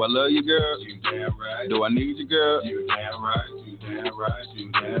right. Do I love your girl? You damn right. Do I need your girl? You damn right. You damn right.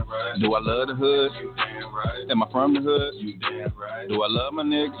 You damn right. Do I love the hood? You damn right. Am I from the hood? You damn right. Do I love my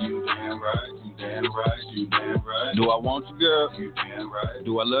niggas? You damn right. You damn right. You damn right. Do I want your girl? You damn right.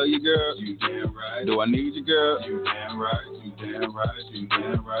 Do I love your girl? You damn right. Do I need your girl? You damn right. You damn right. You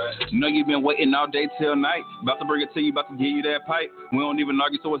damn right. Know you been waiting all day till night. About to bring it to you, about to give you that pipe. We don't even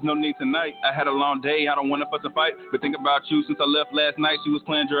argue, so it's no need tonight. I had a long day, I don't want to fuss and fight. But think about you since I left last night. She was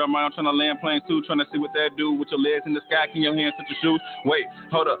playing Jeremiah, I'm trying to land planes too. Trying to see what that do with your legs in the sky. Can your hands touch your shoes? Wait,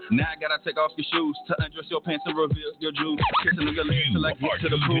 hold up. Now I gotta take off your shoes to undress your pants and reveal your jewels. Kissing on your legs till I get to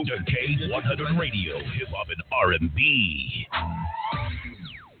the pool. K100 Radio, Hip Hop and R&B.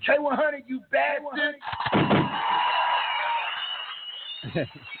 K100, you bastard.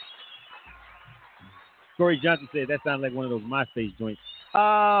 Corey Johnson said that sounds like one of those MySpace joints.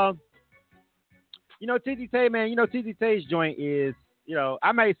 You know, TZ Tay, man, you know, TZ Tay's joint is, you know,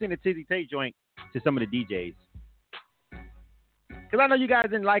 I might send a TZ Tay joint to some of the DJs. Because I know you guys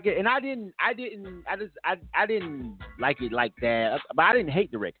didn't like it, and I didn't like it like that, but I didn't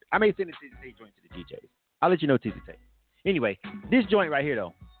hate the record. I may send a TZ Tay joint to the DJs. I'll let you know, TZ Tay. Anyway, this joint right here,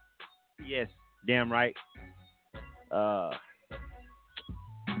 though. Yes, damn right.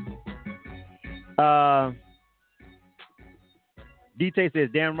 D-Tay says,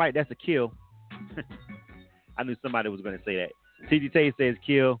 damn right, that's a kill. I knew somebody was going to say that. TZ Tay says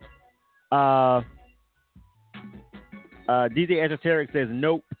kill. DJ Esoteric says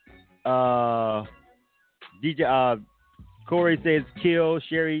nope. Corey says kill.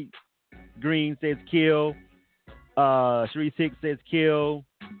 Sherry Green says kill. Sharice Hicks says kill.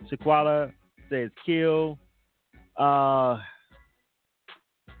 Shaquala says kill.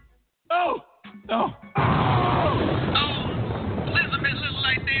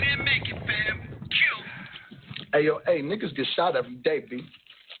 Hey, yo, hey, niggas get shot every day, B.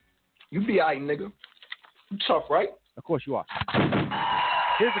 You be alright, nigga. You tough, right? Of course you are.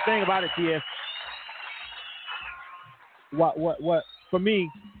 Here's the thing about it, TS. What? For me,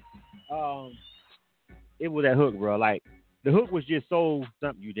 it was that hook, bro. Like, the hook was just so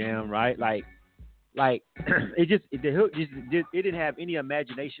something. You damn right. Like the hook just it didn't have any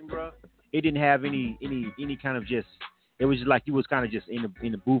imagination, bro. It didn't have any kind of just. It was just like he was kind of just in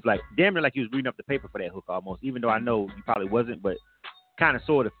the booth, like damn near like he was reading up the paper for that hook almost. Even though I know he probably wasn't, but kind of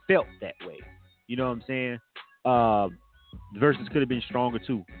sort of felt that way. You know what I'm saying? The verses could have been stronger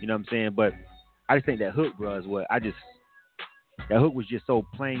too. You know what I'm saying? But I just think that hook, bro, is what that hook was just so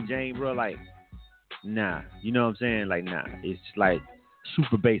plain Jane, bro. Like, nah. You know what I'm saying? Like, nah. It's like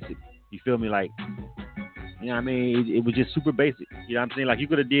super basic. You feel me? Like, you know what I mean? It was just super basic. You know what I'm saying? Like you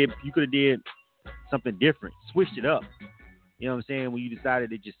could have did something different, switched it up. You know what I'm saying? When you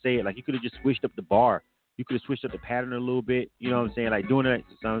decided to just say it, like you could have just switched up the bar. You could have switched up the pattern a little bit. You know what I'm saying? Like doing it,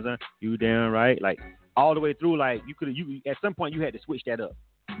 you down, right? Like all the way through. Like you could have. You at some point you had to switch that up.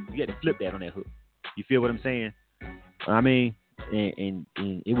 You had to flip that on that hook. You feel what I'm saying? I mean, and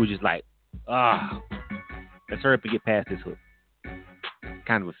it was just like, let's hurry up and get past this hook.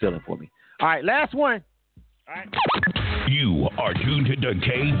 Kind of a feeling for me. All right, last one. All right. You are tuned to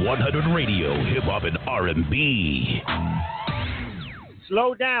K100 Radio, Hip Hop and R&B.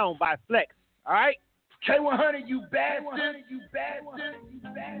 Slow Down by Flex. All right. K100, you bastard. You bastard. You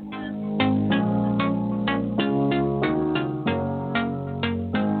bastard.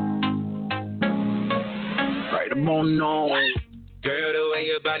 Right, I'm on. Girl, the way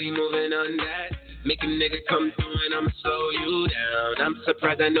your body moving on that, make a nigga come through and I'ma slow you down. I'm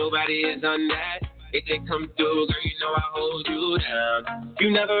surprised that nobody is on that. If they come through, girl, you know I hold you down.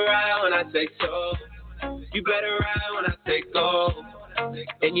 You never ride when I say so. You better ride when I say go.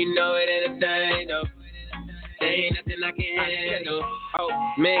 And you know it ain't a thing, though. There ain't nothing I can handle. Oh,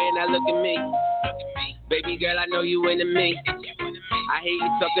 man, now look at me. Baby girl, I know you into me. I hear you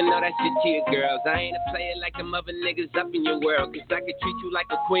talking all that shit to your girls. I ain't a player like them other niggas up in your world. Cause I can treat you like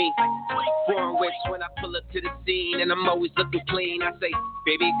a queen. Foreign whips when I pull up to the scene. And I'm always looking clean. I say,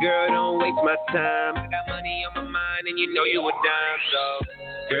 baby girl, don't waste my time. I got money on my mind and you know you a dime. So,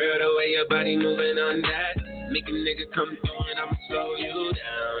 girl, the way your body moving on that, make a nigga come through and I'ma slow you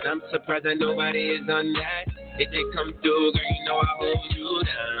down. I'm surprised that nobody is on that. If they come through, girl, you know I hold you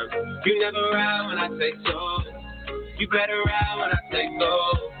down. You never ride when I say so. You better ride when I say go.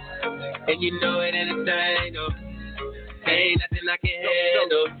 And you know it ain't a thing, no. Ain't nothing I can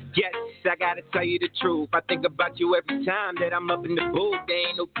handle. Yes, I gotta tell you the truth. I think about you every time that I'm up in the booth. There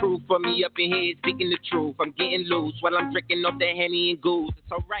ain't no proof for me up in here speaking the truth. I'm getting loose while I'm drinking off that Henny and Goose.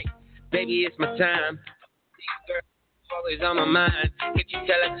 It's alright, baby, it's my time. These girls always on my mind. If you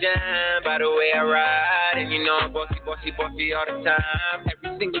tell a time by the way I ride, and you know I'm bossy all the time.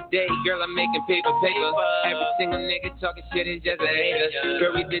 Every single day, girl, I'm making paper. Every single nigga talking shit is just a hater.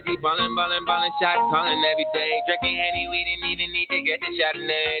 Girl, we busy ballin', shot calling every day. Drinking Henny, we didn't even need to get the shot in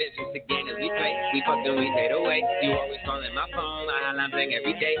there. It's just a game that we play. We fucking, we fade away. You always calling my phone, I holla bang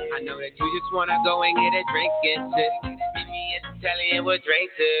every day. I know that you just wanna go and get a drink and shit. Meet me in Italian with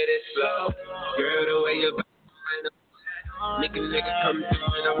drinks to this flow. Girl, the way you're make a nigga come through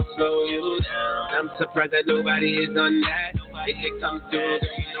and I'ma slow you down. I'm surprised that nobody is on that. If they come through,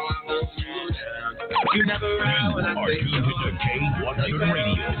 you know I hold you down. You never ride when I say so. To K100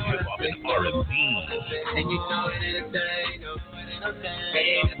 Radio, Hip Hop and R&B. And you know it ain't a thing, no.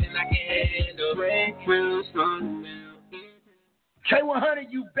 Ain't nothing I can handle. Breakthrough, slow down. K100,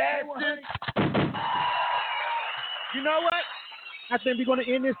 you bastard. You know what? I think we're going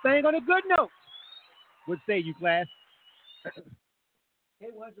to end this thing on a good note. What say you, class?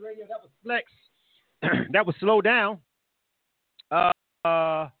 K100 Radio, that was Flex. That was Slow Down. I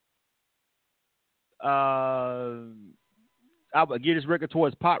would gear this record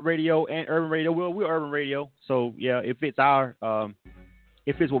towards pop radio and urban radio. Well, we're urban radio, so yeah, it fits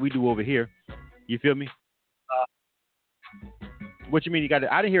what we do over here. You feel me? What you mean? You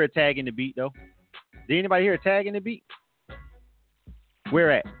got? I didn't hear a tag in the beat though. Did anybody hear a tag in the beat?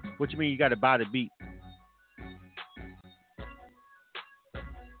 Where at? What you mean? You got to buy the beat?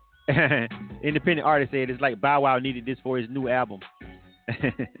 Independent artist said it's like Bow Wow needed this for his new album.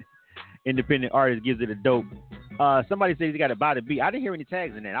 Independent artist gives it a dope. Somebody says you got to buy the beat. I didn't hear any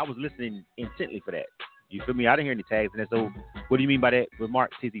tags in that. I was listening intently for that. You feel me? I didn't hear any tags in that. So what do you mean by that? With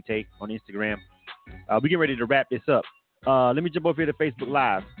Mark Tizzy Take on Instagram. We get ready to wrap this up. Let me jump over here to Facebook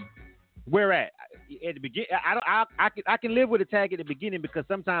Live. Where at the beginning? I can live with a tag at the beginning because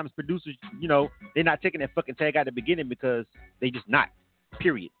sometimes producers, you know, they're not taking that fucking tag at the beginning because they just not.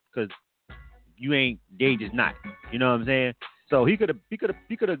 Period. Because they just not. You know what I'm saying? So he could have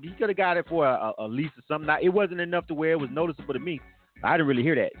got it for a lease or something. It wasn't enough to where it was noticeable to me. I didn't really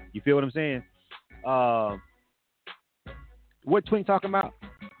hear that. You feel what I'm saying? What Twink talking about?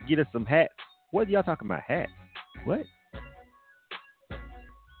 Get us some hats. What are y'all talking about? Hats? What?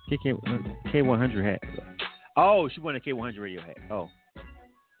 K100 hat. Oh, she wanted a K100 radio hat. Oh.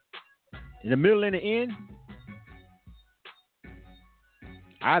 In the middle and the end?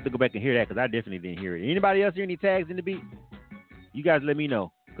 I have to go back and hear that because I definitely didn't hear it. Anybody else hear any tags in the beat? You guys let me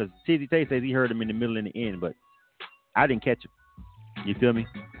know because Tizzy Tay says he heard them in the middle and the end, but I didn't catch them. You feel me?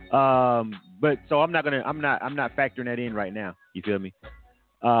 But so I'm not factoring that in right now. You feel me?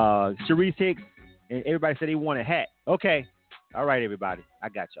 Sharice Hicks and everybody said they want a hat. Okay. All right, everybody. I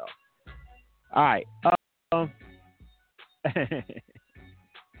got y'all. All right.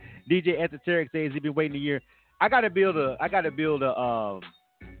 DJ Esoteric says he's been waiting a year. I gotta build a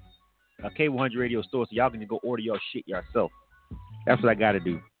K100 radio store so y'all can go order your shit yourself. That's what I gotta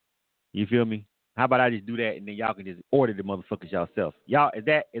do. You feel me? How about I just do that and then y'all can just order the motherfuckers yourself? Y'all, is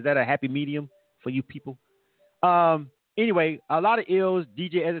that a happy medium for you people? Anyway, a lot of ills.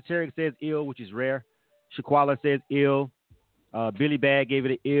 DJ Esoteric says ill, which is rare. Shaquala says ill. Billy Bag gave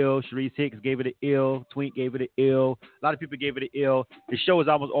it an ill. Sharice Hicks gave it an ill. Twink gave it an ill. A lot of people gave it an ill. The show is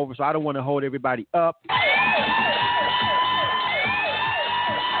almost over, so I don't want to hold everybody up.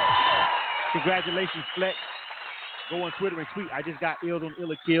 Congratulations, Flex. Go on Twitter and tweet. I just got illed on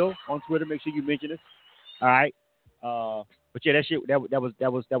Illa Kill on Twitter. Make sure you mention us. All right. But yeah, that shit that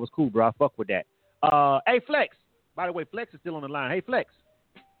was cool, bro. I fuck with that. Hey, Flex. By the way, Flex is still on the line. Hey, Flex.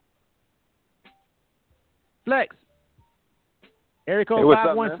 Flex. Area code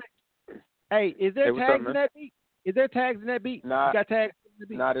 516. Hey, is there tags in that beat? Is there tags in that beat? Nah. You got tags in the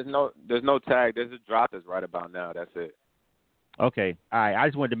beat? Nah, there's no tag. There's a drop that's right about now. That's it. Okay. All right. I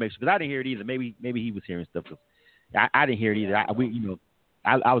just wanted to make sure because I didn't hear it either. Maybe he was hearing stuff. I didn't hear it either. I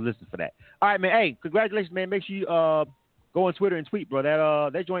was listening for that. All right, man. Hey, congratulations, man. Make sure you go on Twitter and tweet, bro.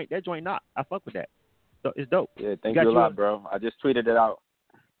 That joint not. I fuck with that. So it's dope. Yeah, thank you a lot, bro. I just tweeted it out.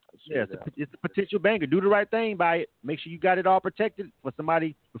 Yeah, it's a potential banger. Do the right thing by it. Make sure you got it all protected for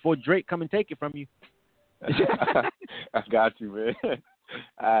somebody before Drake come and take it from you. I got you, man.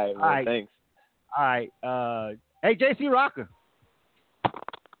 All right, thanks. All right. Hey, JC Rocker.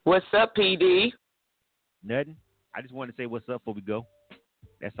 What's up, PD? Nothing. I just wanted to say what's up before we go.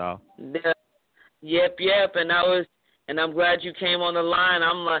 That's all. Yep. And I'm glad you came on the line.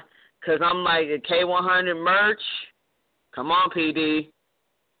 I'm like a K100 merch. Come on, PD.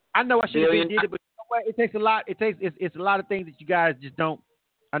 I know I should have did it, but you know what? It takes a lot. It's a lot of things that you guys just don't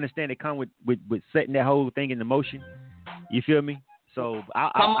understand. That come with setting that whole thing into motion. You feel me? So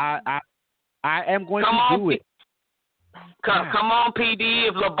I am going to do it. Come on, PD.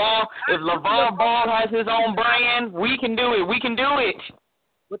 If LeVar Ball has his own brand, we can do it. We can do it.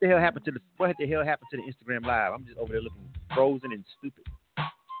 What the hell happened to the Instagram Live? I'm just over there looking frozen and stupid.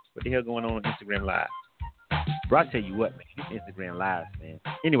 What the hell going on Instagram Live? Bro, I tell you what, man. These Instagram Lives, man.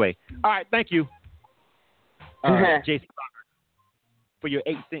 Anyway, all right, thank you, Jason, for your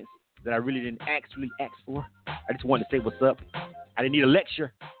 8 cents that I really didn't actually ask for. I just wanted to say what's up. I didn't need a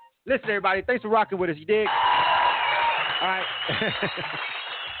lecture. Listen, everybody, thanks for rocking with us. You dig? All right.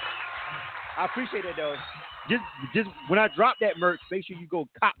 I appreciate it, though. Just when I drop that merch, make sure you go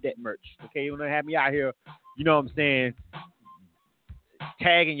cop that merch. Okay, you want to have me out here, you know what I'm saying,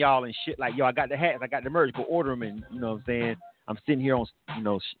 tagging y'all and shit like, yo, I got the hats, I got the merch, go order them, and you know what I'm saying, I'm sitting here on, you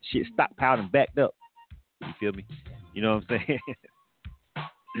know, shit stockpiled and backed up. You feel me? You know what I'm saying?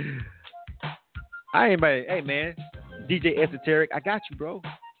 Hey man, DJ Esoteric, I got you, bro.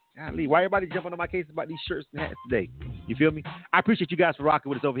 Golly, why everybody jumping on my case about these shirts and hats today? You feel me? I appreciate you guys for rocking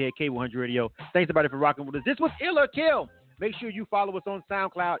with us over here at K100 Radio. Thanks everybody for rocking with us. This was Illa Kill. Make sure you follow us on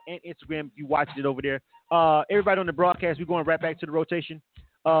SoundCloud and Instagram if you watched it over there. Everybody on the broadcast, we're going right back to the rotation.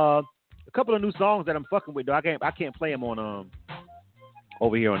 A couple of new songs that I'm fucking with, though. I can't play them on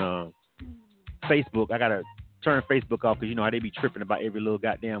over here on Facebook. I gotta turn Facebook off because you know how they be tripping about every little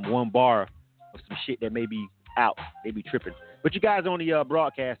goddamn one bar of some shit that may be out. They be tripping. But you guys on the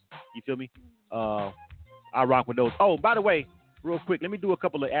broadcast, you feel me? I rock with those. Oh, by the way, real quick, let me do a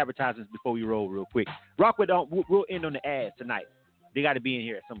couple of advertisements before we roll real quick. Rock with we'll end on the ads tonight. They got to be in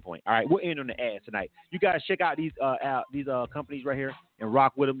here at some point. All right, we'll end on the ads tonight. You guys check out these companies right here and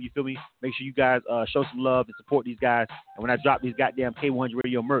rock with them. You feel me? Make sure you guys show some love and support these guys. And when I drop these goddamn K100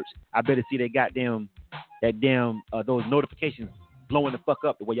 Radio merch, I better see those notifications blowing the fuck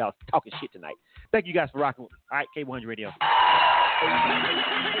up the way y'all talking shit tonight. Thank you guys for rocking with me. All right, K100 Radio.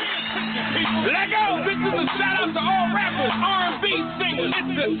 Let go! This is a shout out to all rappers, R&B singers,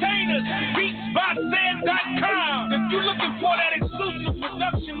 entertainers, beatsbysen.com. If you're looking for that exclusive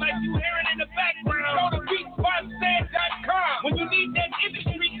production like you hearing in the background, go to beatsbysen.com. When you need that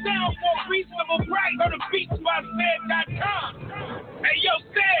industry sound for a reasonable price, go to beatsbysen.com. Hey, yo,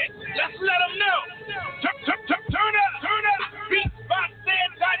 Sid, let's let them know. Turn up,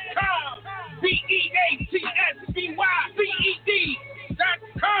 beatsbysen.com.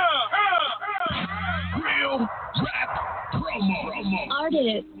 BeatsbyCed.com. Real rap promo.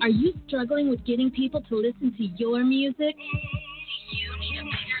 Artists, are you struggling with getting people to listen to your music?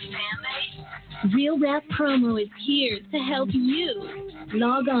 Real Rap Promo is here to help you.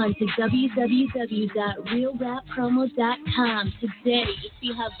 Log on to www.realrappromo.com today to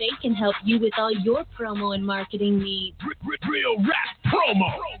see how they can help you with all your promo and marketing needs. Real Rap Promo.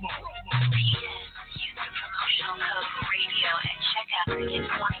 Use the promotional code radio and check out to get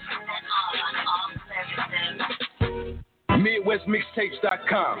 20%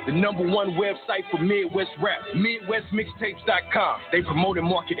 MidwestMixtapes.com, the #1 website for Midwest rap. MidwestMixtapes.com. They promote and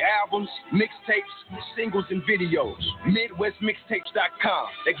market albums, mixtapes, singles, and videos. MidwestMixtapes.com.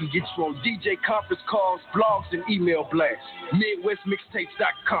 They can get you on DJ conference calls, blogs, and email blasts.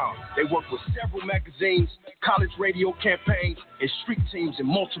 MidwestMixtapes.com. They work with several magazines, college radio campaigns, and street teams in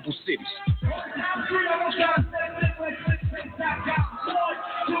multiple cities.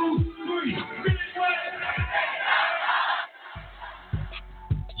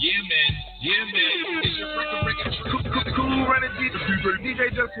 Yeah, man. It's your Cool Running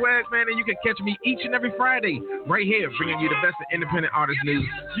DJ Just Swag, man, and you can catch me each and every Friday right here, bringing you the best of independent artist news,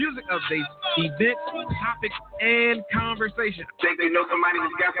 music updates, events, topics, and conversation. Think they know somebody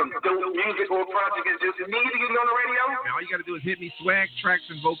who's got some dope music or project and just need to get on the radio? Man, all you got to do is hit me, swag, tracks,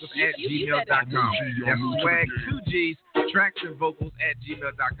 and vocals at gmail.com. That's swag, 2 G's, tracks, and vocals at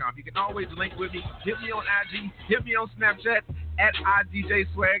gmail.com. You can always link with me. Hit me on IG, hit me on Snapchat at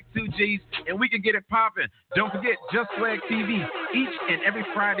IDJSwag, 2 G's, and we can get it popping. Don't forget, Just Swag TV, each and every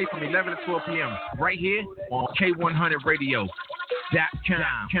Friday from 11 to 12 p.m. right here on K100Radio.com.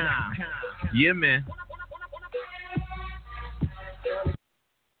 Yeah, man.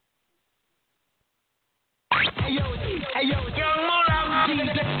 Hey, yo, Young Moolah,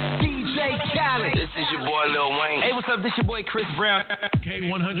 DJ Khaled. This is your boy Lil Wayne. Hey, what's up? This your boy Chris Brown.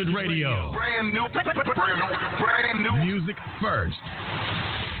 K100 Radio. Brand new. Music first.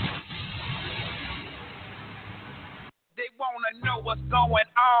 They wanna know what's going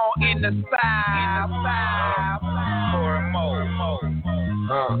on in the side. For more.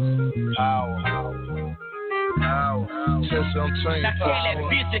 Now tell that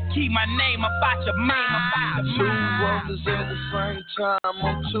bitch to keep my name about your mind. Two roses at the same time,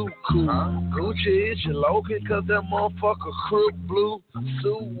 I'm too cool. Gucci is your Logan, cause that motherfucker crook blue.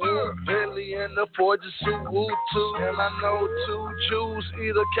 Suit, Bentley, and the Forger suit, too. And I know 2 Jews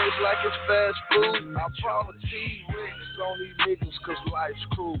eat a cake like it's fast food. I follow T-Rex on these niggas cause life's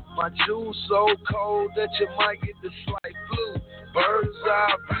cruel. My juice so cold that you might get the slight flu. Bird's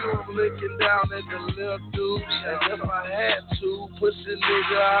eye view, I'm looking down at the little dudes. And if I had to, pussy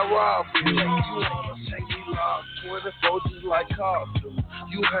nigga, I rob you. You wanna take me lock 24 just like Cobb do.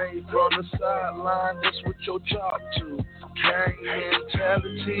 You hang from the sideline, that's what your job do. Gang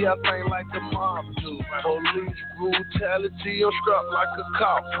mentality, I think like the mob do. Police brutality, I'm strapped like a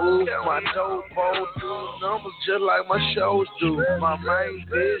cop fool. My dope bowl do numbers just like my shows do. My main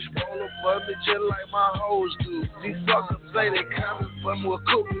bitch roll above me just like my hoes do. These fuckers say they coming for me with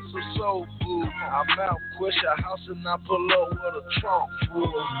cookies or soul food. I'm out, push a house and I pull up with a trunk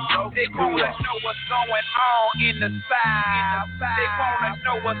full. They wanna know what's going on in the side. They wanna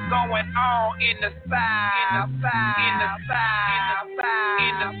know what's going on in the side. In the side.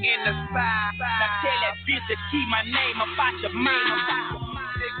 Now tell that bitch to keep my name about your mind.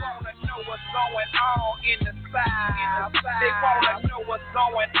 They wanna know what's going on in the side. They wanna know what's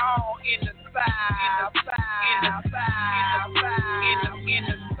going on in the side. In the side.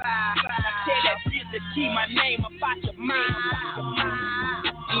 Now tell that bitch to keep my name about your mind.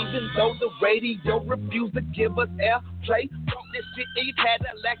 Even though the radio refused to give us airplay, from this shit, you had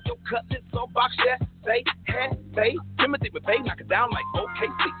to lack your cutlass on box, yeah. Say, hey, Timothy with Bay, knock it down like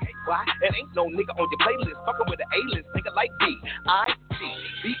OKC. Why? It ain't no nigga on your playlist, fucking with the A-list, nigga like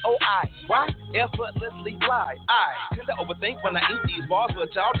B-I-T-B-O-I. Why? Effortlessly fly. I tend to overthink when I eat these bars,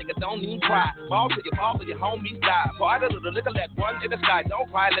 but y'all niggas don't even cry. Ball to your homies die. Part of the nigga that one in the sky, don't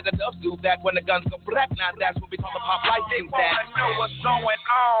cry, let the doves do that when the guns go black. Now that's what we call the pop life game. That know what's going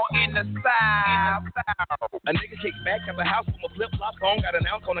on in the side. A nigga kick back at the house with my flip-flops on, got an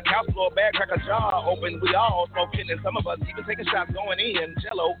ounce on the couch floor, bag, crack a jar open. We all smoking, and some of us even taking shots going in.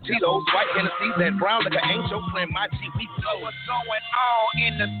 Jello, Tito's, white Hennessy, that brown like an angel, friend, my G, we flow. What's going on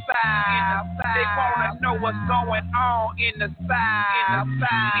in the side? They wanna know what's going on in the side.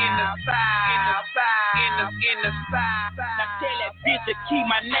 In the side. Now tell that bitch to keep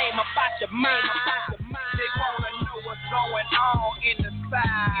my name about your mind. They wanna know what's going on in the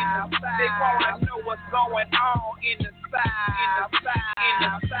side. They wanna know what's going on in the side. In the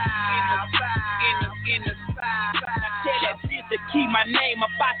side. Now tell that bitch to keep my name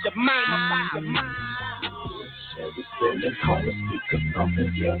about your mind. Chevy call the speaker from the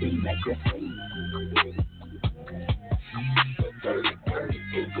Jerry microphone. 30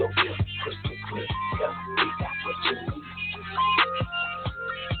 in your ear, crystal clear. Yeah, we got what you need.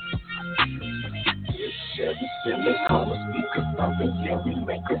 Chevy call the speaker from the Jerry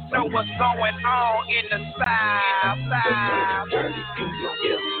microphone. Know what's going on in the side. 30 in your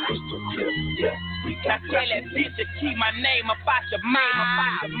ear, crystal clear. Yeah, we got now tell that bitch to keep my name about your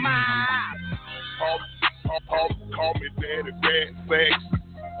mind. Call me Daddy Bad Facts.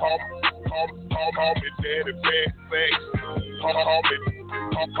 Call me Daddy Bad Facts.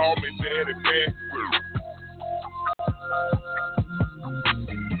 Call me Daddy Bad.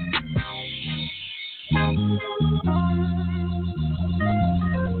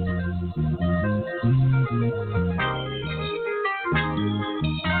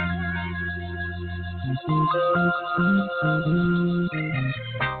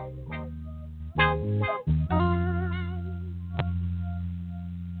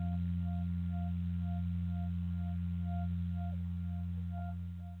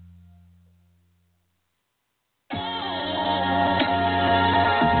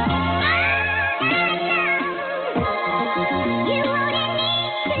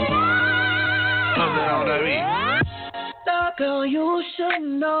 Girl, you should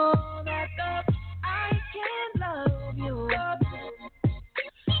know that I can love you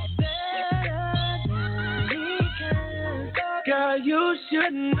better than he can. Girl, you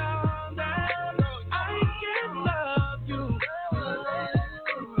should know that I can love you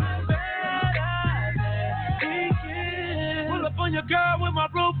better than he can. Pull up on your girl with my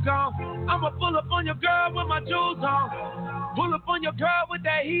roof gone. I'ma pull up on your girl with my jewels on. Pull up on your girl with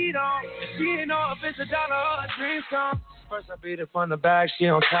that heat on. She ain't know if it's $1 or a dream come. First I beat it from the back, she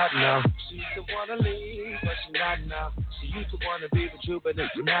on top now. She used to wanna leave, but she not now. She used to wanna be with you, but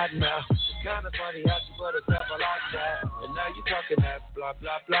it's not now. It's kinda funny how she put herself like that. And now you talking that blah,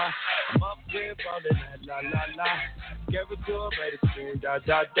 blah, blah. I'm up here falling that la, la, la. Give it to her, ready to scream, da,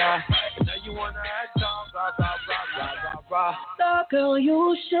 da, da. And now you wanna act on, blah, blah, blah, blah, blah, blah. So girl,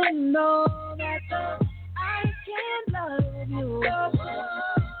 you should know that I can love you.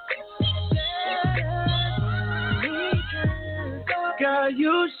 Girl,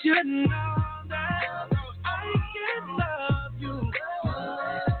 you should know that I can love you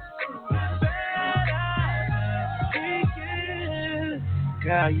better.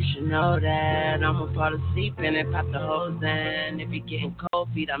 Girl, you should know that I'ma fall asleep in it, pop the hose in. If you're getting cold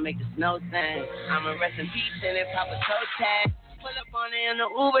feet, I make the snow sing. I'ma rest in peace in it, pop a toe tag. Pull up on it in the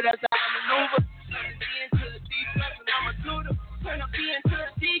Uber, that's how I maneuver. Turn the D into the D plus and I'm a tutor. Turn the B into the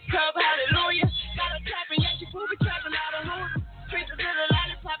D cup, hallelujah. Got a trapping, yeah, she booby trapping out of Hoover. Treat the little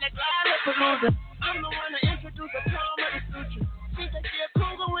lollipop like Lollapalooza. I'm the one to introduce a poem of the suture. She said she a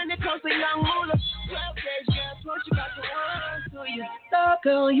cougar when it comes to young moolah. 12 days, girl, so she got the one to you. So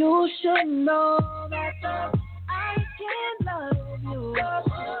girl, you should know that I can love you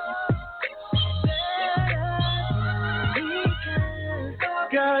better than he can.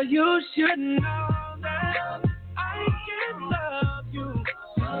 Girl, you should know that I can love you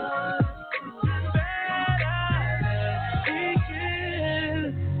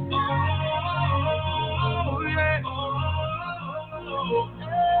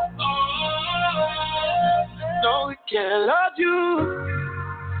no, he can't love you.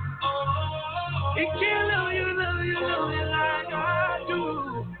 He can't love you like I do.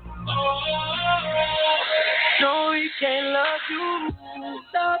 No, he can't love you.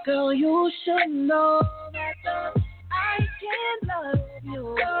 So girl, you should know that I can love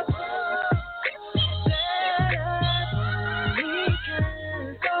you better than he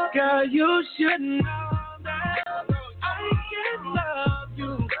can. Girl, you should know that I can love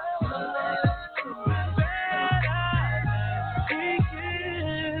you.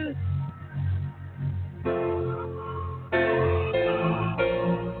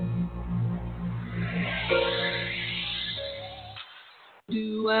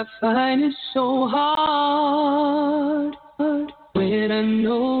 Do I find it so hard when I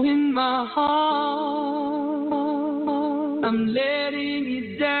know in my heart I'm letting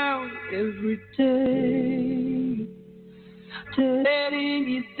you down every day, letting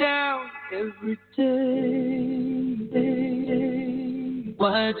you down every day?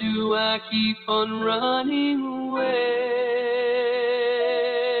 Why do I keep on running away?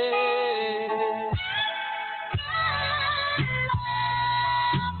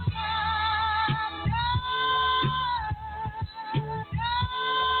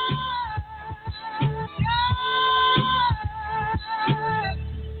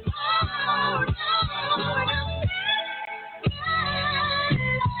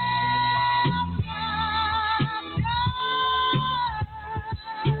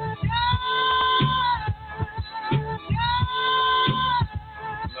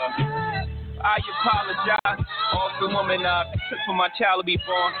 I apologize. Awful woman, took for my child to be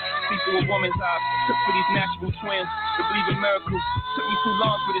born. See through a woman's eyes. Took for these natural twins to believe in miracles. Took me too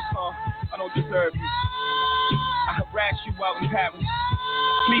long for this song. I don't deserve you. I harassed you out in Paris.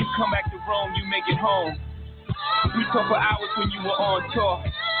 Please come back to Rome. You make it home. We talked for hours when you were on tour.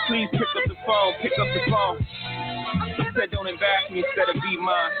 Please pick up the phone, pick up the phone. He said don't embarrass me instead of be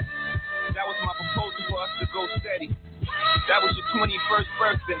mine. That was my proposal for us to go steady. That was your 21st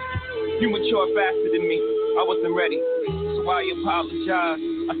birthday. You matured faster than me. I wasn't ready, so I apologize.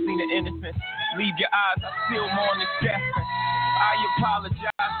 I seen the innocence leave your eyes. I still mourn the death. I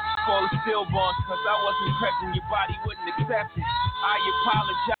apologize for all the stillborns, cause I wasn't pregnant. Your body wouldn't accept it. I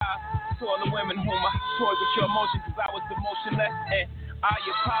apologize to all the women whom I toyed with your emotions, cause I was emotionless. And I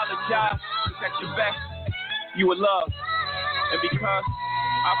apologize, cause at your best, you were loved. And because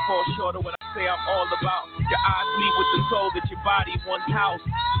I fall short of what I say I'm all about, your eyes meet with the soul that your body once housed.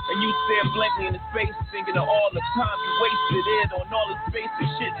 And you stare blankly into space, thinking of all the time you wasted in on all the space and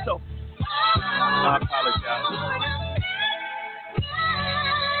shit. So I apologize.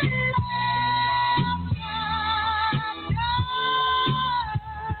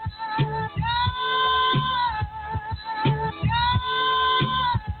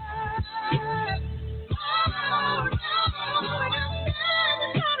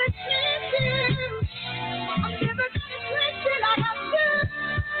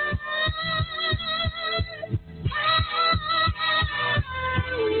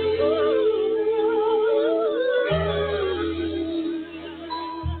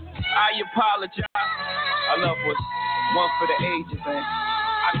 Apologize. Our love was one for the ages, and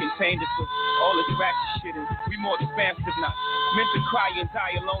I contained it for all this ratchet shit, and we more expansive now. Meant to cry and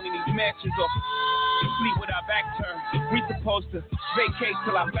die alone in these mansions, or sleep with our back turned. We supposed to vacate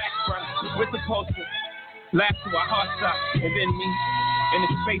till our back burn. We're supposed to laugh till our hearts stop, and then me in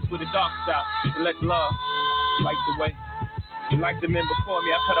the space with the dark stop, and let love light the way. And like the men before me,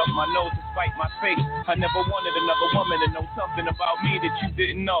 I cut off my nose to spite my face. I never wanted another woman to know something about me that you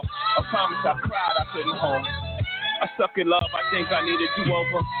didn't know. I promise I cried, I couldn't hold. I suck at love, I think I need a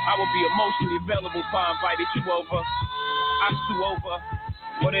do-over. I would be emotionally available if I invited you over. I stew over.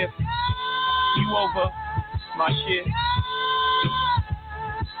 What if you over my shit?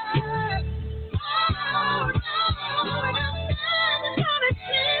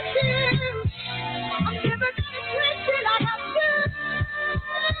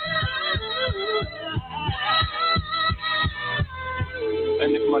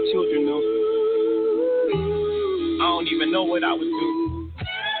 And if my children knew, I don't even know what I would do.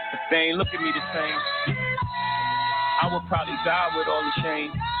 If they ain't look at me the same, I would probably die with all the shame.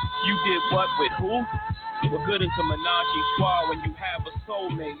 You did what with who? What good is a menage a trois when you have a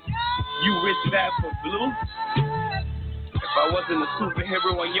soulmate? You risk that for blue? If I wasn't a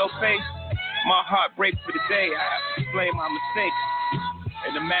superhero in your face, my heart breaks for the day. I have to explain my mistakes,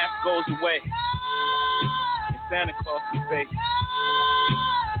 and the mask goes away, and Santa Claus is fake.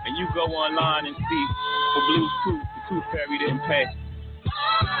 And you go online and see for Blue's Tooth, the Tooth Fairy didn't pay.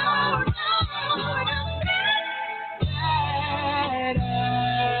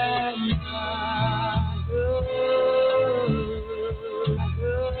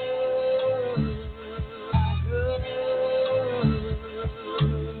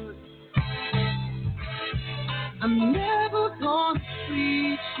 I'm never gonna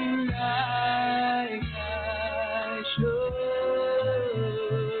treat you like I should.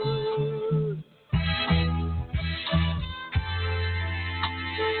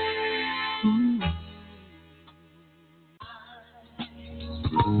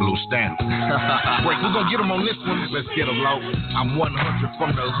 Blue stamp. Wait, we're gonna get them on this one. Let's get them low. I'm 100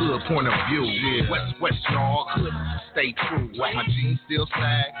 from the hood point of view. Yeah. West, y'all. Hood, stay true. While my jeans still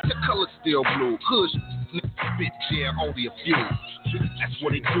sag, the color still blue. Hood, spit, yeah, only a few. That's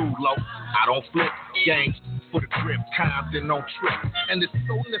what it do, low. I don't flip. Gang for the grip, Compton on trip. And it's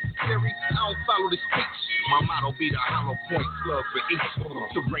so necessary, I don't follow the speech. My motto be the hollow point slug for each.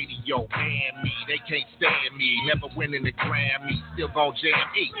 The radio ban me, they can't stand me. Never winning the Grammy, still gon' jam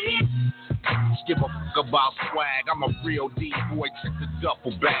eat. Give a fuck about swag, I'm a real D-boy, check the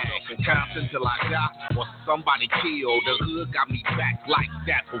duffel bag. Compton till I die, or somebody killed. The hood got me back like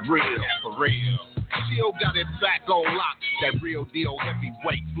that for real, for real. Still got it back on lock. That real deal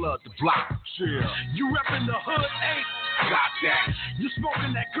heavyweight flood the block. Yeah. You reppin' the hood, ain't? Got that. You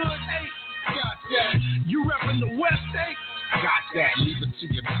smoking that good, ain't? Got that. You reppin' the West, ain't? Got that. Leave it to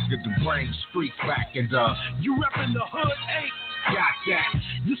your nigga to bring streets back and you reppin' the hood, ain't? Got that.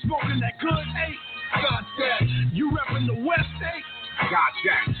 You smoking that good, ain't? Got that. You reppin' the West, ain't? Got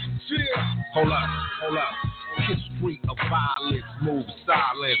that. Yeah. Hold up. History of violence, move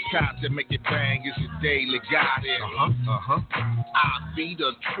silence. Content make it bang, it's your daily guidance. I be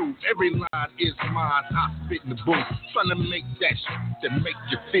the truth, every line is mine. I spit in the booth, trying to make that shit that make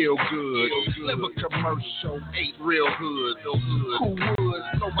you feel good. Live a commercial, ain't real hood. Who would?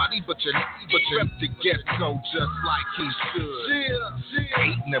 Nobody but you rep the get-go just like he should.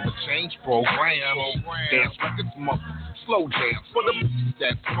 Ain't never changed program. Dance records, slow jams for the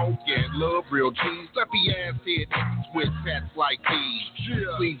that smoke and love real G's. Slappy ass head with tats like these.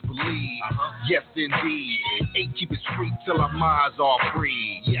 Please believe, yes indeed. Ain't keep it street till our minds are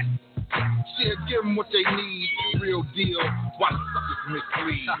free. Yes. Shit, give them what they need. Real deal. Why the suckers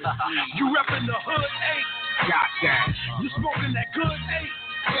mislead? You reppin' the hood, eight. Got that. You smoking that good, eight.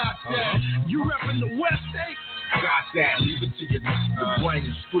 Got that. You reppin' the West, eight. Got that. Leave it to your bring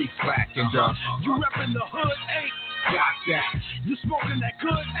the streets back and You reppin' the hood, eight. Got that. You smoking that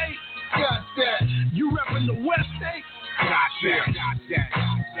good, eight. Got that. You reppin' the West, eight. Got that. Got that.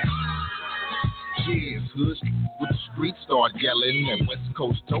 Yeah, hood with the streets start yelling and West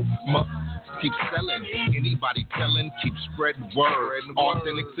Coast dope keep selling. Anybody telling, keep spreading word.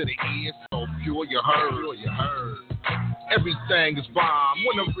 Authentic to the ear, so pure you heard. Everything is bomb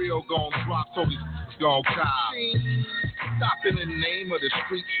when the real gon' drop, so these gon' cop. Stop in the name of the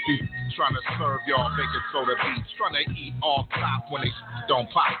street. Trying to serve y'all baking soda beats. Trying to eat all top when they don't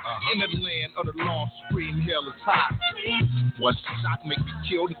pop. In the land of the long scream, hell is hot. What shot make me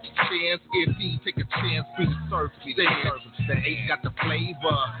kill the chance? If he take a chance, be the surf me. The eight got the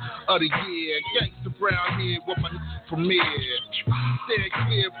flavor of the year. Gangsta brown here with my premiere. Stand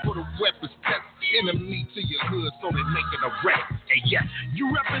clear for the weapons test. Enemy to your hood, so they making a rap. And yes, you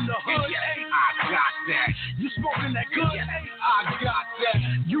reppin' the hood, hey, I got that. You smoking that good, yes, hey, I got that.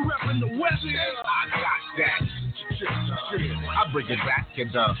 You reppin' the West, hey, I got that. I bring it back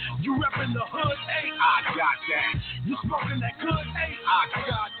and you reppin' the hood, hey, I got that. You smoking that good, hey, I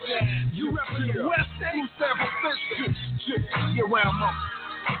got that. You reppin' the West, hey, San Francisco, get around, mom.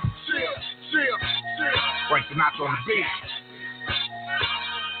 Chill. Frank Sinatra on the beat.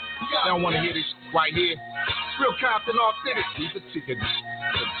 They don't want to hear this right here. Real Compton authentic. Leave the ticket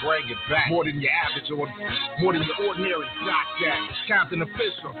to bring it back. More than your average or more than your ordinary. Got that. Compton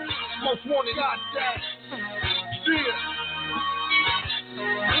official. Most wanted. Got that.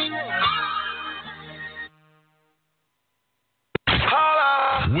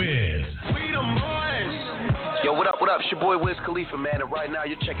 Holla. Wiz. We the boys. Yo, what up? It's your boy Wiz Khalifa, man. And right now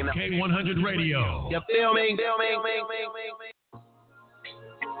you're checking out K100 Radio. You feel me?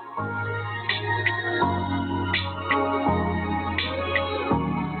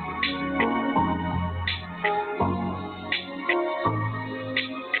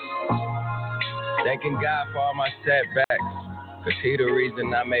 Thanking God for all my setbacks, cause he the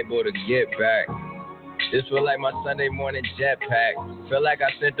reason I'm able to get back. This feel like my Sunday morning jetpack. Feel like I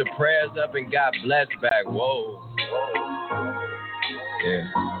sent the prayers up and got blessed back. Whoa.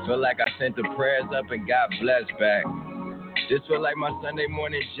 Yeah, feel like I sent the prayers up and got blessed back. This feel like my Sunday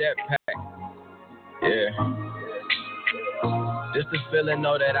morning jetpack. Yeah. Just the feeling,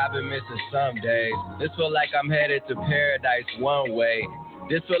 know that I've been missing some days. This feel like I'm headed to paradise one way.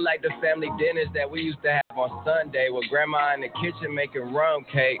 This feel like the family dinners that we used to have on Sunday with grandma in the kitchen making rum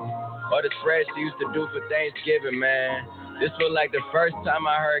cake. Or the spread she used to do for Thanksgiving, man. This feel like the first time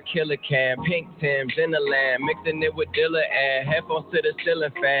I heard Killer Cam, Pink Tims in the land, mixing it with Dilla and headphones to the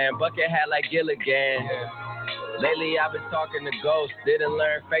ceiling fan, bucket hat like Gilligan. Lately I've been talking to ghosts, didn't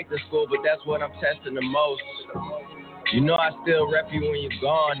learn faith in school, but that's what I'm testing the most. You know I still rep you when you're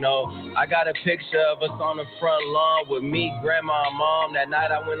gone, though. I got a picture of us on the front lawn with me, grandma, and mom. That night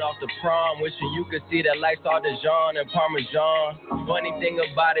I went off to prom, wishing you could see that lights all Dijon and Parmesan. Funny thing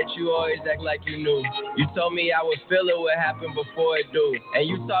about it, you always act like you knew. You told me I would feel it would happen before it do. And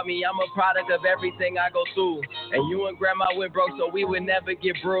you taught me I'm a product of everything I go through. And you and grandma went broke so we would never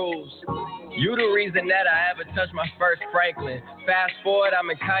get bruised. You the reason that I ever touched my first Franklin. Fast forward, I'm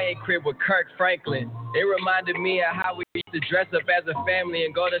in Kanye crib with Kirk Franklin. It reminded me of how we used to dress up as a family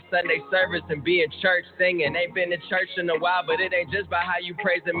and go to Sunday service and be in church singing. Ain't been to church in a while, but it ain't just about how you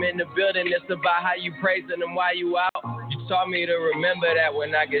praise him in the building. It's about how you praising him while you out. You taught me to remember that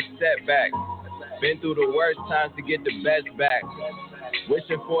when I get set back. Been through the worst times to get the best back.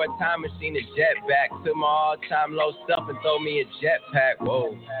 Wishing for a time machine to jet back. Took my all-time low stuff and throw me a jetpack.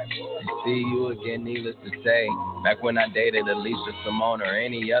 Whoa. See you again, needless to say. Back when I dated Alicia Simone or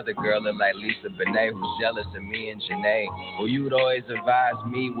any other girl that like Lisa Bonet who's jealous of me and Janae. Well, you'd always advise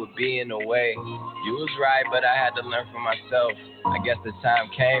me with being away. You was right, but I had to learn for myself. I guess the time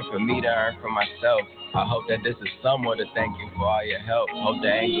came for me to earn for myself. I hope that this is somewhat to thank you for all your help. Hope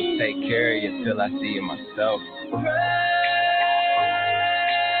the angels take care of you till I see you myself.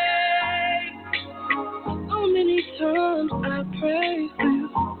 So many times I pray for you.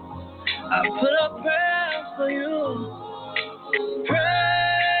 I put up prayers for you. Pray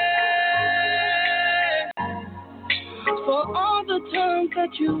for all the times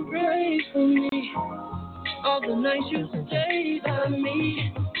that you raised for me, all the nights you stayed by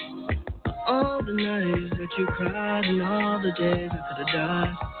me, all the nights that you cried, and all the days I could have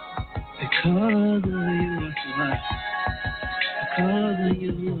died. Because of you, I'm still alive. Because of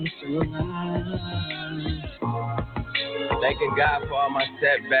you, I'm still alive. Thanking God for all my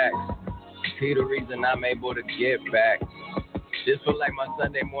setbacks. He the reason I'm able to get back. This feel like my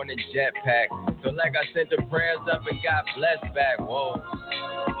Sunday morning jetpack. Feel like I sent the prayers up and got blessed back. Whoa.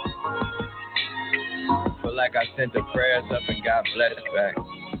 Feel like I sent the prayers up and got blessed back.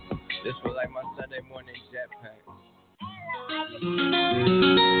 This feel like my Sunday morning jetpack.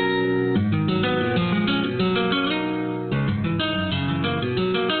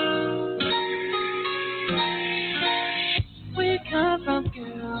 Where you come from,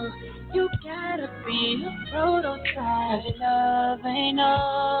 girl? You gotta be a prototype. Love ain't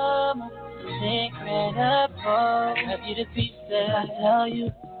no incredible. Love you to pieces. I tell you,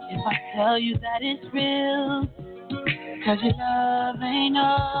 if I tell you that it's real, 'cause your love ain't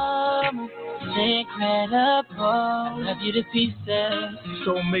no incredible. Love you to pieces.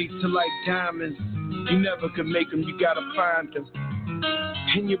 Soulmates are like diamonds. You never can make them, you gotta find them.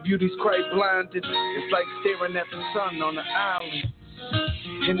 And your beauty's quite blinded. It's like staring at the sun on the island.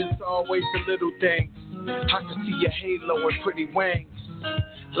 And it's always the little things. I can see your halo and pretty wings.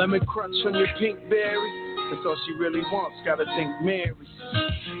 Lemon crunch on your pink berry. That's all she really wants, gotta think Mary.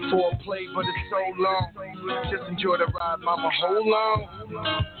 Foreplay, but it's so long. Just enjoy the ride, mama, hold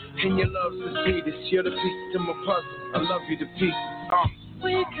on. And your love's the sweetest. You're the piece to my puzzle. I love you to pieces.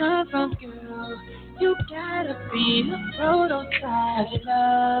 Where you come from, girl? You gotta be a prototype. Your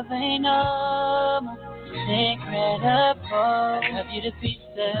love ain't no incredible. Love you to pieces.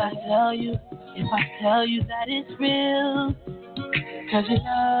 I tell you, if I tell you that it's real, 'cause your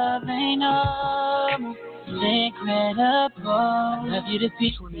love ain't no incredible. Love you to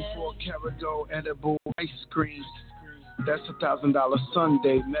pieces. 24 karat gold edible ice cream. That's $1,000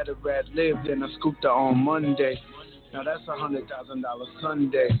 Sunday. Met a rat, lived and I scooped her on Monday. Now that's $100,000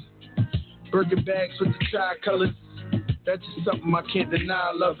 Sunday. Burger bags with the tricolors. That's just something I can't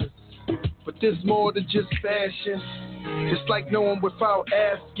deny, love it. But there's more than just fashion. It's like knowing without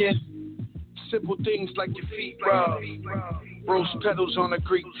asking. Simple things like your feet rub. Rose petals on a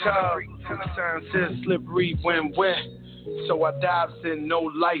Greek tub. And the sign says slippery when wet. So I dives in, no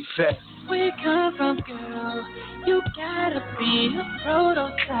life vest. Where you come from, girl? You gotta be a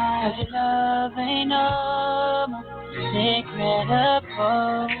prototype. Your love ain't no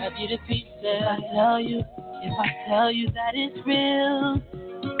incredible. Love you to pieces. I tell you, if I tell you that it's real,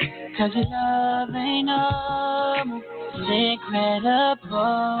 'cause your love ain't no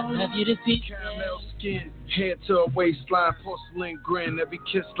incredible. Love you to pieces. Caramel skin, hair to a waistline, porcelain grin, every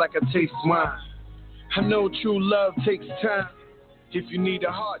kiss like I taste wine. I know true love takes time. If you need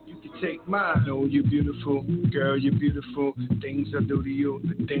a heart, you can take mine. Oh, you're beautiful, girl, you're beautiful. Things I do to you,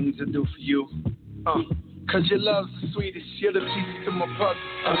 the things I do for you. 'Cause your love's the sweetest. You're the piece to my puzzle.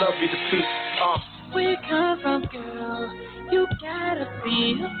 I love you to pieces. Where you come from, girl? You gotta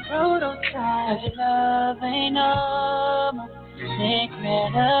be a prototype. Your love ain't no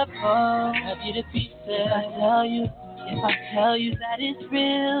incredible. Love you to pieces. I tell you, if I tell you that it's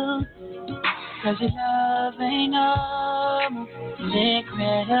real, 'cause your love ain't no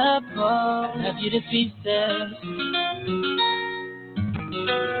incredible. Love you to pieces.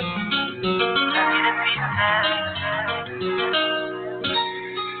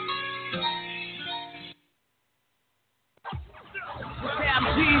 I'm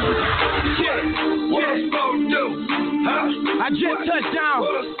Jesus. What I'm supposed to do? Huh? I just touched down.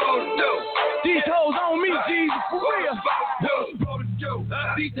 What I'm supposed to do? These hoes on me, Jesus, for real. What I'm supposed to do?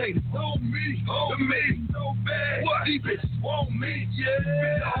 These haters on me, so bad. What? These bitches want me, yeah.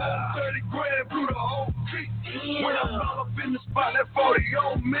 The whole 30 grand through the whole street. When I'm all up in the spot, that 40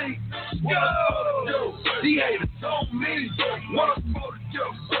 on me. What I'm supposed to do? These haters on me. What I'm supposed to do?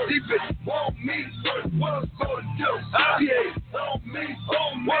 These bitches want me. What I'm supposed to do? These haters on me.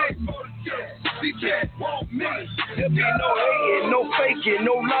 What I'm supposed to do? These cats want me. There be no hating, no faking,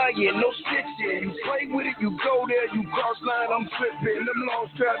 no lying, no snitching. You play with it, you go there, you cross line, I'm tripping. Them long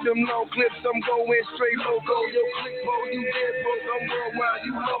straps, them long clips, I'm going straight logo. Yo, click bow, you dead broke, I'm worldwide,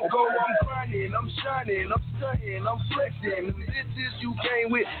 you logo. I'm grinding, I'm shining, I'm stunting, I'm flexing. Them bitches you came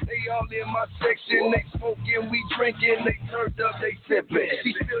with, they all in my section. They smoking, we drinking, they turned up, they sipping.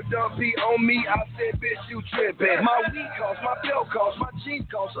 She still don't be on me, I said, bitch, you tripping. My weed cost, my belt cost, my jeans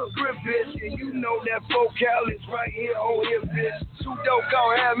cost, a grip, bitch. And you know that vocal is right here on him, bitch. Too dope,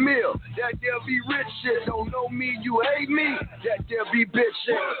 gon' have meal. That there be rich shit. Don't know me, you hate me. That there be bitch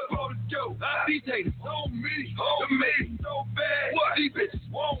shit. Yo, these haters on me, so bad. What? These bitches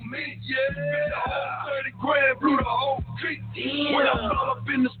want me, yeah. The whole 30 grand blew the whole creek. When I pull up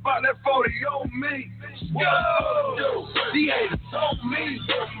in the spot, that 40 on me. Yo, these haters on me.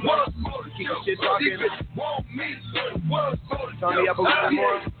 What I'm supposed to do? These bitches want me. What I'm supposed to do? Turn me up a little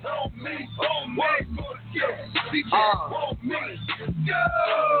more. On me, what I'm supposed to do? These bitches want me.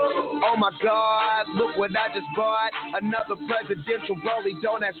 Oh my God, look what I just bought. Another presidential rollie,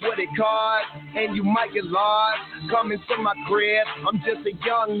 don't ask what it cost. And you might get lost, coming from my crib. I'm just a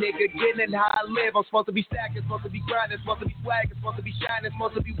young nigga, getting how I live. I'm supposed to be stacking, supposed to be grinding, supposed to be swagging, supposed to be shining,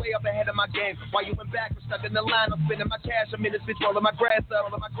 supposed to be way up ahead of my game. While you went back, I'm stuck in the line, I'm spending my cash. I'm in this bitch rolling my grass up,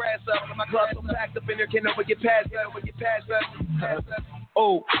 rolling my grass up, rolling my club so packed up in there, can't nobody get past that, nobody get past that.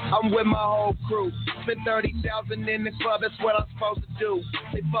 Oh, I'm with my whole crew. Spent 30,000 in the club, that's what I'm supposed to do.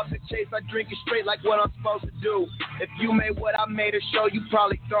 They fuck the chase, I drink it straight like what I'm supposed to do. If you made what I made a show, you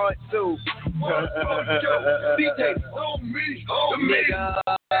probably throw it too. These haters on me, nigga.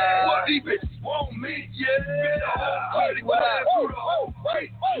 What these bitches want me, yeah. 30 grand through the whole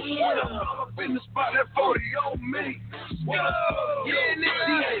creek. When I'm up in the spot, that 40 on me. Yeah, nigga,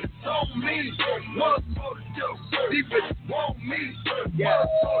 these haters on me. What I'm supposed to do? These bitches want me. Yeah.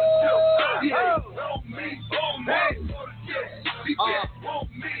 These haters on me. These bitches want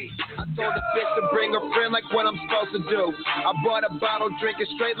me. I told the bitch to bring her friend like what I'm supposed to do. I bought a bottle, drinking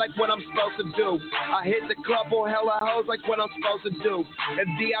straight like what I'm supposed to do. I hit the club on hella hoes like what I'm supposed to do. And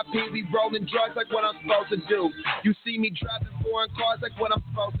VIP, we rolling drugs like what I'm supposed to do. You see me driving foreign cars like what I'm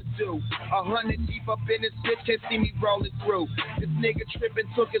supposed to do. 100 deep up in this bitch, can't see me rolling through. This nigga tripping,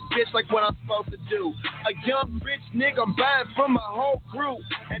 took his bitch like what I'm supposed to do. A young rich nigga, I'm buying from my whole crew.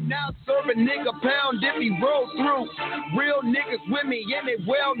 And now serve a nigga pound if he roll through. Real niggas with me and they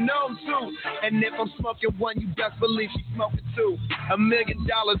well known too. And if I'm smoking one, you best believe she's smoking two. $1 million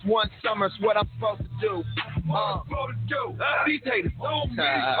one summer's what I'm supposed to do. What I'm supposed to do? These haters on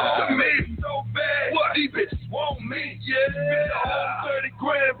me, so bad. What? These bitches want me, yeah. The whole 30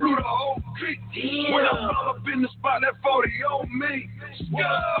 grand blew the whole creek. When I pull up in the spot, that 40 on me. What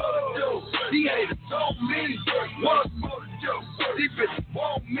I'm supposed to do? These haters on me. What I'm supposed to do? These bitches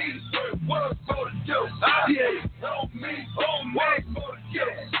want me. What I'm supposed to do? These haters on me. What I'm supposed to do?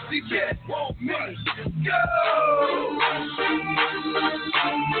 These bitches want me.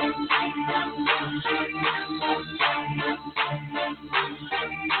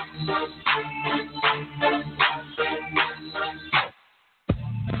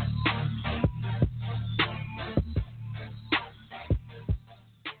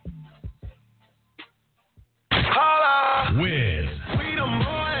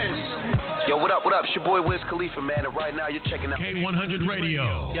 Yo, what up? It's your boy Wiz Khalifa, man, and right now you're checking out K100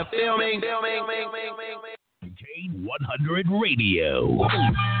 Radio. You feel me? K100 Radio.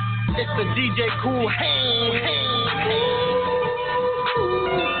 It's the DJ Kool Hand.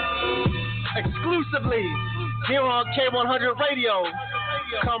 Exclusively here on K100 Radio.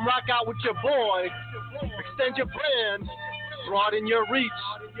 Come rock out with your boy. Extend your brand. Broaden your reach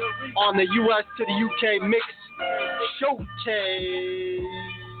on the US to the UK Mix Showcase.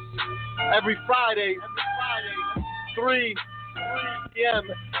 Every Friday, 3 p.m.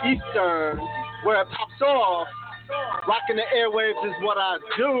 Eastern, where it pops off. Rocking the airwaves is what I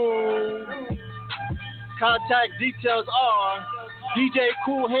do. Contact details are DJ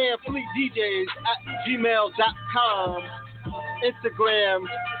Kool Hand Fleet DJs at gmail.com. Instagram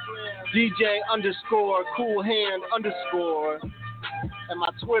DJ _Kool Hand _ and my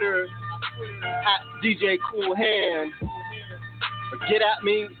Twitter at DJ Kool Hand. Get at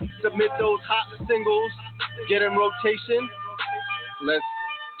me, submit those hot singles, get in rotation. Let's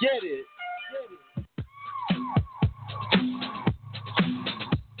get it.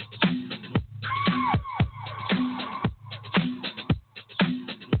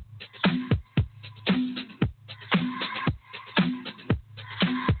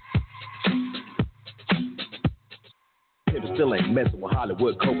 Still ain't messing with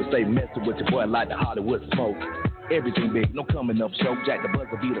Hollywood Cobra, stay messing with your boy like the Hollywood smoke. Everything big, no coming up show. Jack the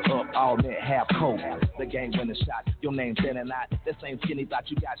buzzer beater up, all net half cold. The game winning shot, your name's in and out. That same skinny thought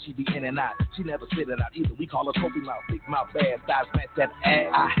you got, she be in and out. She never spit it out either. We call her Kobe mouth, big mouth, bad size, smash that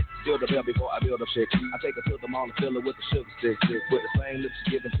ass. I build a bell before I build a chick. I take her to the mall and fill her with the sugar stick. With the same lips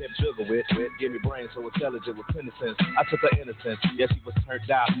she giving pimp sugar with. Give me brain so intelligent with plenty sense. I took her innocence, yeah, she was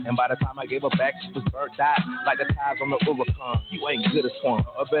turned out. And by the time I gave her back, she was burnt out. Like the ties on the Huracan. You ain't good as one.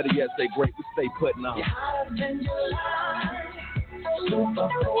 Or better yet, stay great, we stay putting on. Super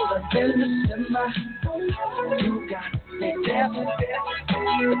Bowl in December. You got me dancing,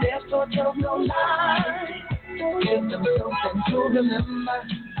 you dance for no lie. Give them something to remember.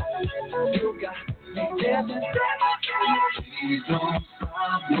 You got me dancing. Please don't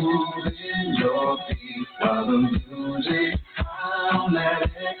stop moving your feet while the music on that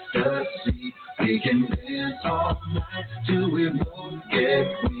ecstasy. We can dance all night till we both get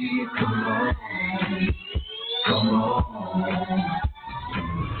weak. Come on, come on.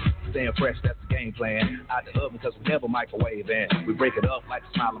 Staying fresh, that's the game plan. Out the oven, cause we never microwave in. We break it up like the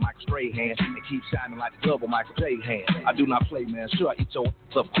smile of Michael Stray hand and keep shining like the glove of Michael J hand. I do not play, man. Sure, I eat your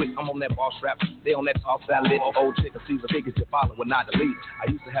stuff quick. I'm on that boss rap. They on that toss salad. Old chicken Caesar figures you follow will not delete.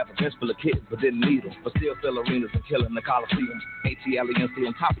 I used to have a bench full of kids, but didn't need them. But still fill arenas and killing the Coliseum. ATLENC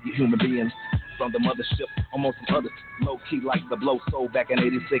on top of you human beings. From the mothership, almost some others low-key like the blow soul back in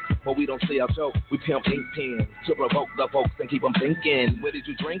 86. But we don't see our show, we pimp ink pens to provoke the folks and keep them thinking. What did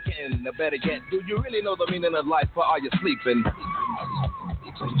you drinking? Or better yet, do you really know the meaning of life, or are you sleeping?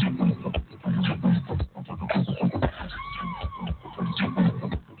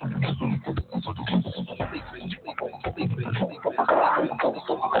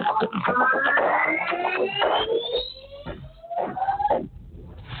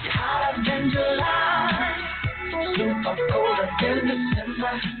 Hotter than July, super colder than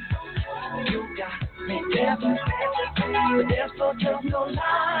December. You got me dancing, but there's no tell no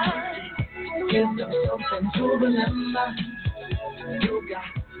lie. Give them something to remember. You got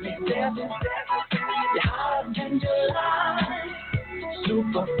me dancing, you're hotter than July,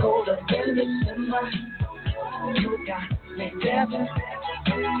 super colder than December. You got me dancing,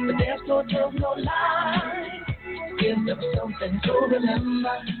 but there's no tell no lie. Give them something to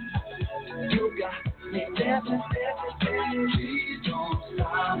remember. You got me dancing. Please don't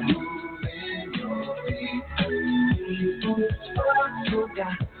stop moving your feet. You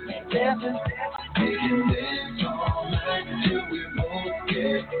got me dancing. We can dance all night till we both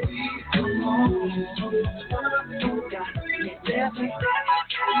get weak. Come on. You got me dancing.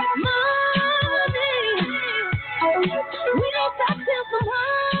 Mommy, we don't stop till the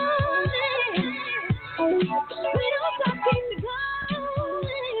morning. We don't stop, keep it going.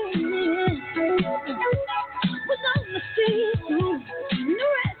 What's on the street? The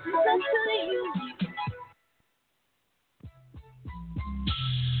rest is up to you.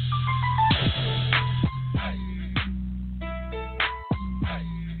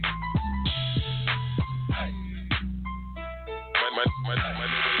 My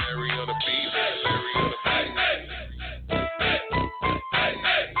nigga Larry on the beat. Larry on the beat.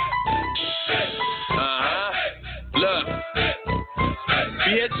 Look,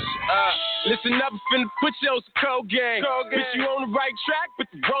 bitch, listen up, finna put you on some cold game. Bitch, you on the right track, but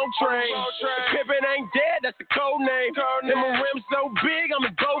the wrong train. The pimpin' ain't dead, that's the code name. And my rims so big, I'm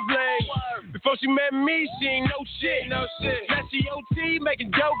in both lanes. Before she met me, she ain't no shit. Now she OT,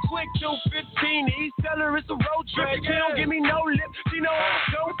 making dope quick, 215. The East tell her it's a road trip. She don't give me no lip, she know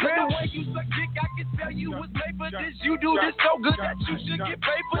I'm so good. The way you suck dick, I can tell you was made for this. You do this so good that you should get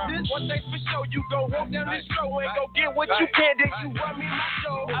paid for this. One thing's for sure, you gon' walk down this road and go get what you can, then you run me my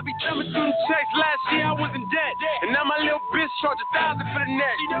show. I be jumping through the checks, last year I was in debt. And now my little bitch charge $1,000 for the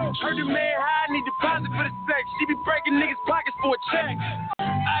neck. Heard the man high, need deposit for the sex. She be breaking niggas' pockets for a check.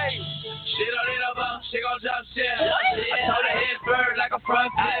 Ayy. She don't need a bump, she gon' jump shit. I told her head bird like a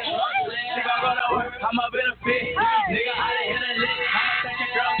front flip. She gon' go to work, I'm up in a fit. Nigga, I done hit a lick, I'ma take your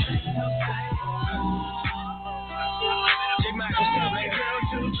girl. She might go to make girl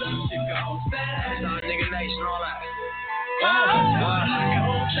choose up, she gon' stand. Nigga nation, all that.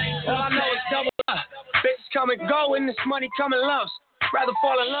 All I know is double up. Bitches come and go and this money come in lumps. Rather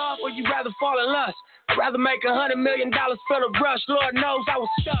fall in love or you rather fall in lust? I'd rather make $100 million for the rush. Lord knows I was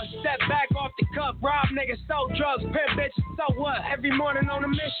stuck. Step back off the cup, rob niggas, sold drugs, pimp bitches, so what? Every morning on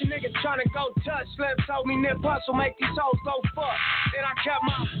a mission, nigga tryna go touch. Slim told me nip hustle, make these hoes go fuck. Then I kept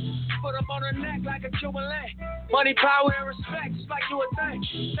my foot up on her neck like a Cuban link. Money, power, and respect, just like you would think.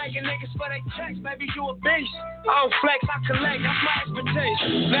 Taking niggas for they checks, baby, you a beast. I don't flex, I collect, that's my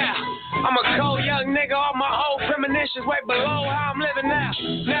expertise. Now, I'm a cold young nigga, all my old premonitions way below how I'm living now.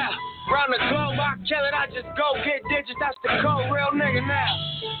 Now, round the globe, I kill it, I just go get digits, that's the code, real nigga now.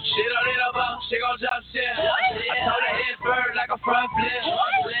 She don't need a bump, she gon' jump shit. I told her head bird like a front flip.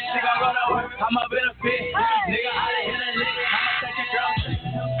 She gon' go to work, I'm up in a fit. Nigga, I done hit a lick, I'ma take your girl.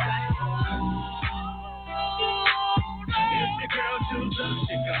 If the girl choose up,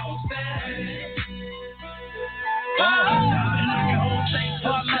 she gon' stay.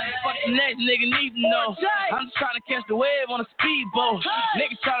 Fuck the next nigga need to know. I'm just trying to catch the wave on a speedboat.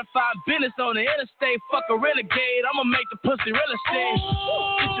 Niggas trying to find business on the interstate. Fuck a renegade, I'ma make the pussy real estate.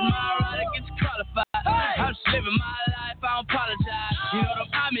 Get your mind right, get you qualified. I'm just living my life, I don't apologize. You know them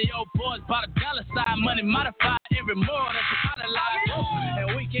I'm in your boys by the dollar sign. Money modified every morning, that's out of life.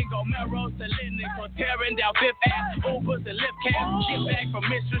 And we can go Went from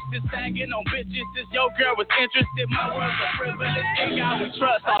mistresses sagging on bitches since your girl was interested. My words are privilege, ain't God we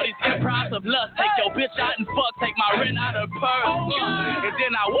trust. All these improvs of lust. Take your bitch out and fuck, take my rent out of purse. And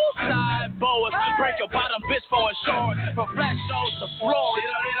then I whoop side boas, break your bottom bitch for insurance. From flat shows to floor. She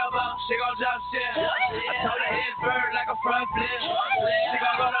don't need a bump, she gon' jump shit. I told her head bird like a front flip. She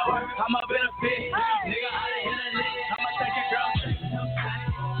gon' go to work, I'm up in a pit. Nigga, I done hit a lick, I'ma take your girl.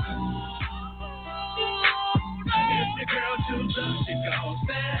 If the girl choose up, she gon'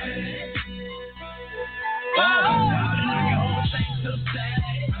 stay. Oh, nigga, whole thing to say.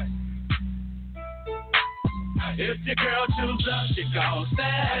 If your girl choose up, she gon'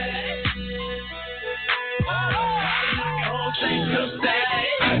 stay. Nigga, whole thing to say.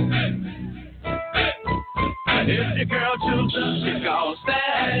 If your girl choose up, she gon' stay.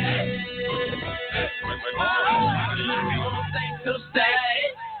 Nigga, whole thing to say.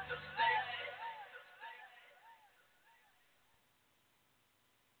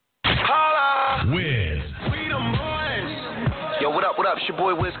 Wiz. Yo, what up? It's your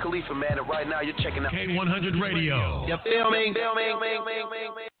boy Wiz Khalifa, man, and right now you're checking out K100 Radio. You feel me?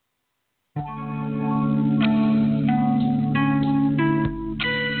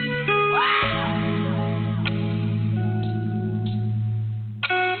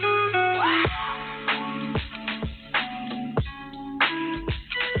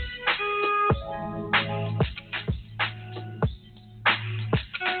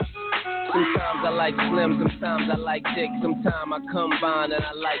 Sometimes I like slim, sometimes I like dick. Sometimes I combine and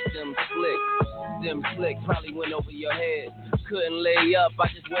I like them slick. Them slick probably went over your head. Couldn't lay up, I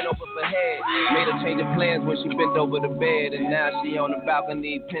just went over for head. Made her change of plans when she bent over the bed. And now she on the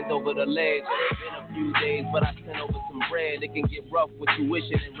balcony, pinned over the ledge. Been a few days, but I sent over some bread. It can get rough with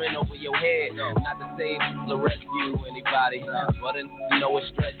tuition and rent over your head. Not to say to rescue anybody, but you know what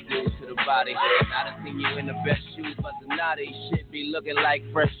stress do to the body. I done seen you in the best shoes, but the naughty shit be looking like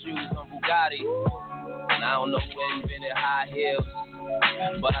fresh shoes on Bugatti. And I don't know where invented high heels,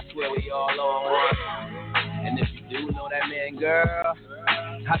 but I swear we all on one. And if you do know that man, girl,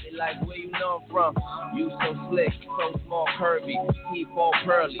 I be like, where you know him from? You so slick, so small, curvy, teeth all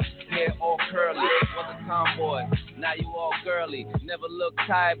pearly, hair all curly. Was a tomboy, now you all girly. Never look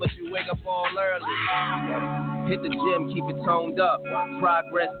tired, but you wake up all early. Hit the gym, keep it toned up.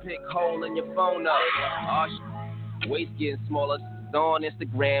 Progress pic, hole in your phone up. Oh, waist getting smaller. On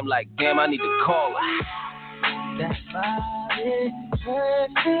Instagram, like, damn, I need to call her. That body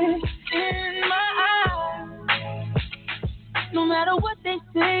perfect in my eyes. No matter what they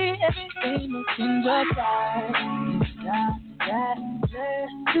say, everything looking just right. That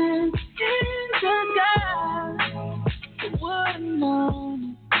blessing in disguise. I would've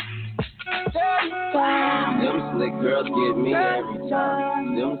known. 35. Them slick girls get me every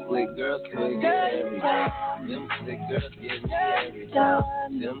time. Them slick girls could get every time. Them slick girls get me every time.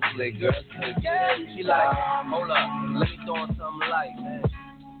 Them slick girls could get every time. She like, hold up, let me throw on something light, man.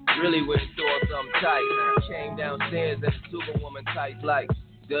 Really with throwing something tight. Came downstairs and the superwoman tight like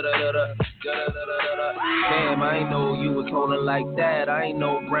da-da-da-da, da-da-da-da-da. Damn, I ain't know you was holding like that. I ain't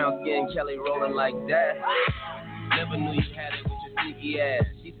know brown skin Kelly rolling like that. Never knew you had it with your sneaky ass.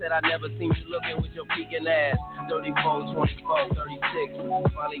 She said I never seen you looking with your peeking ass. 34, 24,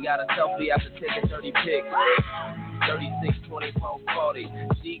 36. Finally got a selfie after taking 30 pics. 36, 24, 40.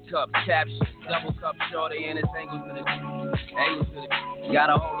 D-cup, caption, double cup shorty, and it's angles to the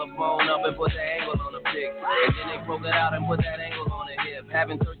Gotta hold the phone up and put the angle on the pic. And then they broke it out and put that angle on the hip.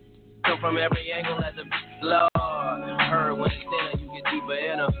 Having come from every angle as a Lord. Heard when they thinner, you get deeper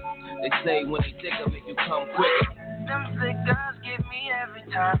in her. They say when they thicker, make you come quicker. Them slick girls get me every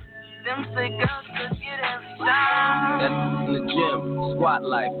time. Them slick girls could get every time. That's in the gym, squat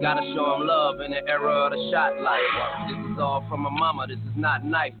life. Gotta show them love in the era of the shot life. This is all from my mama, this is not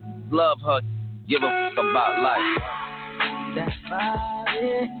knife. Love her, give a fuck about life. That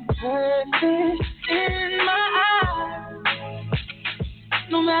body perfect in my eyes.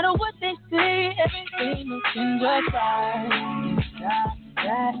 No matter what they say, everything looking just right.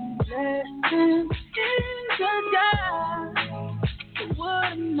 That blessing in disguise. I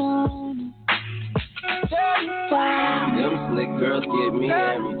would've known. 35. Them slick girls get me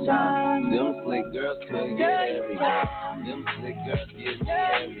every time. Them slick girls could get every time. Them slick girls get me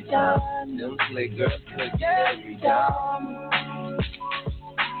every time. Them slick girls could get every time.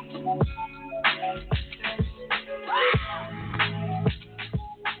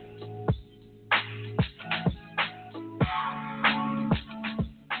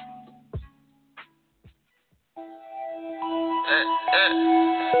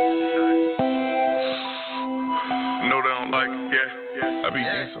 No, they don't like it. Yeah. I be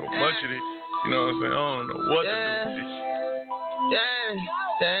getting so much of it. You know what I'm saying? I don't know what to do with this. I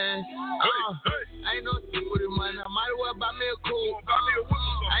ain't no shit with it, man. I might as well buy me a cool. I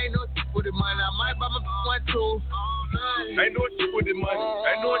ain't no shit with it, man. I might buy my one too. I ain't no shit with it, man. I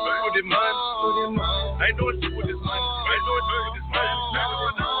ain't no shit with it, man. I ain't no shit with this man. I ain't no shit with this man. I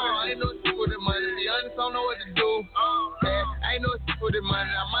ain't no shit with it, man. The honest don't know what to do. I ain't no shit with it, man.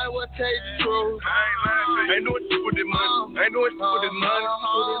 I might as well tell you the truth. I ain't no shit with it, man. I ain't no shit with it, man.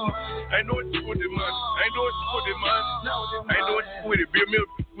 I ain't no shit with it, man. I ain't no shit with it, man. I ain't no shit with it. Beer milk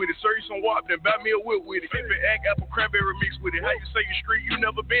with it. Serve you some wop, then buy me a whip with it. Keep it egg, apple, cranberry mix with it. How you say you street, you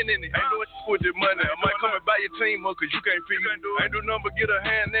never been in it. I ain't no shit with the money. I might come and buy your team up, cause you can't figure it. I ain't do nothing but get her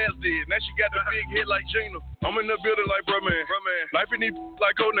hand nasty. Now she got the big head like Gina. I'm in the building like bro man. Life in these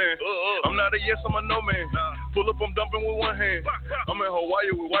like Conan. I'm not a yes, I'm a no man. Pull up, I'm dumping with one hand. I'm in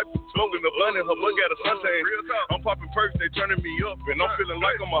Hawaii with white smoking the blunt and her butt got a suntan. I'm popping perks, they turning me up, and I'm feeling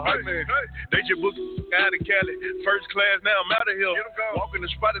like I'm a hype man. They just booked out of Cali, first class, now I'm out of here. Walking the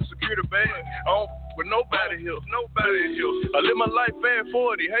spot and secure the bag. I don't with nobody here. I live my life fast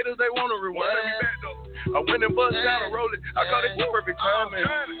 40. Haters, they want to rewind me back though. I went and bust down and roll it. I call it perfect time, man.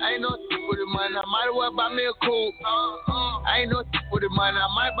 I ain't no shit with it, man. I might as well buy me a coupe. I ain't no shit with it, man. I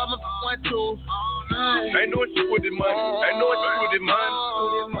might buy my one too. I ain't no shit with it, man. I ain't no shit with it, man.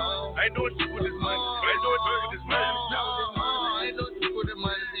 I ain't no shit with this man. I ain't no shit with this man. I ain't no shit with it,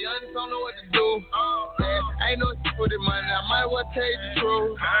 man. The honest don't know what to do. I ain't no shit with it, man. I might as well tell you the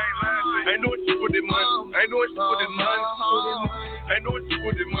truth. I ain't no shit with it, man. I ain't no shit with it, man. I ain't no shit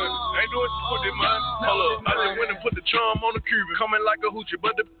with it, man. I ain't no shit with it, man. Hold up, I just went and put the charm on the Cuban. Coming like a hoochie,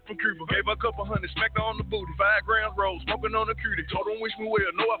 but the from Cuba. Gave her a couple hundred, smacked her on the booty. 5 grams roll, smoking on the cutie. Told them wish me well,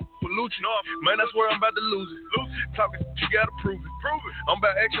 no I for Lucci. Man, that's where I'm about to lose it. Talking, you gotta prove it. I'm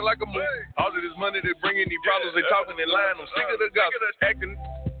about acting like a movie. All of this money they bringing these problems, they talking and lying. I'm sick of the gossip. Acting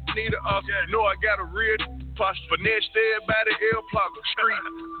need a us. You know I got a real posture. Finesse everybody, L Plaka. Street,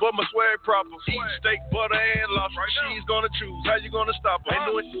 but my swag proper. Eat steak, butter, and lobster. She's gonna choose. How you gonna stop her? I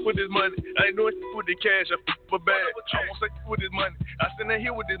ain't doing shit with this money. I ain't doing shit with the cash. I for bad. I won't say with this money. I stand in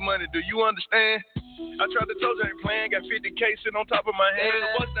here with this money. Do you understand? I tried to tell you I ain't playing. Got 50K sitting on top of my head.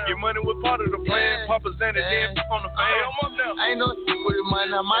 Your money was part of the plan. Papa Xander then on the fan. I ain't no shit with it,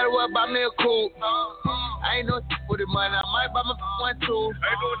 man. I might as well buy me a coupe. I ain't no shit with it, man. I might buy my one too.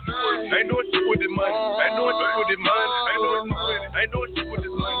 I ain't no shit with it, man. I ain't no shit with it, man. I ain't no shit with this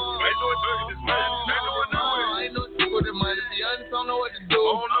man. I ain't no shit with this man. I ain't no shit with it, man. The honest don't know what to do.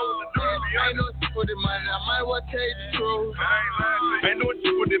 I ain't no shit with it, man. I might as well tell you the truth. I ain't no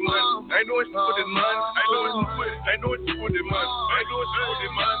shit with it, man. I ain't no shit with it, man. I ain't no shit with it, man. I ain't no shit with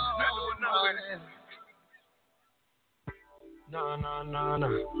it, man. Nah, nah, nah, nah.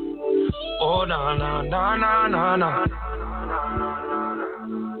 Oh, nah, nah, nah, nah, nah, nah.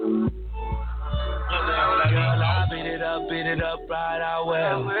 Girl, I beat it up right out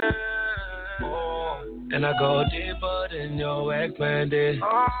well. Oh, and I go deeper than your ex-bandit.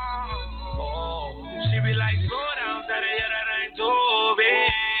 Oh, she be like, slow down, daddy, yeah, that ain't too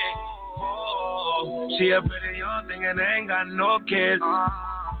big. Oh, she a pretty young thing and ain't got no kids.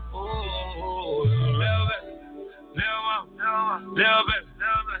 Oh, little bit. Little bit.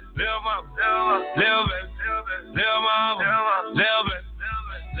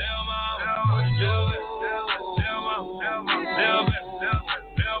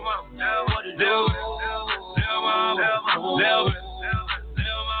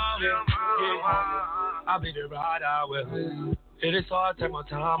 I'll be the ride, I will. It is hard, take my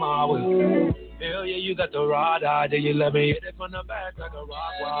time, I will. Hell yeah, you got the rod out there. You let me hit it from the back like a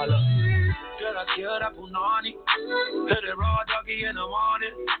rock waller. Girl, I kill that punani. Hit it raw doggy in the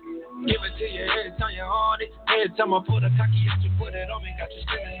morning. Give it to you every time you on it. Every time I put a cocky out, you put it on me. Got you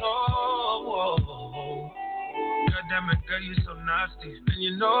screaming, oh, whoa. God damn it, girl, you so nasty. And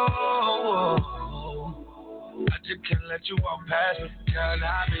you know, I just can't let you walk past me. Girl, I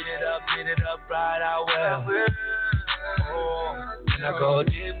beat it up right out well. Oh, and I go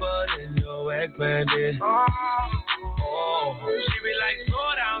deeper than your ex-bandit. Oh, she be like,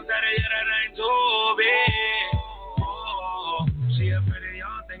 slow down, daddy, yeah, that ain't too big. Oh, she a pretty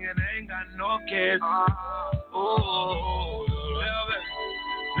young thing and ain't got no kids. Oh, little bit.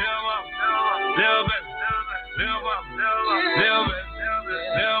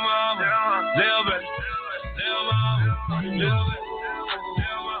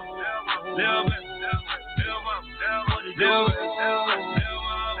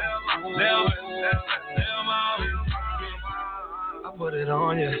 I put it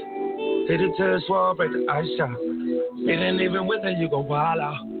on you. Hit it to the swell, break the ice out. It ain't even with it, you gon' wild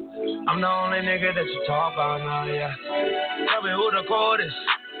out. I'm the only nigga that you talk about now, yeah. Tell me who the coldest.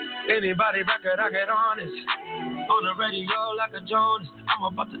 Anybody record, I get honest. On the radio like a Jonas.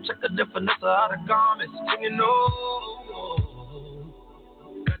 I'm about to check the definition of the garments. And you know,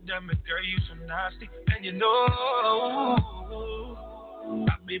 goddamn it, girl, you so nasty. And you know,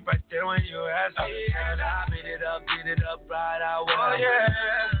 I'll be right there when you ask me. And I beat it up right out. Oh,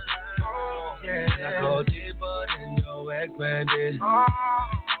 yeah. Oh, yeah. I go deeper than your ex-bandit. Oh,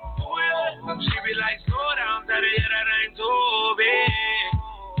 yeah. She be like, slow down, tell her, yeah, that ain't too big.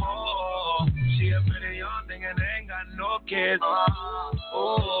 Oh, she a pretty young thing and ain't got no kids.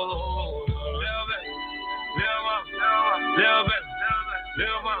 Oh, little bit, little bit,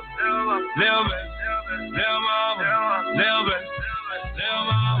 little mama, little bit, little mama, little bit, little mama, little bit, little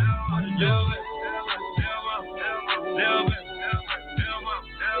mama, little bit,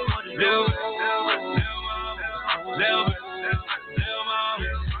 little mama, little bit, little bit, little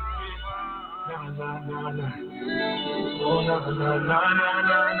mama. Oh, no, no, no, no, no,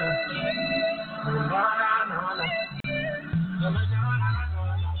 no.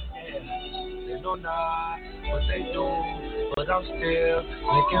 They know not what they do, but I'm still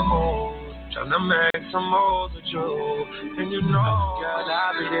making moves, tryna make some moves with you. And you know, girl,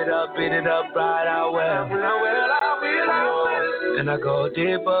 I beat it up right out where I will. And I go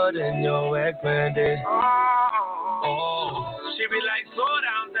deeper than your ex-bandit. Oh, she be like, slow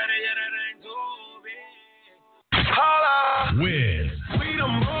down, daddy, yeah, that ain't too big. Holla! Wiz. We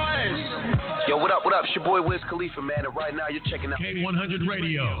them boys. Yo, what up? It's your boy Wiz Khalifa, man. And right now you're checking out K100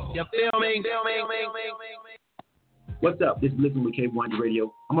 Radio. You're filming. What's up? This is Living with K100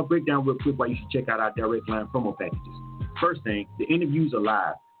 Radio. I'm going to break down real quick why you should check out our direct line promo packages. First thing, the interviews are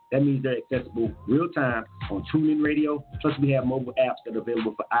live. That means they're accessible real time on TuneIn Radio. Plus, we have mobile apps that are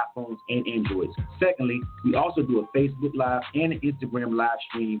available for iPhones and Androids. Secondly, we also do a Facebook Live and an Instagram live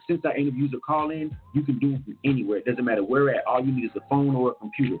stream. Since our interviews are call-in, you can do them from anywhere. It doesn't matter where at. All you need is a phone or a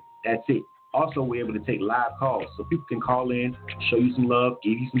computer. That's it. Also, we're able to take live calls, so people can call in, show you some love,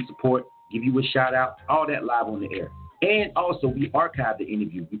 give you some support, give you a shout out, all that live on the air. And also, we archive the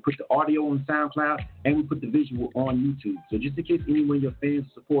interview. We put the audio on SoundCloud, and we put the visual on YouTube. So just in case anyone of your fans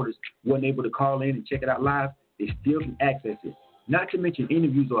or supporters wasn't able to call in and check it out live, they still can access it. Not to mention,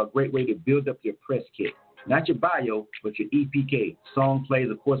 interviews are a great way to build up your press kit. Not your bio, but your EPK. Song plays,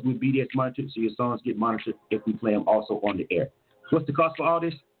 of course, we'll be monitored, so your songs get monitored if we play them also on the air. What's the cost for all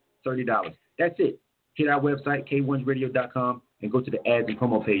this? $30. That's it. Hit our website, K1radio.com, and go to the ads and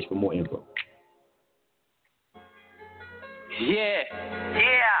promo page for more info. Yeah.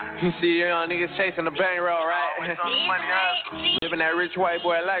 You see young niggas chasing the bankroll, right? Living that rich white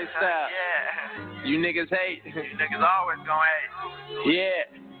boy lifestyle. Yeah. You niggas hate. You niggas always gonna hate. Yeah.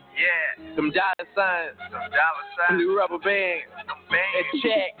 Them dollar signs. Blue rubber bands. And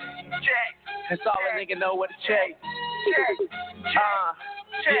check. That's all a nigga know what to check.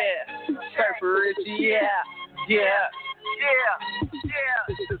 Yeah. Surfer Richie, yeah.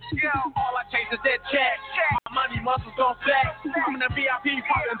 All I chase is that check. My money muscles gon' flex. I'm in the VIP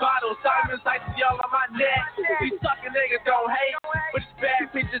popping bottles, diamonds, ice y'all on my neck. These suckin' niggas don't hate, but these bad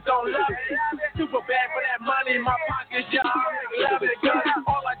bitches don't love it. Super bad for that money in my pockets, y'all. Love it, cause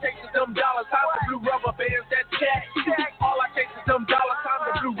all I chase is them dollars, time the blue rubber bands that check. All I chase is them dollars, time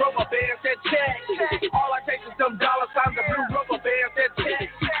the blue rubber bands that check. All I chase is them dollars, time the blue rubber bands that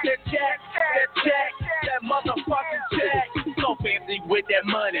check. That motherfucking check. So fancy with that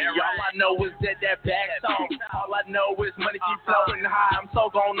money. All I know is that back song. All I know is money keep flowing high. I'm so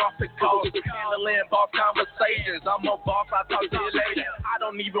gone off the coast. Handling boss conversations. I'm a boss, I'll talk to you later. I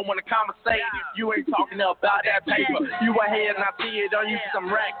don't even want to conversate. You ain't talking about that paper. You ahead and I see it on you cause I'm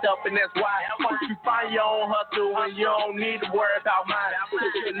racked up and that's why. Once you find your own hustle and you don't need to worry about mine.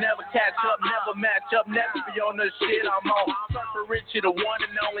 You'll never catch up, never match up, never be on the shit I'm on. Surfer Richie, the one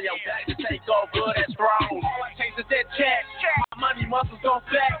and only. I'm back to take over, that's wrong. All I chase is that check. My money muscles gon'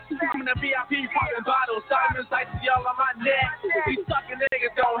 flex. I'm in the VIP popping bottles, diamonds, ice y'all on my neck. These suckin'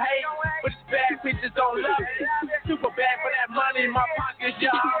 niggas don't hate, but these bad bitches don't love it. Super bad for that money in my pockets,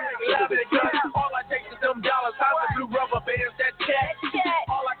 y'all. Love it, cause all I chase is them dollars, time the blue rubber bands that check.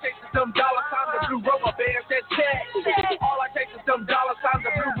 All I chase is them dollars, time the blue rubber bands that check. All I chase is them dollars, time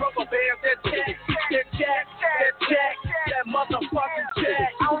the blue rubber bands that check. That motherfucking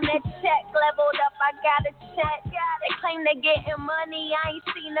check. On that check, leveled up, I got a check. They claim they getting money, I ain't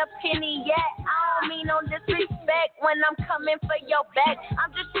seen a penny yet. I don't mean no disrespect when I'm coming for your back. I'm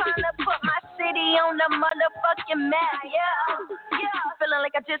just trying to put my city on the motherfucking map. Yeah. Feeling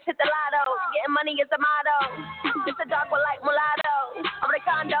like I just hit the lotto. Getting money is a motto. It's a dark one like mulatto. I'm in a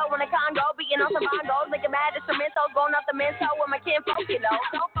condo, when a Congo, beating on some bongos, making mad instrumentals, going off the mental with my kinfolk, you know.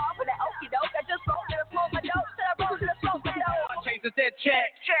 Don't fall for that okie doke. I just roll to the smoke my dope, till I roll to the smoke my dope. All I chase is that check.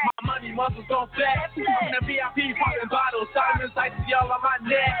 My money money, muscles gon' flex. I'm the VIP popping bottles, diamonds icy all on my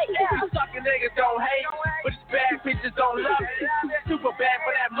neck. You suckin' niggas don't hate, but it's bad bitches don't love it. Super bad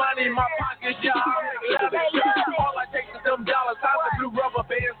for that money in my pockets, y'all. Love it. All I take is them dollars, time the blue rubber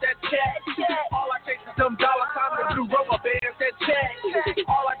bands that check. All I take is them dollars, time the blue rubber bands that check.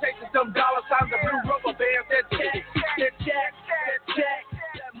 All I take is them dollars, time the blue rubber bands that check. That check, that check,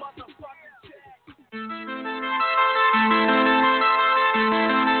 that motherfucking check.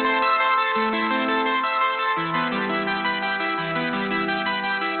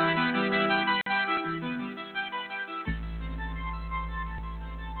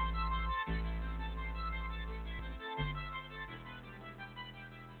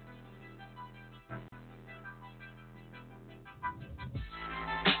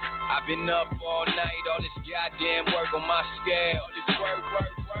 I've been up all night, all this goddamn work on my scale. All this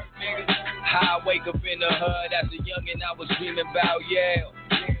work, nigga. How I wake up in the hood as a youngin', I was dreaming about Yale.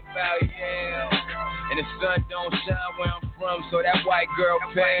 And the sun don't shine where I'm from, so that white girl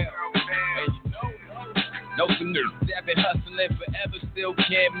pale. And you know some niggas that been hustling forever still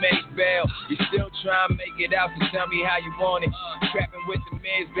can't make bail. You still try and make it out, so tell me how you want it. Trapping with the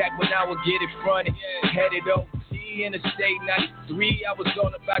mans back when I would get it fronted. Headed over in the state 93, I was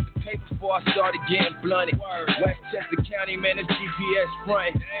all about the paper before I started getting blunted. Westchester County, man, the GPS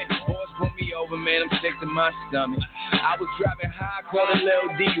front. Boys put me over, man, I'm sick to my stomach. I was driving high, called a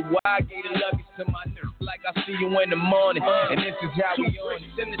little DUI, gave the luggage to my nurse like I see you in the morning. And this is how we on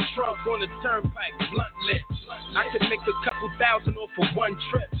it. In the trunk on the turnpike, blunt lit. I could make a couple thousand off for one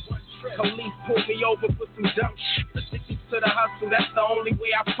trip. Police pulled me over for some dumb shit. Addicted to the hustle, that's the only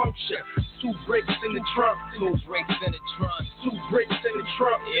way I function. 2 bricks in the trunk. 2 bricks in the trunk. 2 bricks in the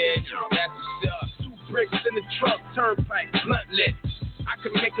trunk. Yeah, that's what's up. 2 bricks in the trunk, turnpike, blunt lit. I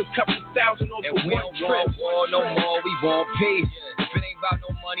could make a couple thousand off for one trip. And we don't want war no more, we want peace. If it ain't about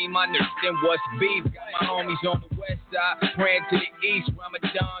no money, my nigga, then what's beef? Got my homies on the west side, praying to the east.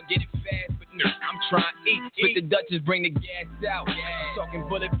 Ramadan, get it fast, but nigga, I'm trying to eat. But the Dutchess bring the gas out. Talking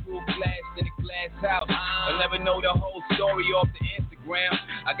bulletproof glass in a glass house. I'll never know the whole story off the Instagram.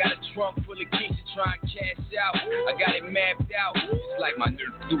 I got a trunk full of keys to try and cash out. I got it mapped out. It's like my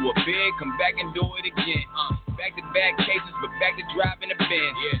nigga do a bid, come back and do it again. Back-to-back cases, but back to driving the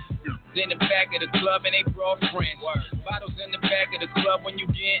Benz. In the back of the club and they brought friends. Bottles in the back of the club when you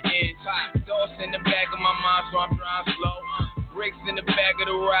get in. Thoughts in the back of my mind, so I'm driving slow. Bricks in the back of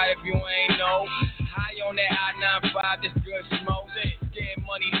the ride if you ain't know. High on that I-95, this good smoke. Scared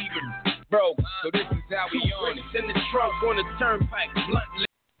money leaving broke, so this is how we on it. In the trunk on the turnpike, blunt lit.